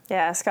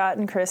 Yeah, Scott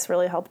and Chris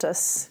really helped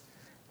us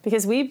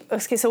because we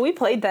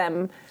played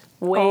them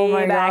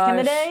way back in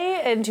the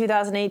day in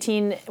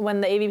 2018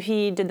 when the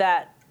AVP did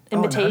that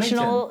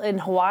invitational in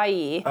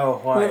Hawaii. Oh,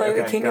 Hawaii. We were like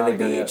the king of the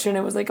beach, and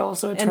it was like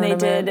also a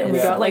tournament. And they did. We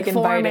got like 4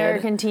 invited.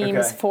 American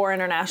teams, 4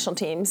 international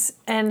teams,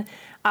 and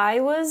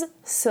I was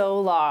so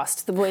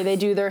lost the way they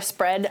do their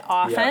spread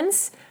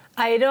offense.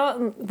 We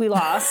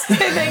lost. I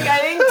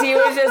think T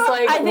was just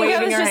like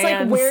waving her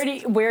hands.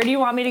 Like, where do you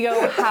want me to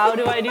go? How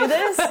do I do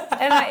this?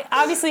 And I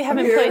obviously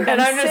haven't played them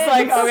And I'm just since.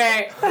 like,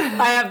 okay,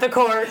 I have the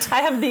court.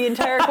 I have the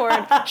entire court.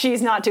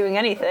 She's not doing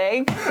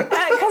anything. Because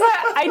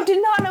I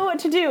did not know what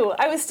to do.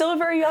 I was still a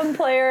very young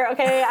player,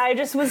 okay? I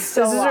just was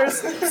so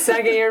lost. This is her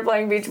second year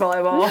playing beach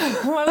volleyball.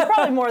 Well, it was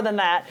probably more than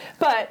that.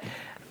 But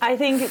I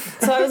think,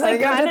 so I was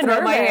like kind of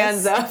nervous. My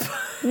hands up.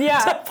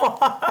 Yeah.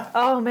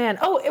 Oh man.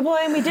 Oh well,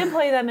 and we did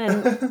play them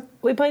in.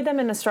 We played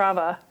them in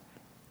Ostrava,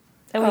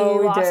 and we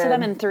lost to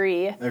them in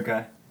 3.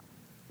 Okay.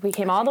 We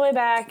came all the way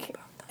back,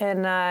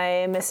 and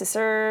I missed a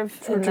serve,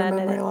 and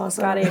then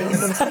got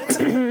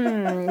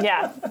it.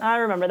 Yeah, I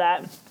remember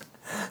that.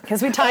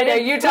 Because we tied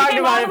it. You talked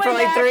about it for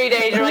like 3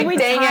 days. You're like,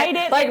 dang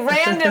it. Like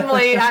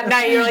randomly at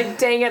night, you're like,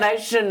 dang it, I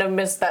shouldn't have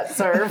missed that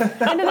serve.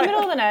 And in the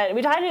middle of the night,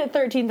 we tied it at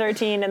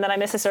 13-13, and then I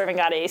missed a serve and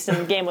got aced, and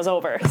the game was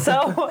over. So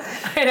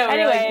I know.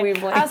 Anyway,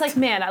 I was like,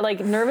 man, I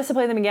nervous to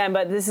play them again,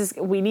 but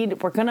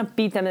we're gonna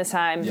beat them this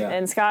time. Yeah.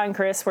 And Scott and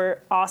Chris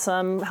were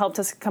awesome, helped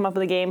us come up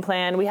with a game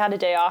plan. We had a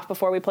day off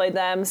before we played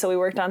them, so we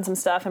worked on some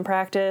stuff in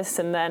practice,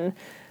 and then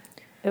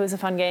it was a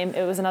fun game.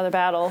 It was another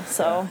battle,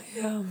 so.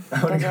 Yeah.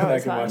 I want to go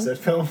back and watch that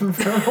film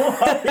for a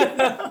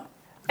while.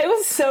 It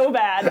was so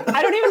bad.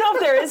 I don't even know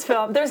if there is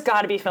film. There's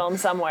got to be film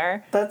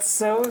somewhere. That's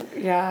so,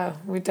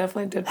 we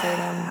definitely did play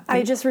them.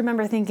 I just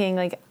remember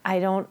thinking, I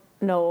don't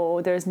know,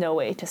 there's no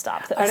way to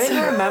stop this. I didn't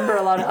even remember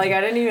a lot of, I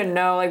didn't even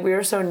know, we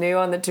were so new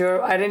on the tour,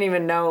 I didn't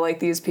even know,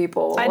 these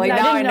people.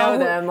 Now I know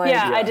them.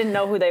 I didn't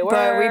know who they were.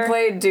 But we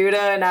played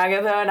Duda and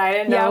Agatha, and I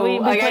didn't know, we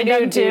I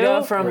knew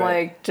Duda from,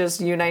 Right.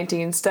 just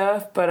U19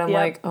 stuff, but I'm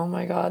like, oh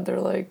my god,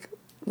 they're,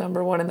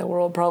 number 1 in the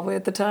world probably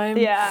at the time.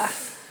 Yeah.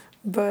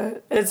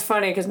 But it's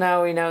funny, because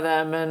now we know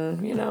them,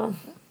 and,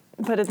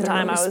 But at the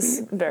time, I was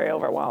very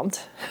overwhelmed.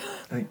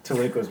 I think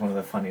Toluca was one of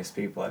the funniest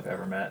people I've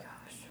ever met.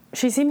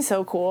 She seems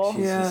so cool.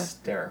 She's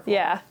hysterical.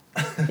 Yeah.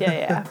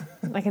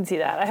 I can see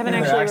that. I haven't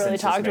actually really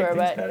talked to her,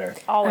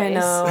 but always. I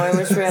know. I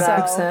wish we had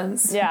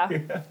accents. Yeah.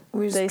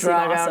 We just They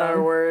drag seem out awesome.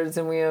 our words,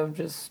 and we have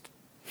just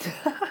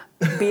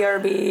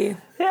BRB.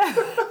 Yeah.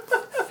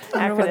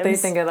 I don't know what they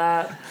think of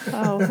that.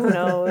 Oh, who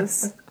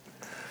knows?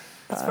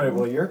 It's funny.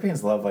 Well,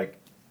 Europeans love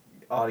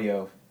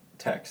audio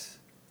text.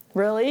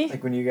 Really?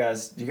 When do you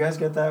guys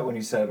get that when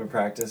you set up a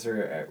practice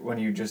or when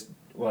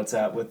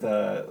WhatsApp with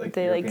like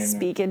they European, like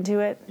speak into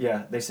it.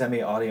 Yeah, they send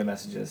me audio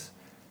messages.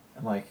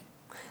 I'm like,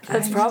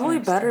 That's probably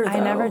better, though. I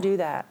never do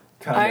that.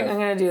 I'm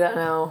going to do that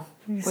now.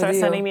 Start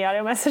sending me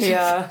audio messages.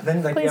 Yeah.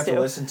 Then like you have Please to do.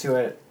 listen to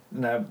it,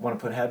 and I want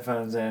to put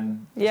headphones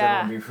in. Yeah.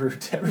 I don't want to be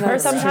rude to everyone. Or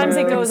sometimes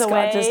it goes Scott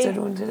away. just did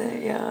one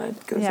today. Yeah,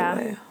 it goes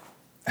away.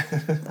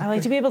 I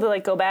like to be able to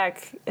like go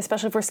back,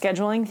 especially if we're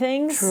scheduling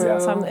things. True. Yeah.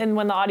 So and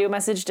when the audio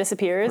message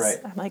disappears, Right.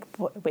 I'm like,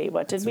 wait,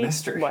 what did It's we?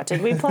 mystery. What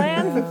did we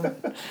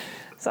plan?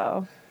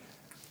 So.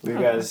 You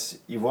guys,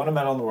 you've won a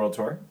medal on the World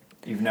Tour.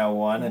 You've now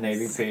won an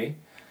AVP.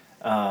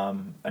 I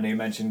know you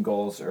mentioned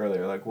goals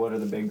earlier. Like, what are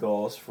the big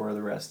goals for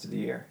the rest of the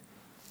year?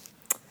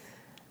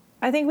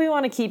 I think we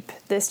want to keep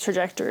this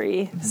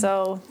trajectory.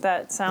 So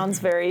that sounds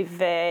very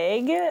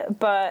vague,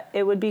 but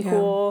it would be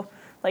cool,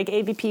 like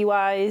AVP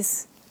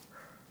wise.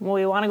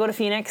 We want to go to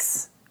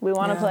Phoenix. We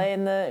want to play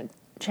in the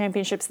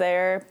championships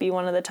there, be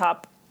one of the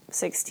top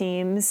 6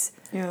 teams.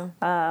 Yeah.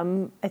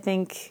 I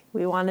think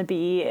we want to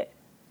be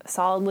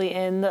solidly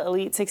in the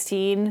Elite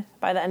 16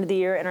 by the end of the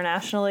year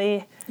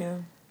internationally. Yeah.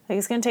 Like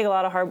it's going to take a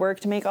lot of hard work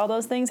to make all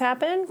those things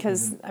happen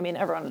because, I mean,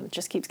 everyone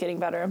just keeps getting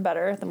better and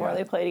better the more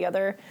they play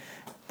together.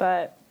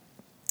 But,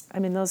 I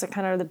mean, those are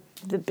kind of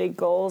the big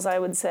goals, I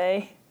would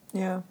say.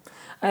 Yeah.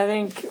 I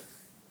think,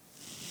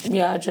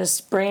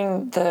 just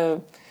bring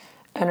the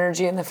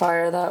energy and the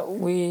fire that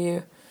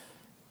we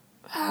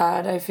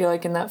had, I feel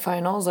like, in that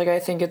finals. Like, I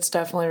think it's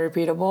definitely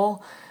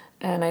repeatable.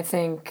 And I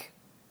think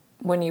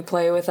when you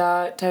play with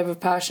that type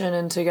of passion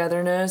and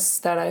togetherness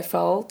that I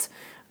felt,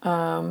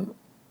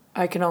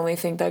 I can only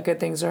think that good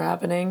things are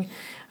happening.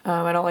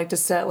 I don't like to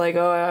set, like,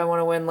 I want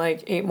to win,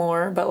 like, 8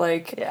 more. But,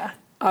 like,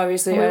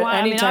 obviously,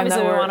 anytime we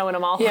want to win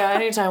them all. Yeah,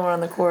 anytime we're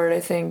on the court, I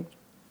think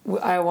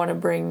I want to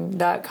bring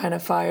that kind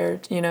of fire,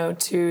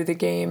 to the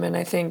game. And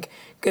I think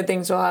good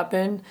things will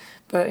happen.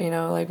 But,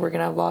 like, we're going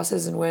to have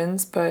losses and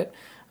wins. But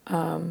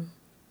I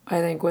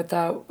think with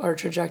that, our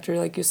trajectory,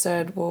 like you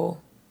said, will,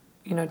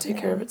 take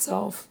care of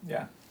itself.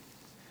 Yeah.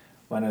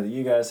 Well, I know that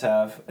you guys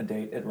have a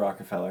date at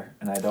Rockefeller,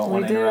 and I don't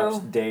want to do.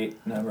 interrupt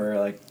date number,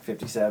 like,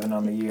 57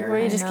 on the year. Where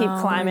you just keep know,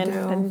 we climbing do.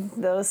 and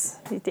those,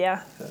 So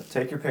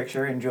take your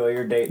picture, enjoy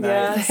your date night.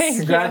 Yes. Thank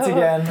Congrats you.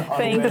 again on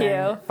Thank winning.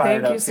 you. Fired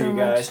Thank up you for so you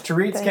much. guys.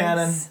 Teretz Thanks.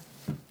 Cannon.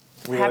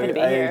 We Happy to be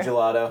here.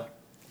 gelato.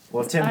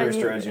 Well, Tim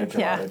Brewster owes you a gelato.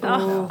 Yeah. didn't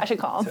Oh, I should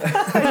call him.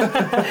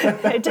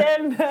 Hey,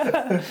 Tim.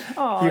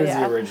 Oh, he was yeah.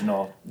 the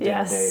original dinner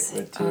Yes, date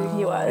with T.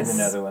 he was. In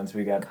the Netherlands,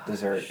 we got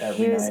dessert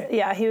every He was, night.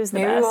 yeah, he was the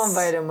Maybe best. we'll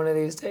invite him one of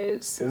these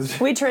days. It was,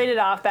 We traded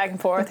off back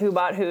and forth who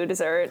bought who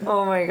dessert.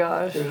 Oh my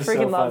gosh. it was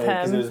freaking so love funny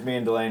because him. it was me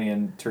and Delaney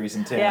and Therese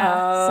and Tim.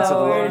 Yeah, So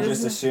so Delaney we're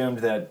just assumed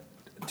that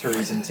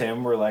Therese and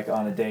Tim were like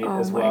on a date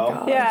as my well.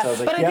 God. Yeah, So I was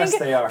like, but yes, I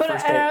think, they are. But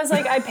First and date. I was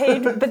like, I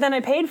paid, but then I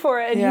paid for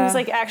it, and he Yeah. was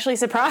like actually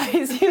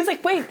surprised. He was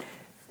like, wait.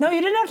 No, you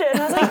didn't have to.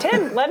 And I was like,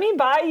 Tim, let me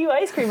buy you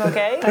ice cream,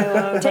 okay?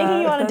 I'm taking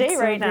you on a That's date so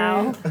right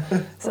now.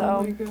 So,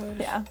 Oh my gosh.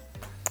 yeah.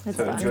 It's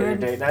So fun. enjoy your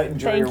date night.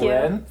 Enjoy Thank your you.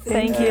 win.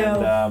 Thank you.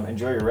 And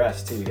enjoy your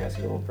rest too. You guys get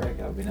a little break.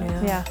 That would be nice.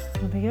 Yeah. Yeah,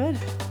 it'll be good.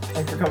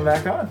 Thanks for coming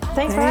back on.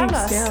 Thanks for having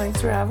us. Yeah, thanks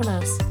for having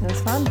us. It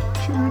was fun.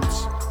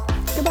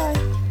 Shoots.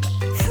 Goodbye.